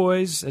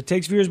Cowboys. It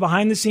takes viewers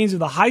behind the scenes of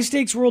the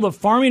high-stakes world of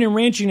farming and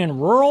ranching in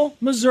rural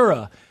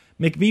Missouri.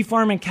 McBee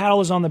Farm and Cattle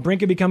is on the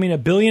brink of becoming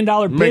 $1 billion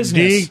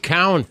business. McBee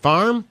Cow and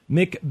Farm?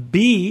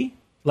 McBee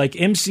like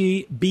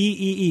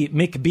MCBEE,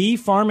 McBee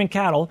Farm and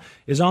Cattle,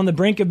 is on the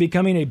brink of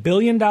becoming a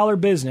billion-dollar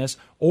business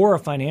or a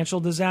financial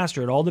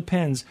disaster. It all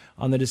depends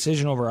on the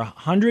decision over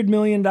 $100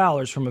 million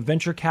from a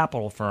venture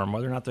capital firm,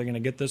 whether or not they're going to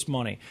get this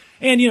money.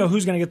 And,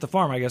 who's going to get the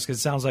farm, I guess, because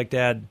it sounds like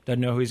Dad doesn't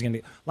know who he's going to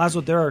get.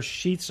 Laszlo, there are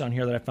sheets on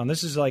here that I found.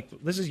 This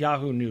is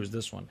Yahoo News,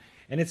 this one.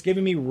 And it's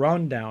giving me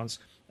rundowns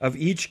of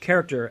each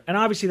character. And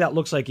obviously that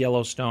looks like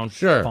Yellowstone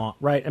font,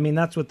 right? I mean,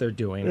 that's what they're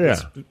doing. Yeah.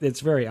 It's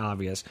very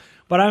obvious.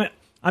 But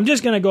I'm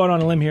just going to go out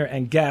on a limb here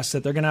and guess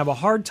that they're going to have a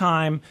hard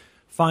time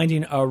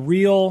finding a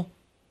real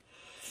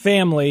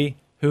family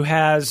who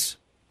has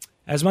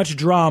as much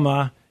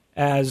drama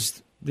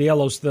as the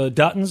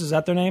Duttons. Is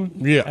that their name?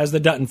 Yeah. As the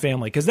Dutton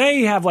family. Because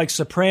they have like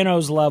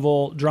Sopranos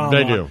level drama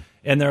They do.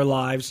 in their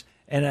lives.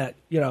 And,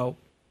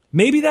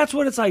 maybe that's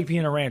what it's like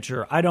being a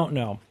rancher. I don't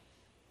know.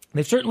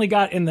 They've certainly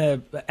got in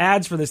the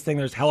ads for this thing,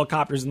 there's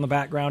helicopters in the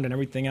background and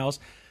everything else.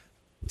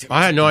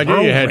 I had no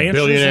idea you had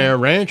billionaire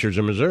ranchers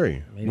in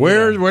Missouri.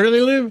 Where do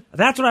they live?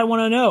 That's what I want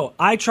to know.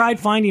 I tried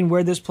finding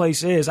where this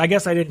place is. I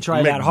guess I didn't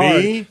try that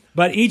hard.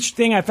 But each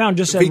thing I found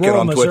just said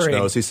rural on Missouri. Twitch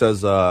knows. He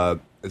says,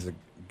 is it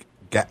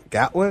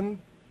Gatlin?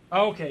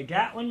 Okay,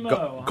 Gatlin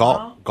Mo.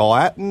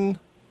 Gallatin?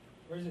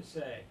 Where does it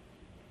say?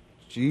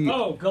 Gee.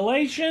 Oh,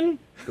 Galatian?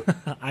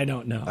 I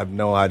don't know. I have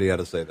no idea how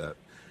to say that.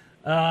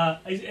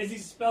 Is he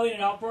spelling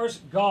it out for us?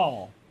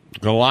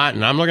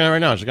 Gallatin. I'm looking at it right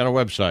now. It's got a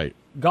website.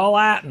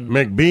 Gallatin.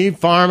 McBee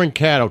Farm and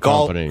Cattle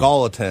Company.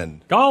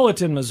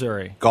 Gallatin,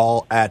 Missouri.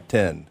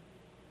 Gallatin,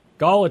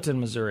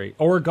 Missouri.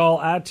 Or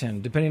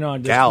Gallatin, depending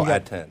on...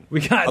 Gallatin.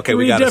 We got okay,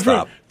 three we gotta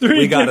different, stop. Three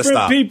we gotta different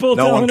stop. people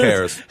no telling one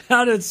cares. us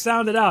how to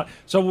sound it out.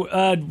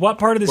 So what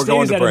part of the We're state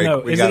going is to that break.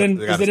 in? We Is gotta- it in,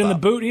 we is gotta it in the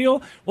stop. boot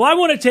heel? Well, I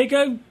want to take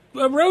a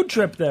road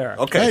trip there.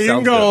 Okay, Hey, you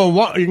can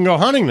go. You can go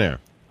hunting there.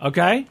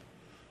 Okay.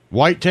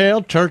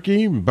 Whitetail,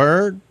 turkey,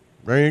 bird.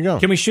 There you go.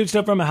 Can we shoot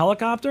stuff from a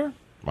helicopter?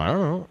 I don't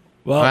know.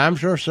 Well, I'm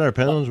sure Sarah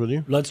Penland's with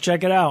you. Let's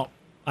check it out.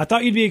 I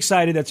thought you'd be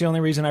excited. That's the only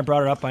reason I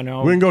brought it up. I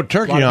know. We can go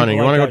turkey hunting.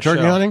 You want to go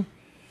turkey hunting?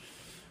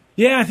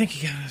 Yeah, I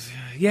think you guys.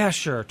 Yeah,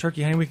 sure.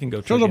 Turkey hunting. We can go.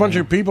 So there's a bunch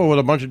of people with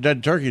a bunch of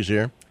dead turkeys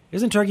here.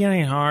 Isn't turkey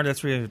hunting hard?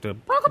 That's where you have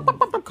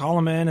to call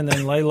them in and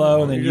then lay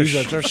low and then use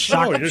a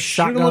shotgun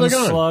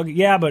slug.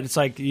 Yeah, but it's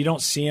like you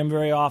don't see them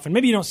very often.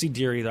 Maybe you don't see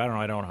deer either. I don't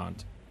know. I don't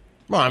hunt.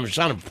 Well, it's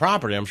on a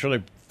property. I'm sure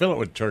they fill it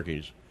with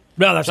turkeys.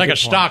 No, that's it's like a good point.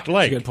 stocked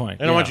lake. That's a good point.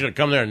 They don't want you to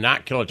come there and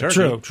not kill a turkey.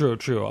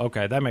 True.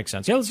 Okay, that makes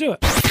sense. Yeah, let's do it.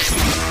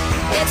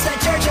 It's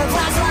the Church of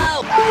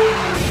Laszlo.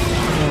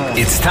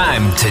 It's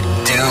time to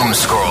doom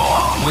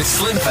scroll with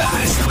Slim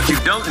Fast. What you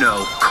don't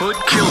know could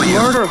kill you.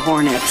 Murder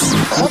hornets.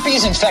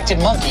 Herpes infected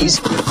monkeys.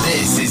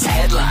 This is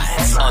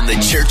Headlines on the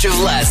Church of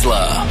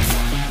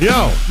Laszlo.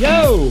 Yo.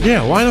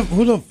 Yeah,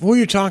 who are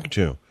you talking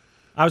to?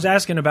 I was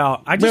asking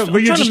about. I'm you're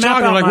trying just to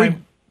map talking out like my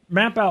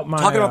map out my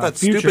Talking about that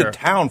future. stupid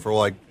town for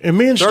like and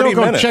me and 30 Stoko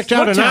minutes. checked out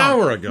What an town?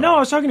 hour ago. No, I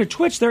was talking to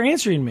Twitch. They're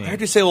answering me. I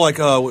heard you say like,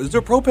 is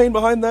there propane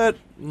behind that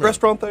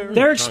restaurant there?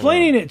 They're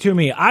explaining it to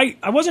me. I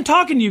wasn't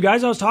talking to you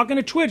guys. I was talking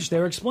to Twitch. They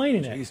were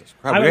explaining it. Jesus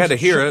Christ, we had to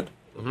hear it.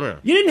 You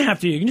didn't have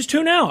to. You can just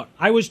tune out.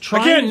 I was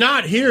trying. I can't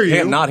not hear you.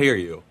 Can't not hear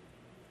you.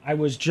 I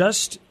was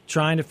just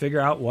trying to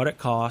figure out what it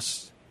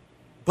costs.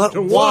 But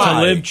to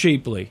why? live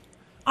cheaply.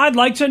 I'd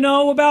like to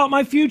know about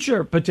my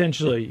future,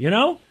 potentially,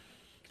 You're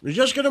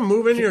just going to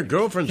move into your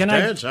girlfriend's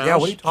dad's house. Yeah,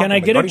 what are you talking Can I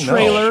get about? a How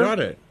do you know? trailer? Shut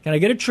it. Can I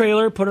get a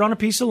trailer, put it on a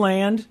piece of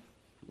land?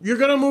 You're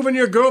going to move into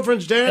your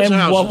girlfriend's dad's And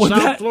house what in would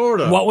South that,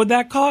 Florida. What would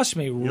that cost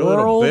me? You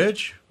little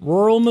bitch.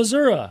 Rural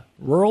Missouri,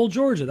 rural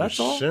Georgia. That's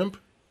all. Simp.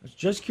 I was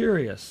just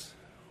curious.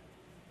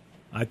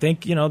 I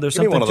think, there's Give me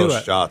something one of to those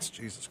it. shots.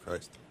 Jesus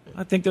Christ.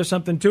 I think there's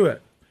something to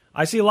it.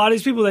 I see a lot of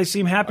these people, they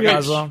seem happy. Okay.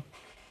 Laszlo.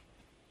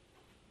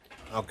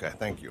 Okay,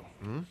 thank you.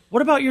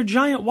 What about your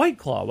giant White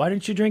Claw? Why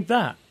didn't you drink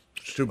that?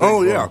 It's too big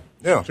Oh, for yeah. him.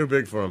 Yeah. Too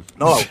big for him.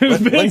 No,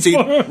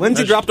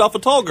 Lindsay dropped off a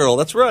tall girl.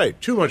 That's right.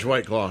 Too much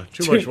White Claw.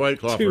 Too much White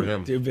Claw too- for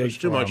him. too big It's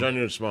too for much. him. I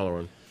need a smaller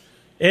one.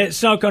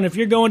 Snowcone, if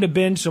you're going to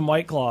binge some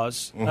White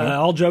Claws,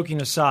 all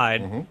joking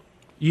aside,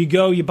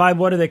 you buy,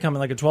 what do they come in,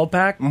 like a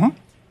 12-pack?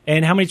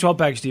 And how many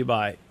 12-packs do you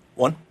buy?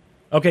 One.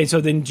 Okay, so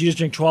then do you just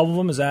drink 12 of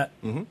them? Is that,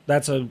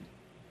 that's a...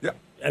 Yeah.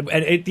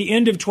 At the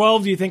end of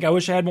 12, do you think, I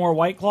wish I had more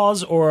White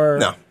Claws, or...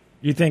 No.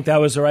 You think that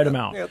was the right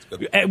amount? Yeah, that's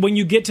good. When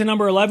you get to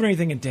number 11, are you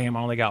thinking, damn,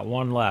 I only got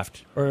one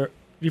left? Or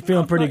you're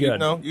feeling pretty good?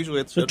 No, usually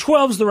it's So good.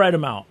 12's the right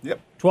amount.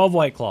 Yep. 12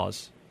 White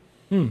Claws.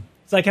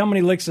 It's like how many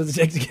licks does it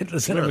take to get to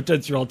the center of a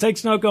Tootsie Roll? It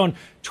takes Snowcone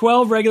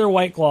 12 regular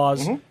White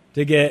Claws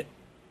to get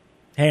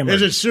hammered.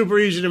 Is it super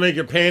easy to make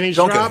your panties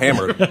Don't drop? get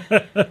hammered.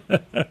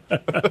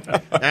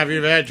 Have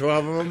you had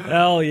 12 of them?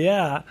 Hell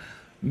yeah.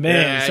 Man,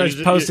 Yeah, starts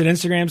you- posting you-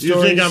 Instagram stories.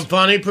 You think I'm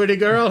funny, pretty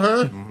girl,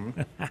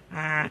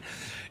 huh?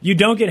 You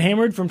don't get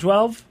hammered from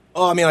 12?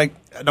 Oh, I mean, I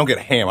don't get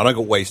ham. I don't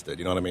get wasted.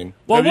 You know what I mean?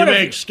 Well, if you what if-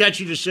 make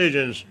sketchy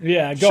decisions.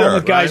 Yeah, going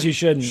with guys right? you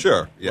shouldn't.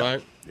 Sure. Yeah.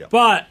 Right? Yeah.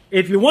 But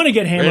if you want to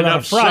get hammered End on a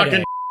up Friday...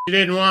 sucking you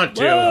didn't want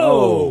to.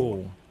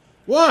 Whoa.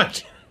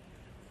 What?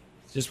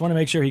 Just want to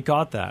make sure he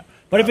caught that.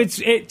 But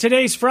if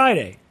today's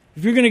Friday,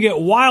 if you're going to get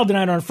wild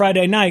tonight on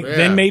Friday night, Yeah.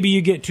 then maybe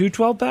you get two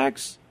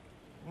 12-packs?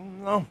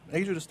 No,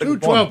 Asia just stick Two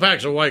with one. 12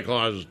 packs of White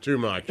Claws is too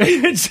much.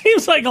 It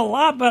seems like a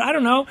lot, but I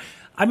don't know.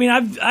 I mean,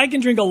 I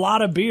can drink a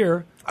lot of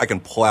beer. I can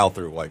plow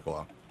through White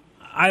Claw.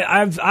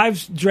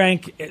 I've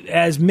drank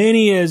as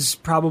many as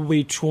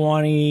probably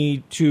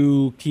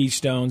 22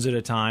 Keystones at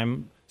a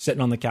time,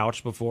 sitting on the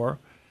couch before.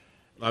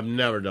 I've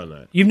never done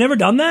that. You've never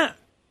done that?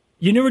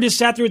 You never just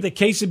sat there with a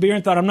case of beer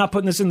and thought, I'm not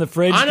putting this in the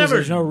fridge because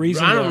there's no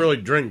reason. I don't really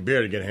drink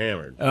beer to get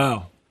hammered.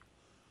 Oh.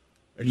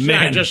 It's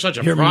Man, just such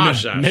a you're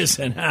process.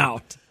 Missing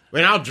out. I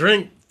mean, I'll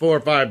drink 4 or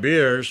 5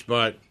 beers,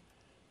 but...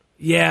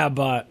 Yeah,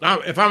 but...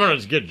 If I'm going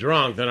to get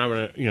drunk, then I'm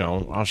going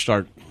to, I'll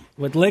start...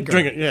 With liquor.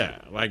 Drinking, yeah,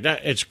 like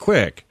that. It's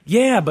quick.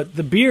 Yeah, but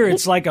the beer,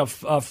 it's like a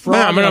frog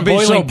Man, I'm in a gonna be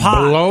boiling so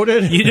pot.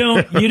 bloated. You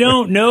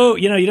don't know,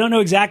 you don't know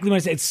exactly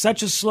what it's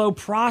such a slow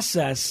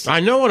process. I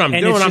know what I'm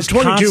and doing. it's I'm just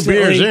 22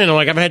 beers in. I'm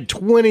like, I've had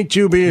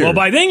 22 beers. Well,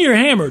 by then you're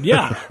hammered,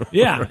 yeah.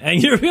 Yeah,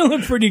 and you're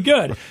feeling pretty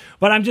good.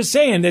 But I'm just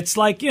saying, it's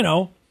like,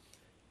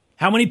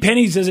 how many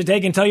pennies does it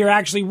take until you're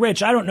actually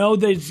rich? I don't know.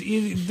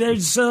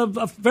 There's a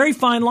very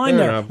fine line Fair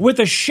there. enough.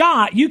 With a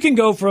shot, you can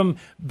go from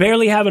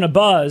barely having a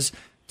buzz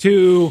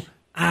to...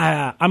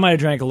 I might have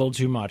drank a little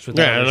too much with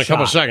that. Yeah, in a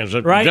couple seconds.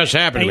 It right? just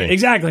happened to me.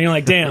 Exactly. You're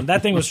like, damn,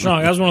 that thing was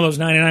strong. That was one of those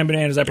 99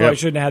 bananas. I probably Yep.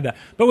 shouldn't have had that.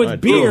 But with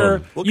Right.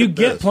 beer, Look you at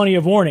get this. plenty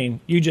of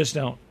warning. You just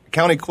don't.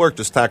 County clerk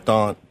just tacked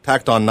on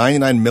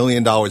 $99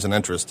 million in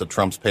interest to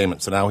Trump's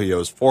payment, so now he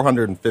owes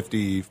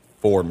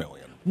 $454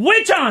 million.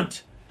 Witch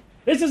hunt!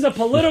 This is a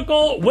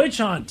political witch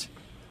hunt.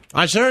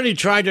 I certainly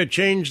tried to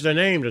change the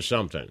name to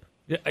something.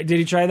 Did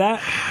he try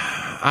that?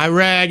 I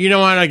read, you know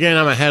what, again,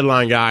 I'm a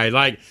headline guy.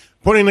 Like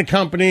putting the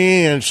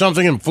company in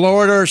something in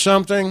Florida or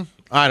something.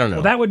 I don't know.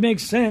 Well, that would make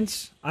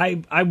sense.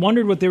 I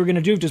wondered what they were going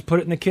to do. Just put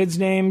it in the kid's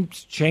name,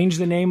 change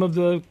the name of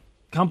the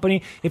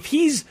company. If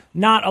he's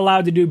not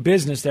allowed to do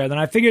business there, then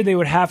I figured they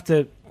would have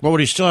to... Well,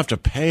 would he still have to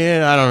pay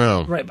it? I don't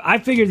know. Right. I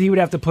figured he would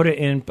have to put it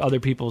in other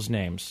people's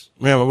names.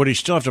 Yeah, but would he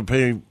still have to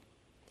pay?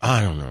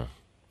 I don't know.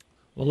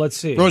 Well, let's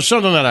see. It was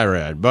something that I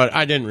read, but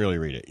I didn't really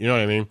read it. You know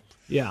what I mean?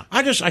 Yeah.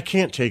 I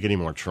can't take any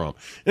more Trump.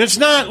 And it's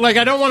not like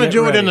I don't want to Get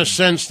do it in ready. the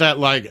sense that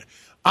like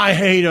I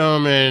hate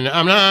him and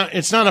I'm not.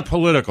 It's not a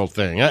political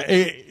thing.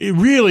 It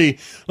really,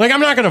 like,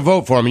 I'm not going to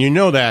vote for him, and you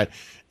know that.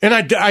 And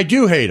I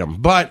do hate him,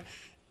 but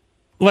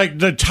like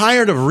the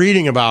tired of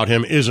reading about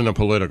him isn't a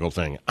political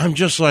thing. I'm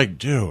just like,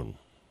 dude,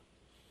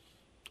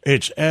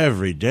 it's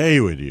every day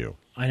with you.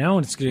 I know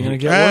it's going to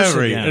get worse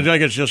again.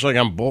 Like it's just like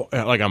I'm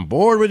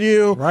bored with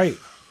you. Right.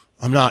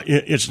 I'm not.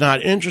 It's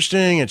not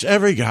interesting. It's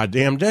every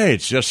goddamn day.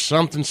 It's just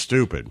something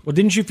stupid. Well,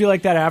 didn't you feel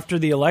like that after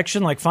the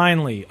election? Like,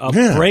 finally, a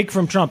Yeah. break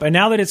from Trump. And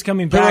now that it's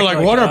coming They back... were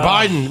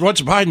like,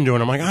 what's Biden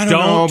doing? I'm like, I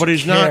don't know, but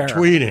he's not care.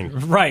 tweeting.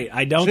 Right,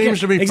 I don't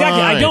Seems care. to be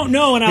exactly, fine. I don't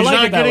know, and I he's like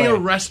not it that getting way.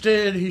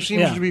 arrested. He seems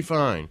Yeah. to be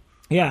fine.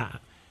 Yeah,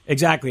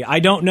 exactly.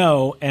 I don't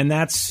know, and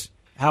that's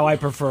how I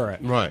prefer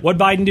it. Right. What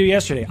Biden do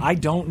yesterday? I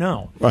don't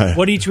know. Right.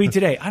 What did he tweet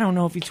today? I don't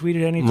know if he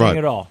tweeted anything Right.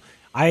 at all.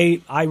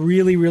 I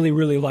really, really,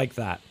 really like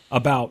that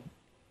about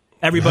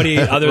everybody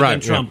other Right, than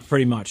Trump, yeah.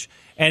 pretty much.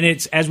 And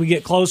it's as we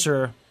get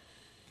closer.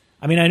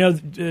 I mean, I know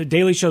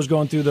Daily Show's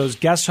going through those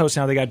guest hosts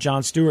now. They got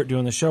Jon Stewart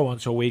doing the show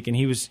once a week, and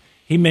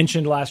he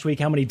mentioned last week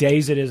how many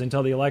days it is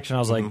until the election. I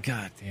was like,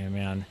 God damn,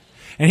 man.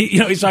 And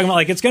he's talking about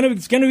like it's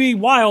gonna be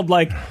wild,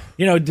 like,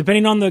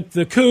 depending on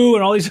the coup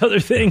and all these other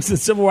things, the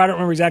Civil War. I don't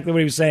remember exactly what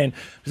he was saying.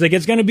 He's like,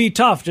 it's gonna be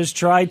tough. Just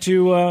try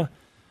to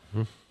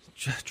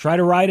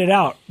ride it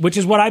out, which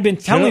is what I've been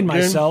telling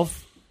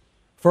myself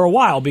for a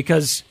while,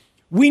 because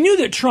we knew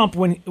that Trump,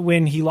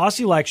 when he lost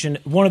the election,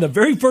 one of the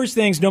very first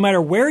things, no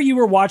matter where you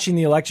were watching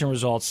the election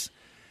results,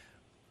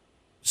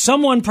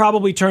 someone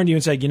probably turned to you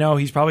and said,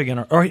 he's probably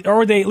going to,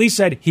 or they at least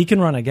said he can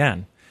run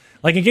again.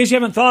 Like, in case you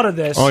haven't thought of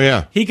this, Oh,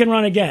 yeah. he can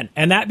run again.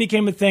 And that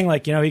became a thing,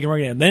 like, he can run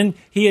again. Then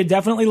he had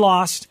definitely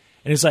lost,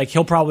 and it's like,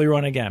 he'll probably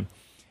run again.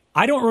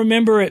 I don't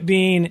remember it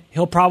being,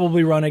 he'll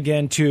probably run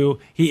again, to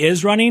he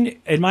is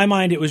running. In my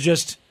mind, it was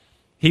just,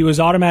 he was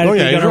automatically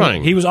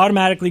he was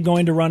automatically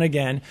going to run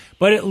again.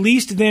 But at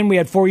least then we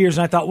had 4 years,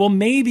 and I thought, well,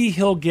 maybe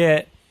he'll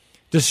get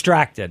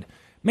distracted.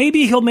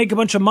 Maybe he'll make a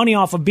bunch of money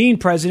off of being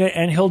president,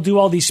 and he'll do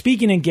all these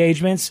speaking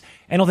engagements,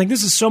 and he'll think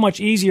this is so much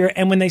easier.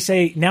 And when they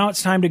say, now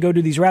it's time to go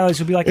do these rallies,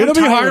 he'll be like, It'll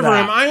be tired hard of for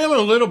that. him. I am a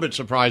little bit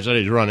surprised that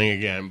he's running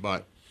again,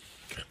 but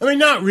I mean,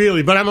 not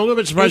really. But I'm a little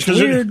bit surprised It's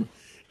because weird.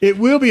 it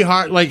will be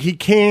hard. Like, he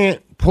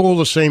can't pull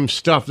the same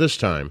stuff this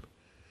time.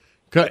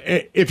 'Cause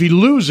if he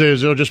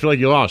loses, it'll just be like,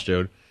 you lost,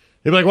 dude.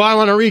 He'll be like, well, I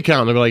want a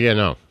recount. They'll be like, yeah,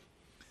 no.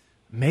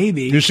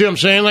 Maybe. You see what I'm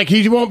saying? Like,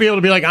 he won't be able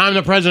to be like, I'm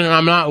the president,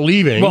 I'm not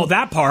leaving. Well,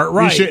 that part,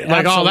 right. You see,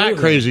 like, all that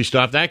Absolutely. crazy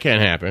stuff, that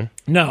can't happen.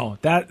 No,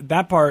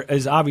 that part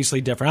is obviously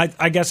different.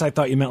 I guess I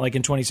thought you meant like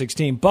in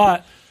 2016,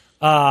 but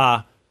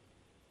I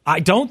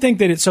don't think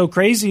that it's so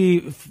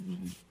crazy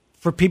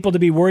for people to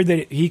be worried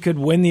that he could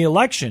win the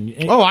election.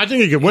 Oh, I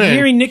think he could win.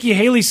 Hearing Nikki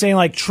Haley saying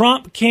like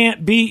Trump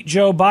can't beat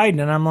Joe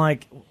Biden, and I'm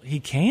like, he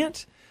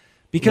can't?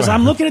 Because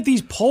I'm looking at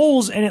these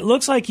polls, and it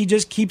looks like he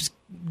just keeps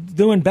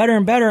doing better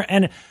and better.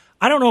 And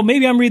I don't know,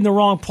 maybe I'm reading the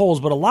wrong polls,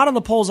 but a lot of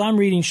the polls I'm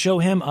reading show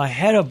him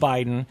ahead of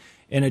Biden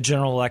in a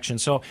general election.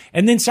 So,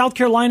 and then South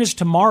Carolina's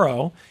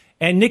tomorrow,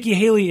 And Nikki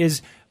Haley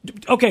is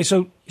okay.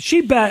 So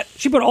she put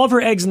all of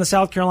her eggs in the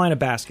South Carolina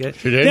basket.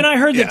 She did? Then I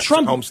heard that it's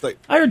Trump. her home state.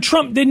 I heard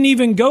Trump didn't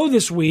even go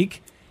this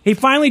week. He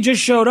finally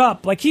just showed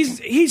up. Like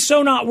he's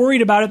so not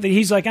worried about it that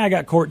he's like, I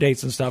got court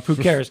dates and stuff. Who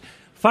cares?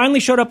 Finally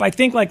showed up. I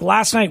think like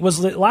last night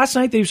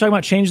that he was talking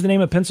about changing the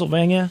name of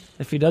Pennsylvania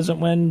if he doesn't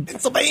win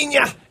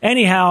Pennsylvania.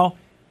 Anyhow,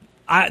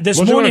 this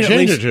What's he morning gonna at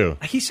change least, it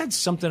to? he said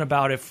something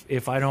about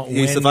if I don't win.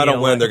 He said if I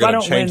don't win, they're if I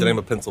going to don't change the win- name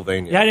of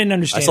Pennsylvania. Yeah, I didn't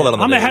understand. I saw that on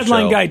the I'm a Daily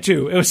headline Show. guy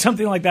too. It was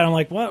something like that. I'm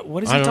like,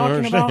 what is he I don't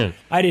talking about? understand.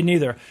 I didn't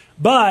either.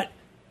 But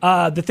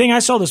the thing I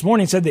saw this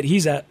morning said that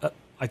he's I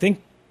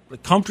think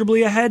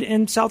comfortably ahead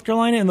in South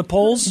Carolina in the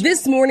polls.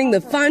 This morning,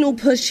 the final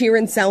push here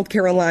in South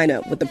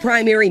Carolina, with the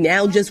primary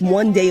now just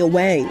 1 day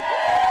away.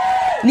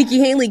 Nikki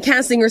Haley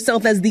casting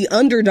herself as the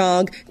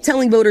underdog,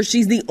 telling voters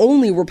she's the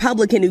only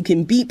Republican who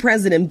can beat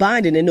President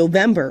Biden in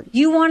November.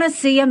 You want to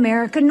see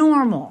America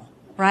normal,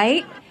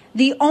 right?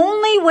 The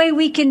only way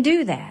we can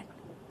do that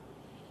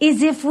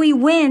is if we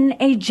win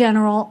a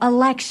general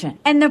election.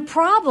 And the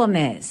problem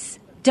is,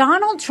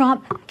 Donald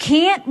Trump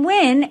can't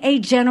win a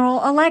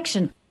general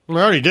election. We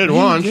already did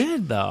once. He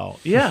did though,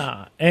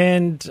 yeah,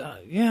 and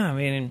I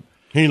mean,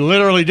 he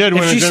literally did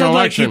win if a she general said,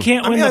 like, election. you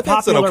can't I win mean, the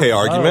that's an popular okay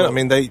argument. vote.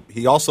 I mean,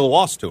 he also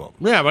lost to him.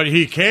 Yeah, but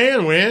he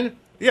can win.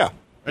 Yeah.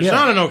 It's Yeah.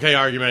 not an okay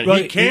argument. Well,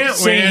 he can't he's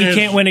saying win. He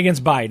can't win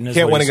against Biden. Is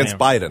Can't what win he's against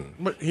saying. Biden.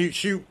 But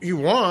he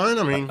won.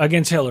 I mean,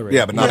 Against Hillary.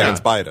 Yeah, but not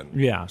against Biden.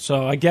 Yeah,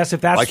 so I guess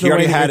if that's Like the he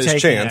already way that had you're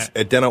his taking chance.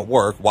 It didn't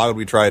work. Why would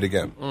we try it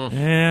again?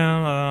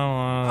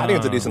 Yeah, I think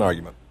it's a decent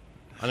argument.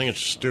 I think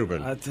it's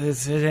stupid.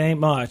 It ain't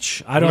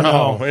much. I don't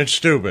know. No, it's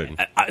stupid.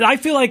 I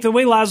feel like the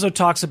way Lazo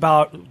talks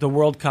about the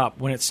World Cup,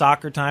 when it's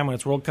soccer time, when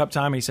it's World Cup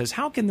time, he says,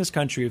 how can this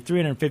country of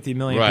 350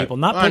 million Right. people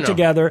not I put know.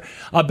 together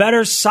a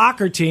better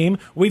soccer team?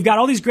 We've got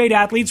all these great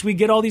athletes. We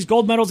get all these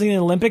gold medals in the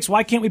Olympics.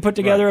 Why can't we put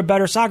together a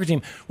better soccer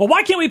team? Well,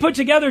 why can't we put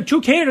together two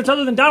candidates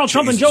other than Donald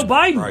Trump and Joe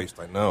Biden? Christ,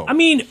 I know. I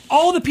mean,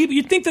 all the people,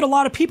 you'd think that a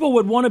lot of people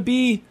would want to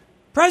be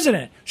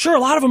president. Sure, a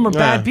lot of them are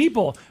bad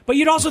people, but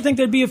you'd also think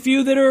there'd be a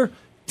few that are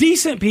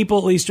decent people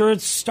at least, or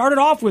it started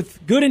off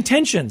with good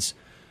intentions.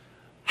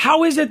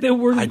 How is it that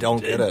we're I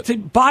don't get it. to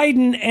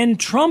Biden and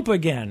Trump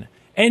again?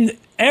 And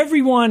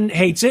everyone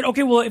hates it.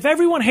 Okay, well, if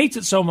everyone hates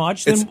it so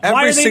much, then It's why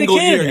every are they single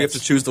the year candidates? you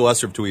have to choose the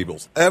lesser of two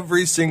evils.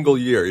 Every single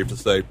year you have to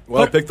say,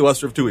 well, But pick the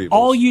lesser of two evils.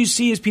 All you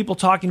see is people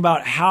talking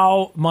about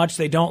how much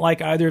they don't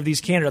like either of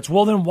these candidates.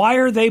 Well, then why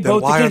are they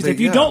both the why are candidates? they- If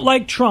you yeah. don't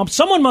like Trump,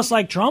 someone must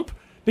like Trump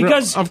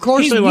because of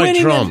course he's they like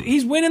winning Trump.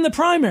 He's winning the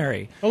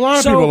primary. A lot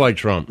of people like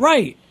Trump.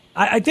 Right.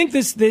 I think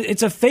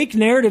it's a fake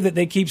narrative that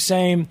they keep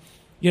saying,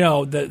 you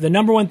know, the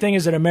number one thing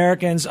is that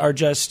Americans are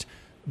just,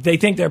 they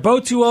think they're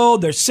both too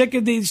old. They're sick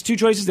of these two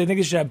choices. They think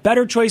they should have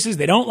better choices.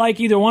 They don't like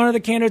either one of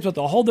the candidates, but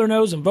they'll hold their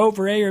nose and vote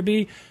for A or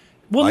B.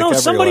 Well, Like no, every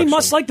somebody election.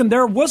 must like them.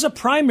 There was a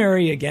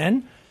primary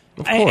again.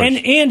 Of course.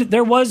 And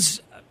there was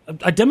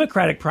a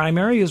Democratic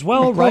primary as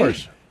well, Of right?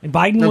 course. And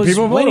Biden And was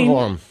people voted winning.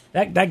 for him.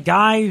 That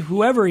guy,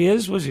 whoever he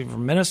is, was he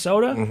from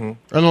Minnesota? And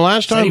the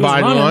last Said time he was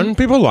Biden running. won,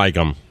 people like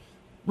him.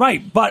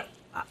 Right, but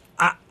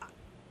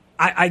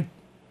I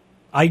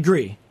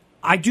agree.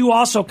 I do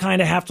also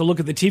kind of have to look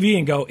at the TV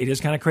and go, it is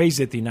kind of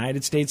crazy that the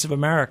United States of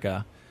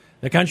America,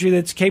 the country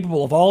that's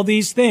capable of all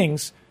these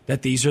things,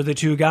 that these are the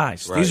two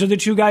guys. Right. These are the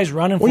two guys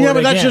running for Well, yeah, it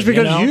but that's again, just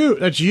because know?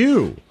 that's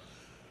you.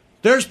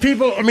 There's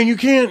people, I mean, you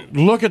can't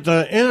look at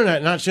the internet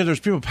and not say there's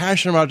people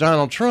passionate about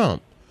Donald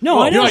Trump. No,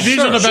 I know. You're like, these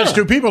are the best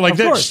two people. Like Of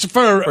this, course.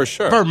 for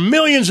sure. For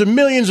millions and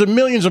millions and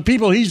millions of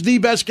people, he's the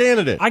best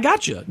candidate. I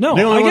got you. No,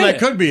 the only I one get that it.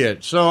 could be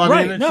it. So I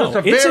Right, mean, it's no,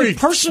 just a it's a very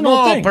personal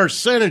small thing.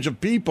 percentage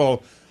of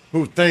people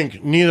who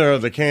think neither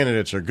of the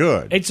candidates are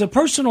good. It's a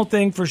personal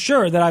thing for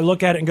sure that I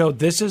look at it and go,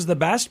 this is the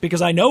best,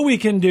 because I know we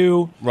can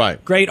do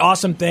great,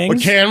 awesome things.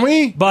 But can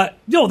we? But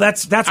no,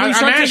 that's where you I'm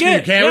start to asking get.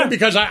 you, can Yeah. we?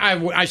 Because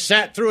I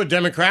sat through a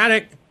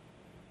Democratic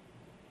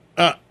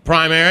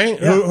primary.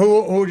 Yeah.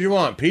 Who do you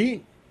want,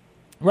 Pete?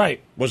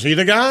 Right. Was he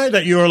the guy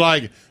that you were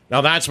like,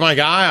 now that's my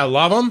guy, I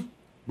love him?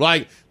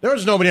 Like, there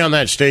was nobody on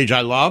that stage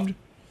I loved.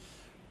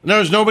 And there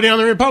was nobody on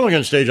the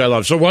Republican stage I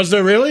loved. So was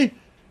there really?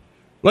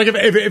 Like,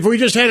 if we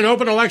just had an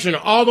open election,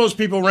 all those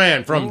people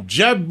ran, from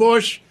Jeb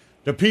Bush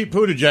to Pete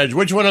Buttigieg,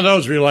 which one of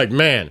those were you like,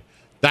 man,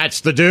 that's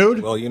the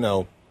dude? Well, you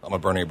know, I'm a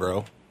Bernie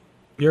bro.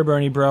 You're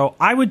Bernie, bro.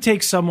 I would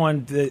take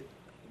someone that,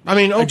 I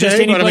mean, okay, just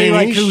but I anybody mean,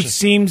 like he's- who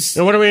seems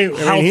what do we? I mean,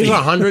 healthy. he's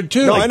 100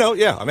 too. No, I know.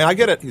 Yeah, I mean, I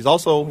get it. He's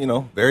also, you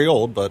know, very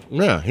old, but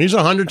Yeah, he's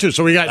 100 too.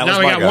 So we got That now was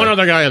we my got guy. one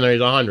other guy in there.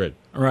 He's 100.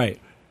 Right.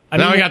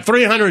 Now we got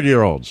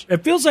 300-year-olds.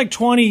 It feels like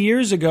 20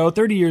 years ago,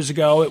 30 years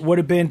ago, it would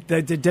have been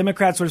the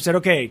Democrats would have said,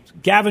 okay,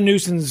 Gavin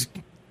Newsom's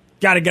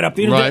got to get up.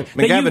 You know, Right. that I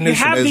mean, Gavin you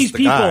Newsom have is these the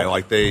people, guy,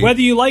 like they- whether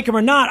you like him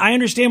or not. I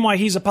understand why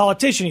he's a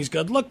politician. He's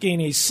good looking.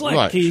 He's slick.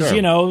 Right, he's sure.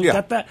 you know Yeah.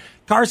 got that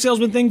car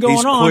salesman thing going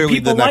He's on. clearly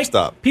People the next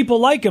like up. people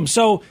like him.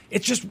 So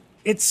it's just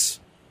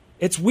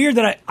it's weird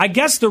that I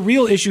guess the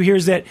real issue here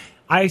is that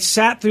I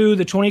sat through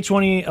the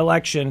 2020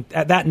 election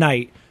at that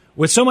night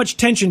with so much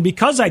tension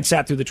because I'd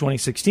sat through the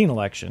 2016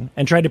 election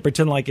and tried to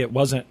pretend like it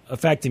wasn't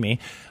affecting me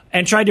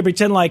and tried to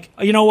pretend like,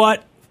 you know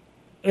what?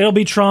 it'll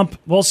be Trump.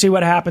 We'll see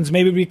what happens.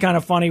 Maybe it'll be kind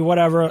of funny,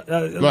 whatever.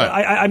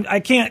 Right. I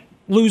can't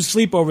lose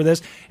sleep over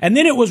this. And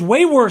then it was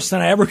way worse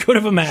than I ever could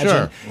have imagined.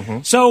 Sure.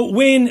 Mm-hmm. So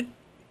when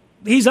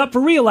he's up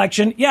for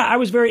re-election, yeah, I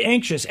was very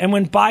anxious. And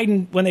when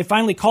they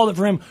finally called it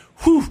for him,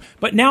 whew,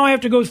 but now I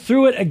have to go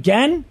through it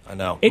again? I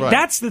know. Right.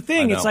 That's the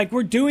thing. I know. It's like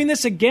we're doing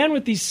this again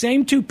with these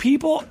same two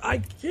people. I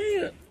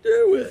can't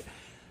do it.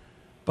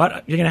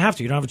 But you're going to have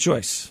to. You don't have a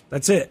choice.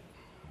 That's it.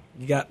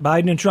 You got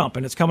Biden and Trump,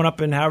 and it's coming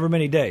up in however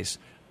many days.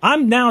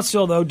 I'm now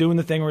still, though, doing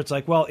the thing where it's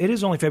like, well, it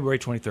is only February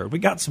 23rd. We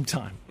got some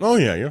time. Oh,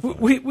 yeah.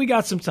 We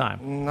got some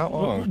time. Not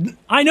long.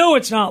 I know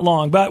it's not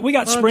long, but we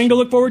got spring to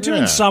look forward to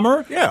and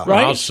summer. Yeah.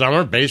 Right? Well,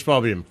 summer,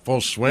 baseball will be in full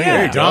swing.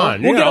 Yeah. You're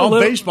done. We'll You get got a all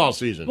little- baseball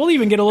season. We'll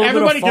even get a little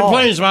Everybody bit of fall.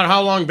 complains about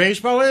how long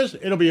baseball is.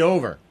 It'll be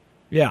over.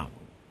 Yeah.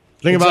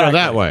 Think about it Exactly.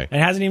 that way. It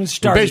hasn't even If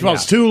started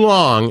baseball's yet. too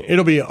long,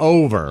 it'll be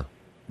over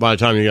by the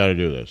time you got to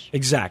do this.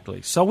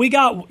 Exactly. So we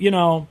got,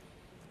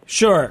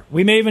 sure,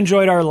 we may have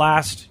enjoyed our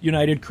last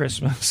United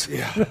Christmas.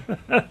 Yeah.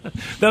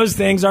 Those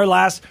things, our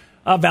last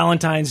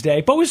Valentine's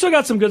Day. But we still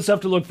got some good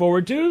stuff to look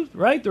forward to,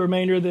 right? The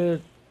remainder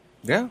of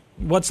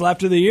what's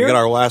left of the year. We got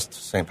our last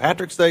St.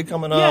 Patrick's Day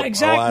coming up. Yeah,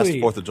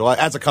 exactly. Our last 4th of July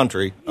as a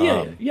country.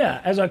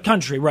 As a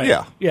country, right.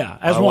 Yeah. Yeah.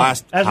 As our one,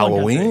 last as one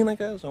Halloween,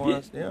 country. I guess. Our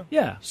last, yeah.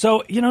 Yeah.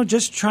 So,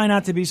 just try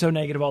not to be so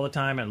negative all the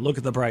time and look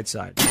at the bright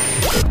side.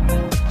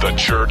 The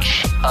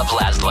Church of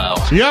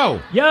Laszlo.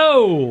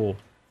 Yo!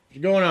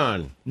 What's going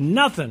on?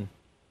 Nothing.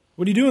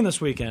 What are you doing this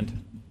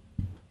weekend?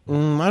 I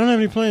don't have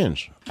any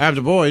plans. I have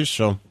the boys,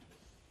 so.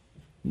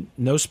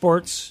 No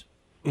sports?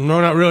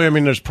 No, not really. I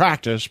mean, there's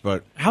practice,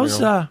 but.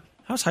 How's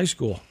high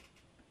school?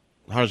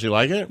 How does he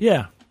like it?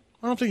 Yeah.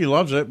 I don't think he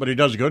loves it, but he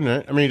does good in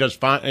it. I mean, he does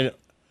fine.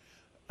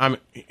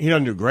 He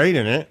doesn't do great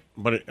in it,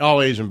 but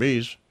all A's and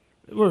B's.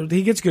 Well,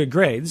 he gets good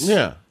grades.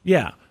 Yeah.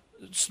 Yeah.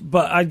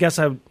 But I guess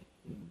I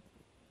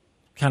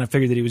kind of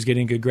figured that he was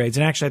getting good grades.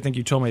 And actually, I think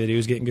you told me that he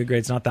was getting good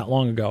grades not that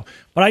long ago.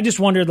 But I just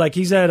wondered,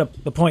 he's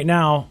at the point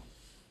now,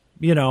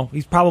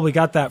 he's probably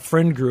got that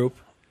friend group.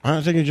 I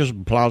think he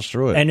just plows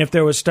through it. And if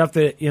there was stuff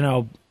that,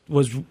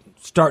 was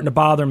starting to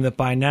bother him that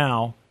by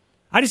now,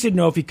 I just didn't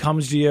know if he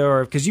comes to you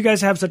or because you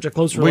guys have such a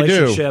close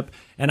relationship.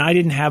 And I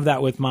didn't have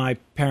that with my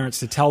parents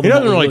to tell them. He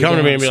doesn't really come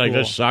to me going and be like,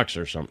 school. this sucks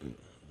or something.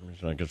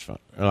 He's like, it's fine.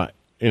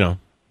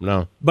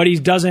 No. But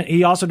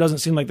he also doesn't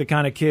seem like the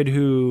kind of kid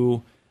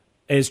who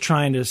is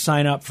trying to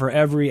sign up for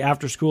every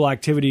after-school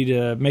activity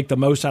to make the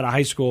most out of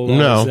high school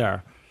while he's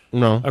there.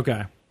 No.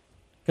 Okay.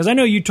 Because I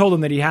know you told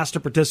him that he has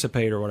to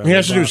participate or whatever. He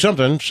has to do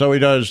something, so he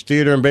does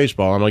theater and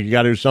baseball. I'm like, you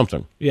got to do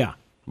something. Yeah.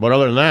 But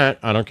other than that,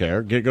 I don't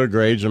care. Get good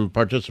grades and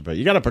participate.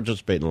 You got to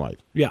participate in life.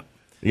 Yeah.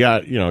 You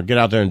got get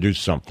out there and do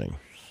something.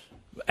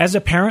 As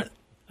a parent,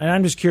 and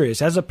I'm just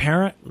curious, as a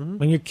parent,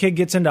 when your kid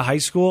gets into high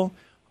school,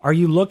 are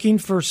you looking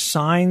for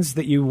signs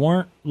that you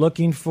weren't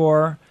looking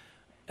for,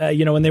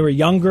 when they were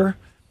younger?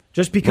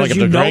 Just because Like if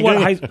you know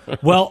they're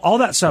what all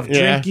that stuff,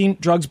 Yeah. drinking,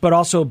 drugs, but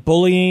also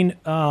bullying,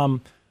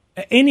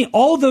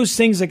 all those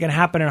things that can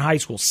happen in high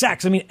school,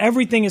 sex. I mean,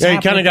 everything is. Yeah, you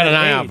happening kind of got at an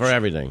that eye out age. for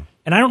everything.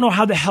 And I don't know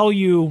how the hell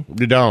you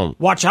don't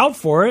watch out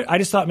for it. I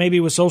just thought maybe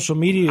with social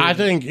media. I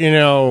think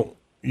you.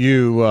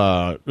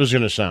 This is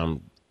going to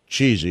sound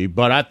cheesy,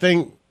 but I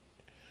think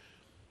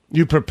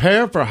you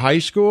prepare for high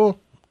school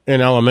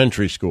in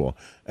elementary school,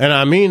 and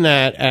I mean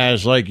that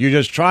as you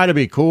just try to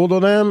be cool to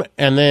them,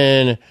 and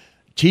then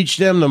teach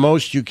them the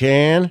most you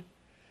can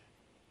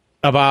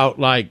about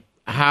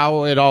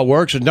how it all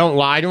works, and don't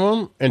lie to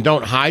them, and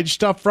don't hide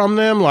stuff from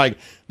them.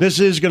 This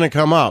is going to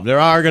come up. There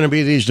are going to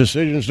be these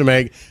decisions to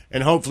make,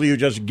 and hopefully you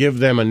just give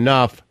them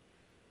enough.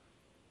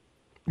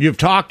 You've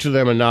talked to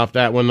them enough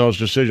that when those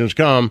decisions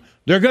come,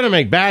 they're going to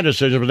make bad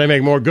decisions, but they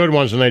make more good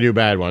ones than they do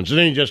bad ones. And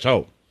then you just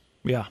hope.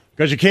 Yeah.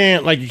 Because you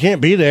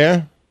can't be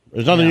there.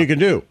 There's nothing you can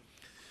do.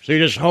 So you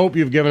just hope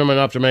you've given them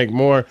enough to make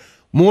more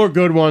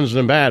good ones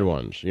than bad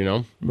ones,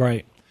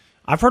 Right.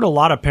 I've heard a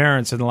lot of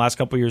parents in the last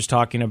couple of years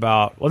talking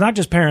about, well, not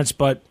just parents,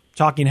 but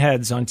talking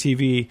heads on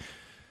TV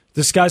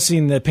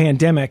discussing the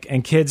pandemic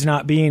and kids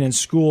not being in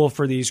school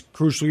for these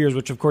crucial years,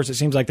 which, of course, it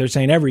seems like they're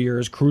saying every year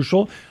is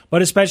crucial,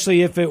 but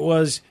especially if it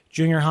was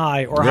junior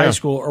high or high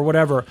school or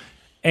whatever.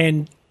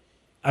 And,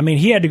 I mean,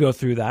 he had to go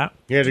through that.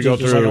 He had to go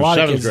just through like a lot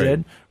of 7th kids grade.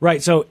 did.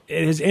 Right. So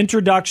his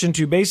introduction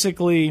to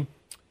basically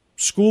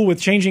school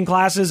with changing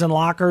classes and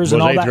lockers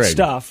and Was all 8th that grade.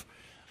 stuff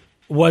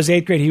was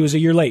 8th grade. He was a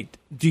year late.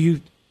 Do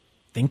you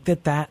think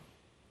that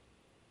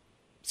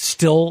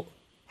still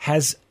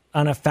has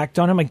an effect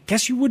on him? I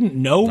guess you wouldn't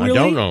know, really.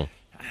 I don't know.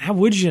 How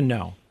would you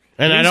know?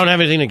 And I don't have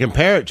anything to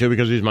compare it to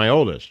because he's my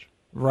oldest.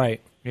 Right,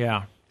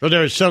 yeah. So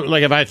there's something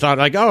if I thought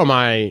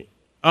my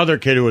other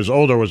kid who was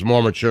older was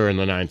more mature in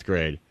the 9th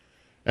grade,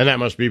 and that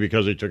must be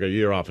because he took a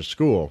year off of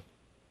school.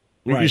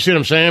 You Right. see what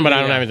I'm saying? But I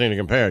don't Yeah. have anything to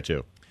compare it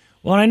to.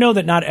 Well, and I know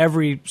that not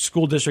every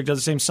school district does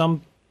the same.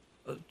 Some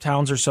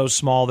towns are so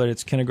small that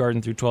it's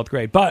kindergarten through 12th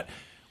grade. But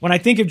when I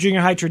think of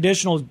junior high,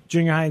 traditional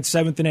junior high in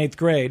 7th and 8th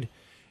grade,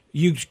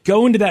 you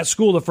go into that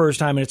school the first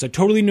time, and it's a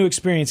totally new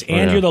experience,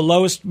 and yeah. you're the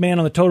lowest man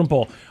on the totem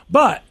pole.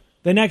 But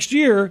the next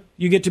year,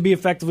 you get to be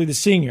effectively the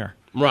senior.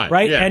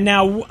 Right, yeah. And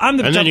now I'm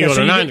the And then you go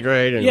to ninth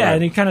grade.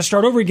 And you kind of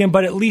start over again,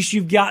 but at least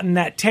you've gotten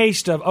that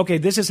taste of, okay,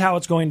 this is how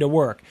it's going to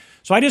work.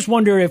 So I just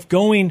wonder if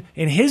going,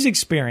 in his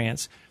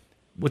experience,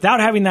 without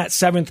having that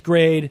 7th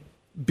grade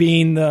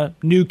being the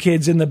new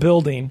kids in the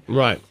building,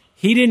 right,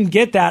 he didn't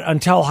get that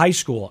until high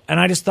school. And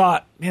I just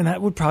thought, man,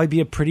 that would probably be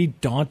a pretty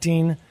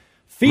daunting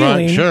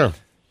feeling. Right, sure.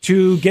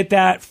 To get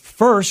that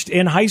first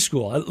in high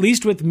school. At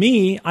least with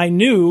me, I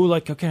knew,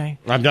 like, okay,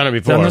 I've done it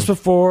before. Done this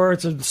before.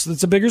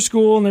 It's a bigger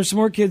school, and there's some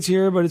more kids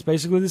here, but it's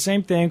basically the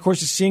same thing. Of course,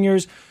 the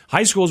seniors,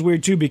 high school is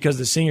weird too because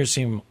the seniors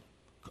seem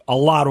a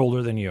lot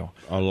older than you.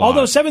 A lot.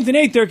 Although 7th and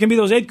 8th, there can be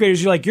those 8th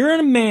graders. You're like, you're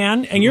a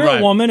man and you're Right.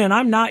 a woman, and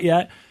I'm not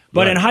yet.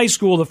 But Right. in high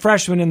school, the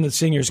freshmen and the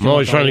seniors can I'm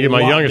always look trying to a get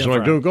my lot youngest one.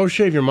 different. Go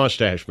shave your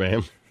mustache,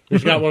 man.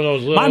 He's got one of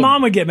those little. My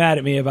mom would get mad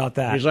at me about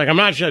that. He's like, I'm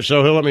not sure,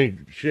 so he'll let me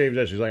shave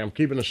this. He's like, I'm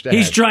keeping the stash.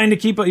 He's trying to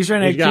keep the He's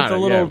little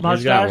got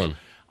mustache. one.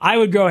 I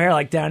would grow hair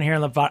like down here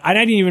in the bottom. I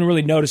didn't even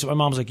really notice it. My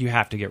mom's like, you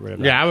have to get rid of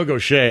it. Yeah, I would go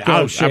shave. Go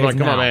I'm shave like,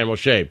 come on, now. man, we'll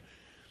shave.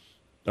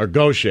 Or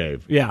go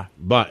shave. Yeah.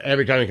 But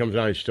every time he comes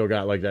down, he's still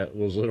got like that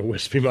little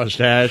wispy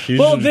mustache.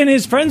 Well, then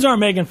his friends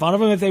aren't making fun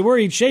of him. If they were,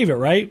 he'd shave it,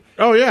 right?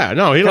 Oh, yeah.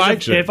 No, he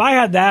likes it. If I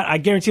had that, I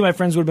guarantee my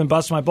friends would have been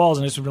busting my balls,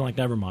 and this would have been like,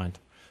 never mind.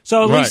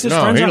 So at Right. least his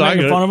No, friends he aren't liked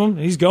making it. fun of him.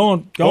 He's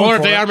going Or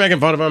if for they it. are making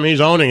fun of him, he's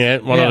owning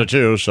it. One Yeah. of the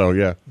two, so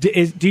yeah. Do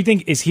you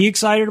think, is he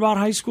excited about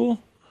high school?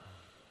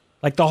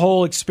 Like the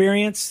whole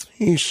experience?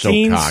 He's so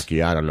Teens?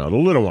 cocky. I don't know. The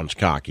little one's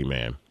cocky,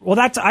 man. Well,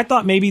 I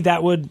thought maybe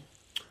that would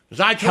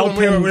I told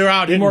help him him we were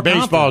out be hitting more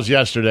baseballs confident.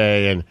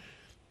 yesterday, and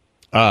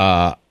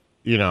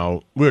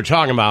we were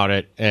talking about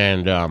it,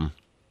 and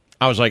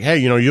I was like, hey,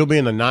 you'll be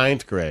in the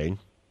 9th grade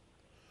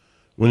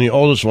when the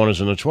oldest one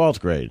is in the 12th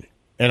grade.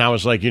 And I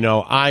was like,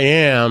 I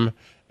am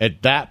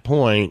at that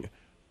point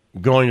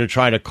going to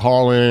try to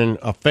call in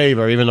a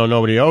favor, even though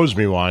nobody owes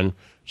me one,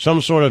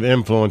 some sort of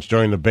influence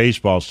during the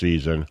baseball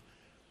season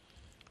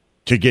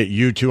to get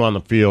you two on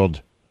the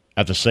field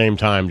at the same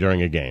time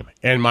during a game.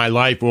 And my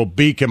life will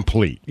be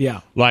complete.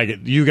 Yeah. Like,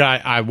 you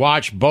guys, I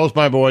watched both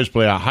my boys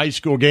play a high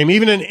school game,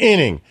 even an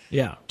inning,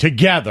 Yeah.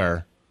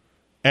 together,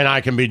 and I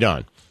can be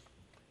done.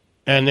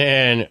 And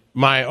then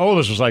my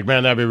oldest was like,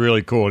 man, that'd be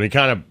really cool. And he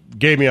kind of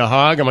gave me a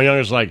hug, and my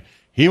youngest was like,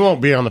 he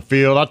won't be on the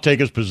field. I'll take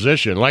his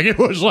position. Like, it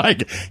was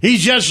like,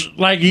 he's just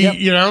like,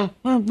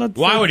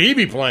 why would he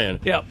be playing?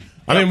 Yep.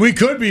 I mean, we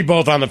could be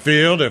both on the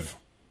field if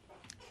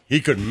he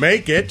could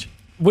make it.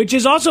 Which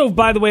is also,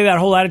 by the way, that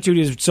whole attitude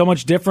is so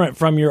much different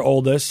from your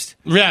oldest.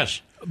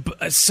 Yes.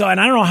 So, and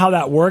I don't know how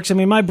that works. I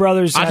mean, my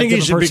brother's. I think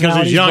he's because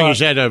he's young, he's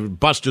had to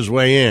bust his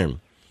way in.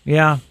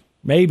 Yeah,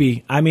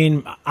 maybe. I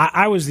mean,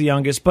 I was the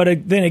youngest,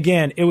 but then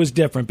again, it was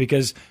different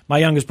because my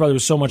youngest brother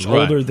was so much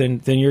Right. older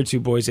than your two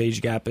boys' age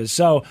gap is.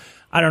 So,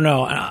 I don't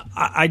know.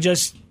 I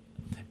just,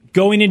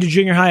 going into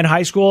junior high and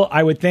high school,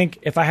 I would think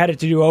if I had it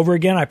to do over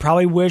again, I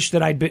probably wish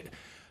that I'd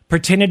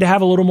pretended to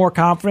have a little more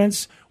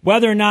confidence.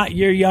 Whether or not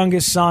your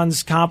youngest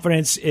son's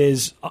confidence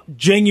is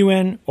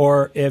genuine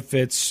or if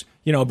it's,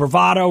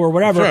 bravado or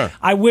whatever, Sure.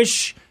 I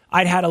wish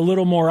I'd had a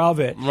little more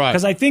of it. Right.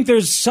 Because I think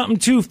there's something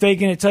to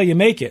faking it till you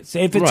make it. So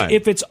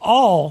if it's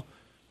all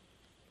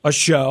a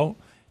show,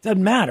 it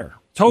doesn't matter.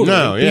 Totally.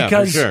 No, yeah, for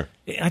because sure.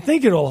 I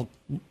think it'll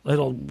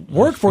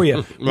work for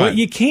you. What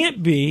you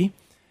can't be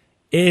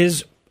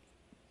is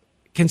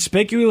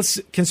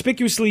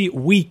conspicuously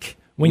weak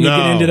when you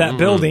get into that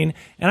building.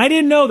 And I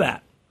didn't know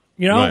that.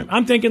 Right.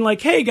 I'm thinking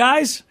like, hey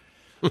guys,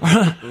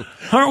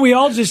 aren't we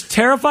all just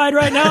terrified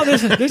right now?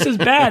 This is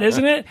bad,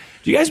 isn't it?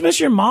 Do you guys miss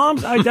your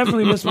moms? I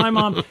definitely miss my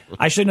mom.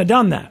 I shouldn't have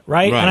done that,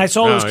 right? Right. And I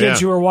saw those No,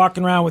 kids yeah. who were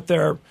walking around with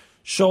their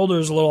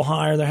shoulders a little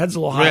higher, their heads a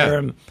little higher,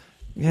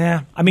 Yeah.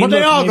 and I mean, But they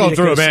look, all maybe go they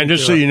through it, could've man. slipped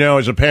Just so through you know,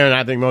 as a parent,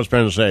 I think most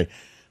parents say,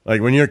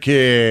 like, when your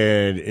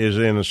kid is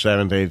in the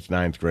 7th, 8th,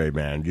 9th grade,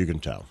 man, you can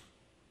tell.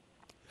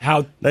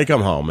 How they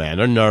come home, man.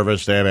 They're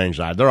nervous. They have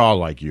anxiety. They're all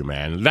like you,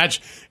 man.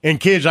 And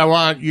kids, I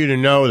want you to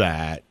know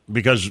that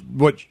because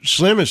what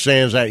Slim is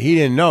saying is that he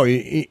didn't know.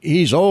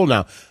 He's old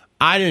now.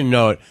 I didn't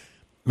know it.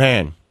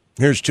 Man,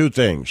 here's two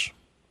things.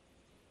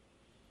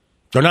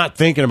 They're not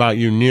thinking about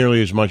you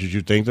nearly as much as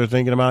you think they're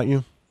thinking about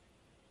you.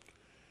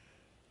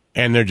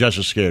 And they're just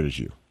as scared as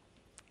you.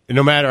 And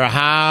no matter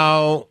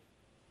how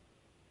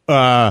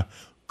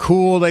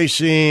cool they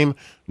seem,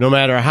 no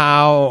matter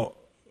how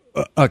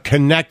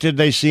connected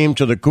they seem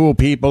to the cool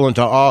people and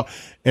to all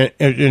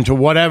and to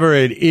whatever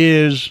it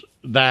is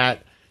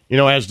that,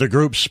 as the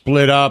group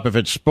split up, if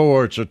it's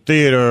sports or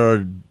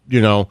theater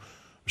or,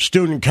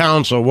 student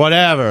council,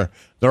 whatever,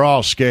 they're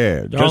all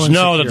scared. They're all Just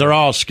know that insecure. they're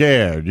all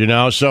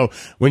scared, So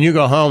when you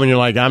go home and you're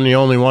like, I'm the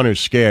only one who's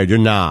scared, you're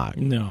not.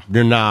 No.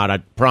 You're not. I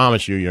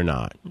promise you, you're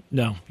not.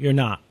 No, you're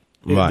not.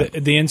 Right.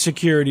 The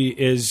insecurity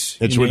is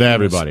It's with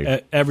unanimous.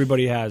 everybody.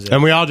 Everybody has it.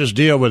 And we all just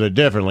deal with it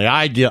differently.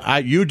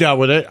 You dealt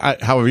with it.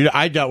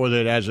 I dealt with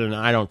it as in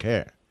I don't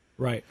care.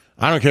 Right.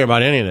 I don't care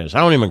about any of this. I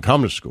don't even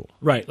come to school.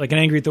 Right, like an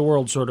angry at the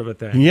world sort of a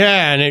thing.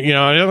 Yeah, and it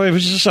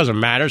just doesn't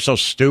matter. It's so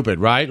stupid,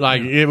 right?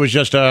 Like it was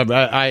just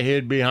I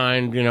hid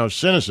behind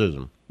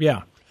cynicism.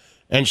 Yeah.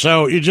 And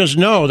so you just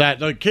know that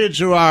the kids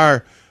who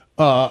are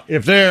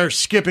if they're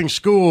skipping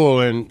school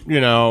and,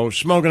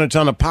 smoking a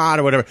ton of pot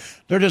or whatever,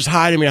 they're just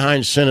hiding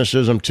behind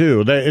cynicism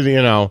too.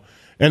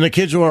 And the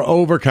kids who are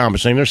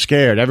overcompensating, they're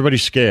scared.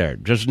 Everybody's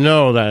scared. Just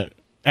know that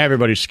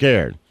everybody's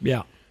scared.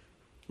 Yeah.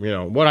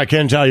 What I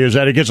can tell you is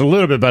that it gets a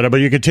little bit better,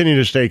 but you continue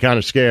to stay kind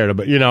of scared.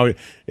 But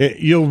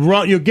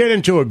you'll get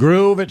into a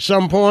groove at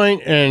some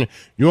point, and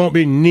you won't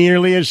be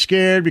nearly as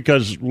scared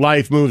because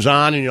life moves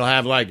on, and you'll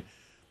have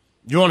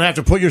you won't have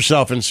to put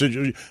yourself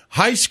in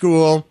high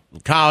school,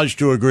 college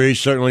to a degree,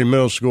 certainly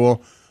middle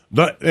school.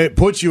 It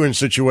puts you in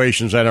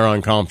situations that are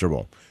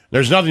uncomfortable.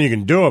 There's nothing you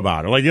can do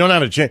about it. You don't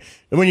have a chance.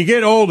 And when you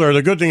get older,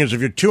 the good thing is if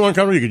you're too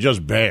uncomfortable, you can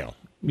just bail.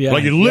 Yeah,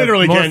 you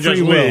literally more can't just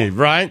free will. leave,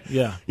 right?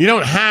 Yeah. You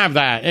don't have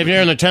that. If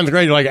you're in the 10th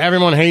grade, you're like,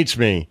 everyone hates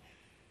me.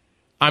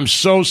 I'm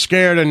so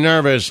scared and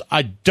nervous.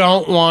 I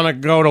don't want to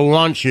go to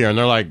lunch here. And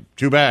they're like,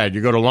 too bad.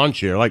 You go to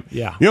lunch here.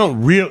 Yeah. You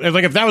don't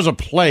if that was a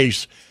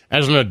place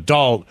as an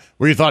adult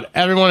where you thought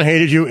everyone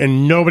hated you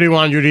and nobody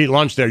wanted you to eat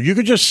lunch there, you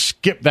could just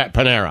skip that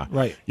Panera.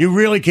 Right. You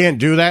really can't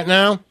do that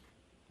now.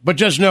 But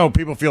just know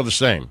people feel the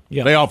same.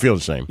 Yep. They all feel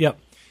the same. Yep.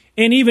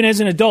 And even as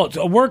an adult,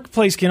 a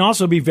workplace can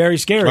also be very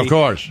scary. Of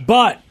course.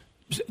 But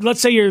let's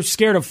say you're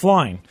scared of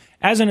flying.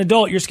 As an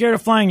adult, you're scared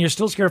of flying. You're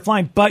still scared of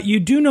flying. But you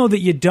do know that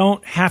you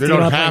don't have to get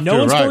up. No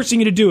one's forcing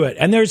you to do it.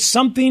 And there's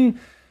something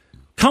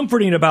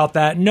comforting about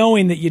that,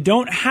 knowing that you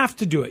don't have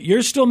to do it.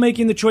 You're still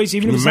making the choice,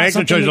 even if it's not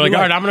something that you like,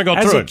 all right, I'm going to go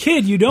through it. As a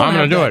kid, you don't I'm have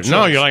going to do that it.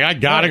 No, choice. you're like, I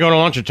got to go to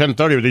lunch at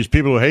 10:30 with these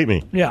people who hate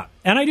me. Yeah.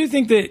 And I do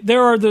think that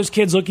there are those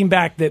kids looking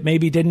back that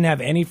maybe didn't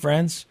have any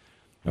friends,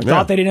 or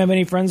thought they didn't have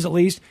any friends at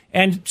least.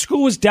 And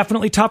school was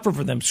definitely tougher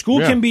for them.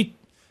 School can be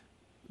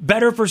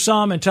better for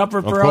some and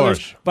tougher for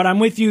others. But I'm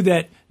with you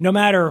that no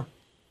matter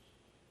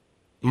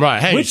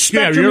hey, which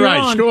spectrum you're you're right.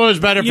 on, School is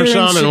better for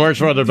some and worse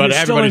for others, but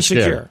everybody's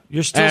scared.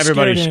 You're still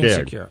everybody's scared and scared.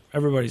 insecure.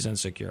 Everybody's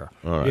insecure.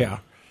 All right. Yeah.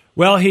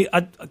 Well,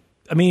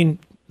 I mean,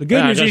 the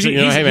good news is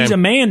he's a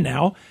man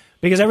now,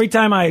 because every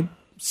time I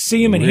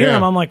see him and hear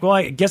him, I'm like, well,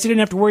 I guess I didn't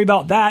have to worry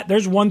about that.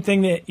 There's one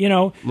thing that,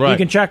 you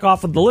can check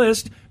off of the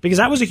list, because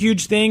that was a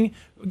huge thing.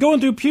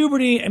 Going through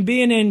puberty and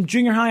being in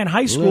junior high and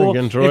high school,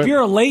 if you're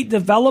a late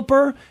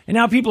developer and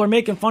now people are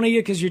making fun of you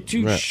because you're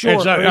too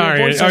short.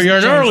 You're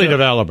an early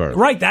developer.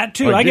 Right, that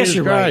too. I guess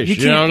you're right. You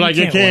can't.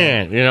 You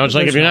can't. It's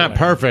like if you're not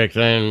perfect,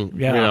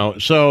 then,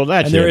 so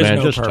that's and there it, is man.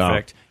 no Just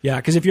perfect. tough. Yeah,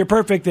 because if you're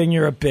perfect, then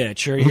you're a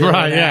bitch or you're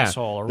an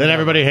asshole. Or then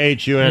everybody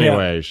hates you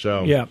anyway.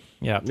 So yeah.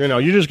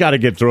 You just got to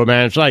get through it,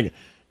 man. It's like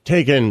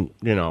taking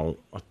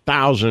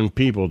 1,000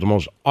 people at the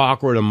most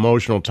awkward,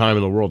 emotional time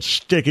in the world,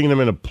 sticking them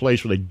in a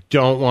place where they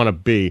don't want to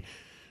be,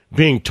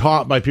 being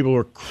taught by people who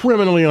are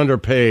criminally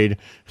underpaid,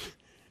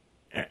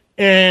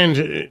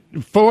 and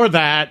for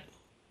that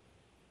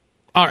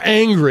are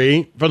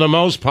angry for the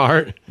most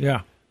part.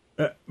 Yeah.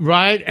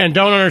 Right? And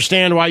don't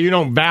understand why you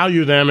don't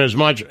value them as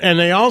much. And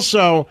they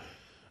also,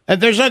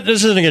 and this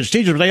isn't against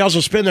teachers, but they also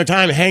spend their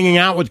time hanging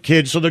out with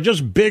kids, so they're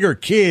just bigger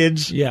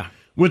kids. Yeah.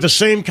 With the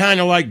same kind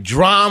of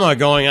drama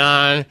going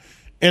on,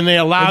 and they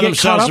allow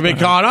themselves to be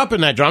caught up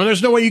in that drama.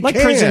 There's no way you can.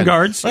 Like prison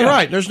guards. Yeah.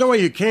 Right. There's no way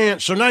you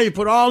can't. So now you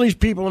put all these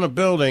people in a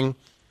building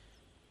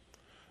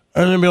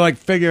and then be like,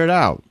 figure it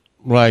out.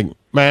 Man,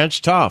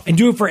 it's tough. And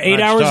do it for 8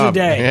 hours a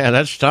day. Yeah,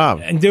 that's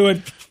tough. And do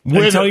it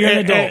until you're an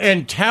adult.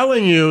 And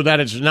telling you that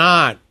it's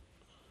not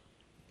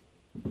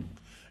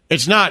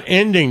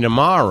ending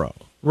tomorrow.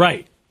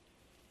 Right.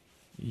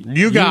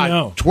 You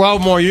got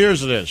 12 more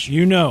years of this.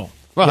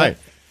 Right.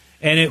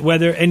 And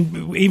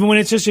even when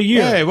it's just a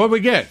year. Hey, what we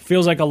get?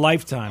 Feels like a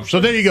lifetime. So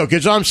there you go,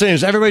 kids. All I'm saying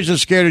is everybody's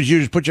as scared as you.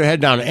 Just put your head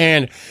down.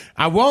 And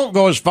I won't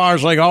go as far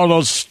as all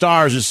those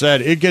stars that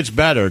said it gets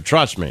better.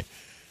 Trust me.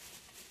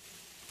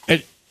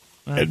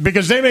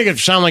 Because they make it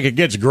sound like it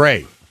gets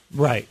great.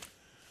 Right.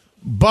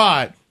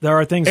 But there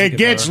are things it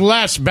gets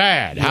less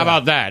bad. Yeah. How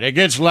about that? It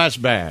gets less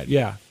bad.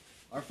 Yeah.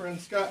 Our friend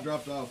Scott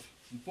dropped off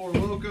some Four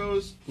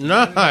Locos.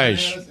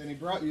 Nice. And he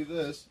brought you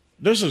this.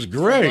 This is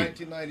great.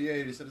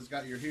 1998. He said it's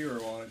got your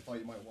hero on it. Thought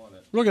you might want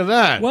it. Look at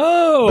that.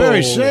 Whoa.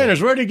 Barry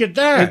Sanders. Where did he get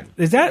that?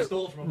 Is that? I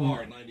stole it from a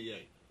bar in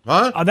 98.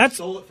 Huh?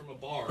 Stole it from a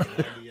bar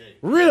in 98.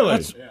 Really?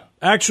 That's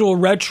actual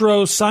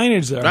retro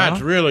signage there.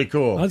 That's really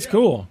cool. That's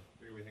cool.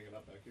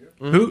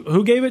 Mm-hmm.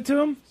 Who gave it to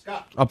him?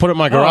 Scott. I'll put it in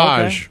my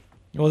garage. Okay.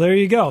 Well, there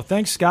you go.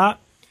 Thanks, Scott.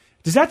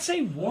 Does that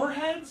say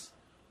Warheads?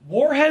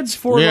 Warheads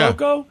Four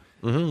Loko?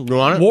 Mm-hmm. You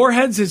want it?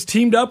 Warheads has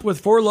teamed up with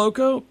Four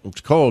Loko?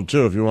 It's cold,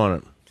 too, if you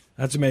want it.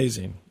 That's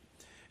amazing.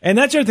 And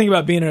that's the other thing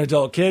about being an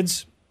adult,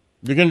 kids.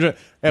 You can if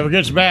it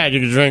gets bad, you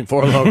can drink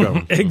Four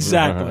Loko.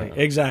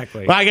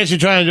 Exactly. Well, I guess you're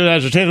trying to do that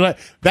as a teenager.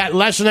 That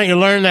lesson that you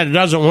learn that it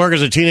doesn't work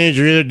as a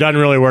teenager either doesn't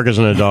really work as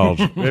an adult.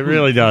 It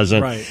really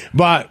doesn't. Right.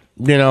 But,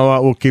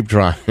 we'll keep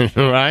trying,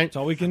 right? That's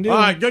all we can do. All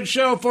right, good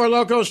show, Four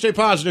Loko. Stay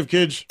positive,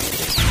 kids.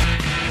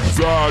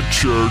 The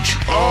Church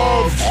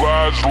of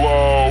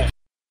Laszlo.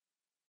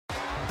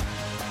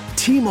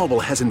 T-Mobile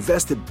has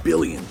invested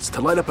billions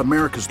to light up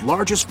America's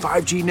largest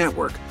 5G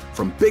network,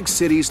 from big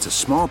cities to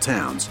small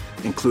towns,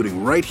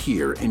 including right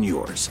here in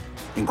yours.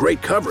 And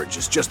great coverage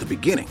is just the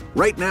beginning.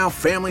 Right now,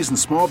 families and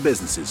small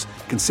businesses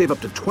can save up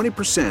to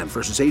 20%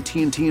 versus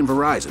AT&T and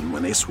Verizon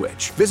when they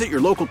switch. Visit your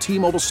local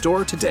T-Mobile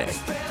store today.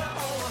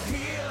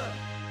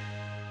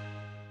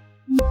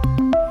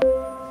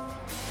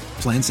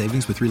 Plan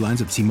savings with 3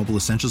 lines of T-Mobile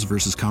Essentials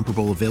versus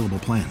comparable available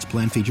plans.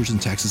 Plan features and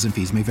taxes and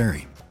fees may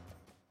vary.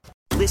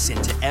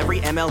 Listen to every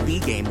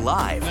MLB game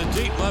live. In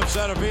the deep left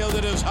center field,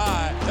 it is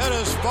high, it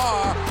is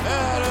far,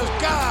 it is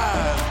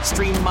gone.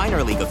 Stream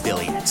minor league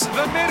affiliates.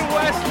 The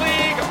Midwest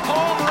League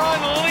home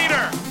run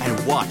leader.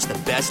 And watch the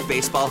best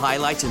baseball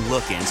highlights and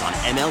look-ins on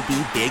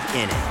MLB Big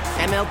Inning.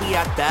 MLB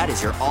At Bat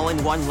is your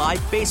all-in-one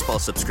live baseball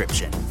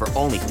subscription for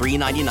only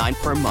 $3.99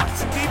 per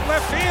month. Deep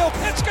left field,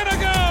 it's gonna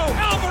go.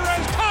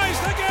 Alvarez ties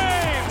the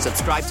game.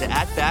 Subscribe to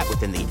At Bat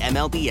within the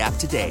MLB app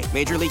today.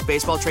 Major League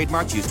Baseball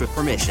trademarks used with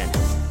permission.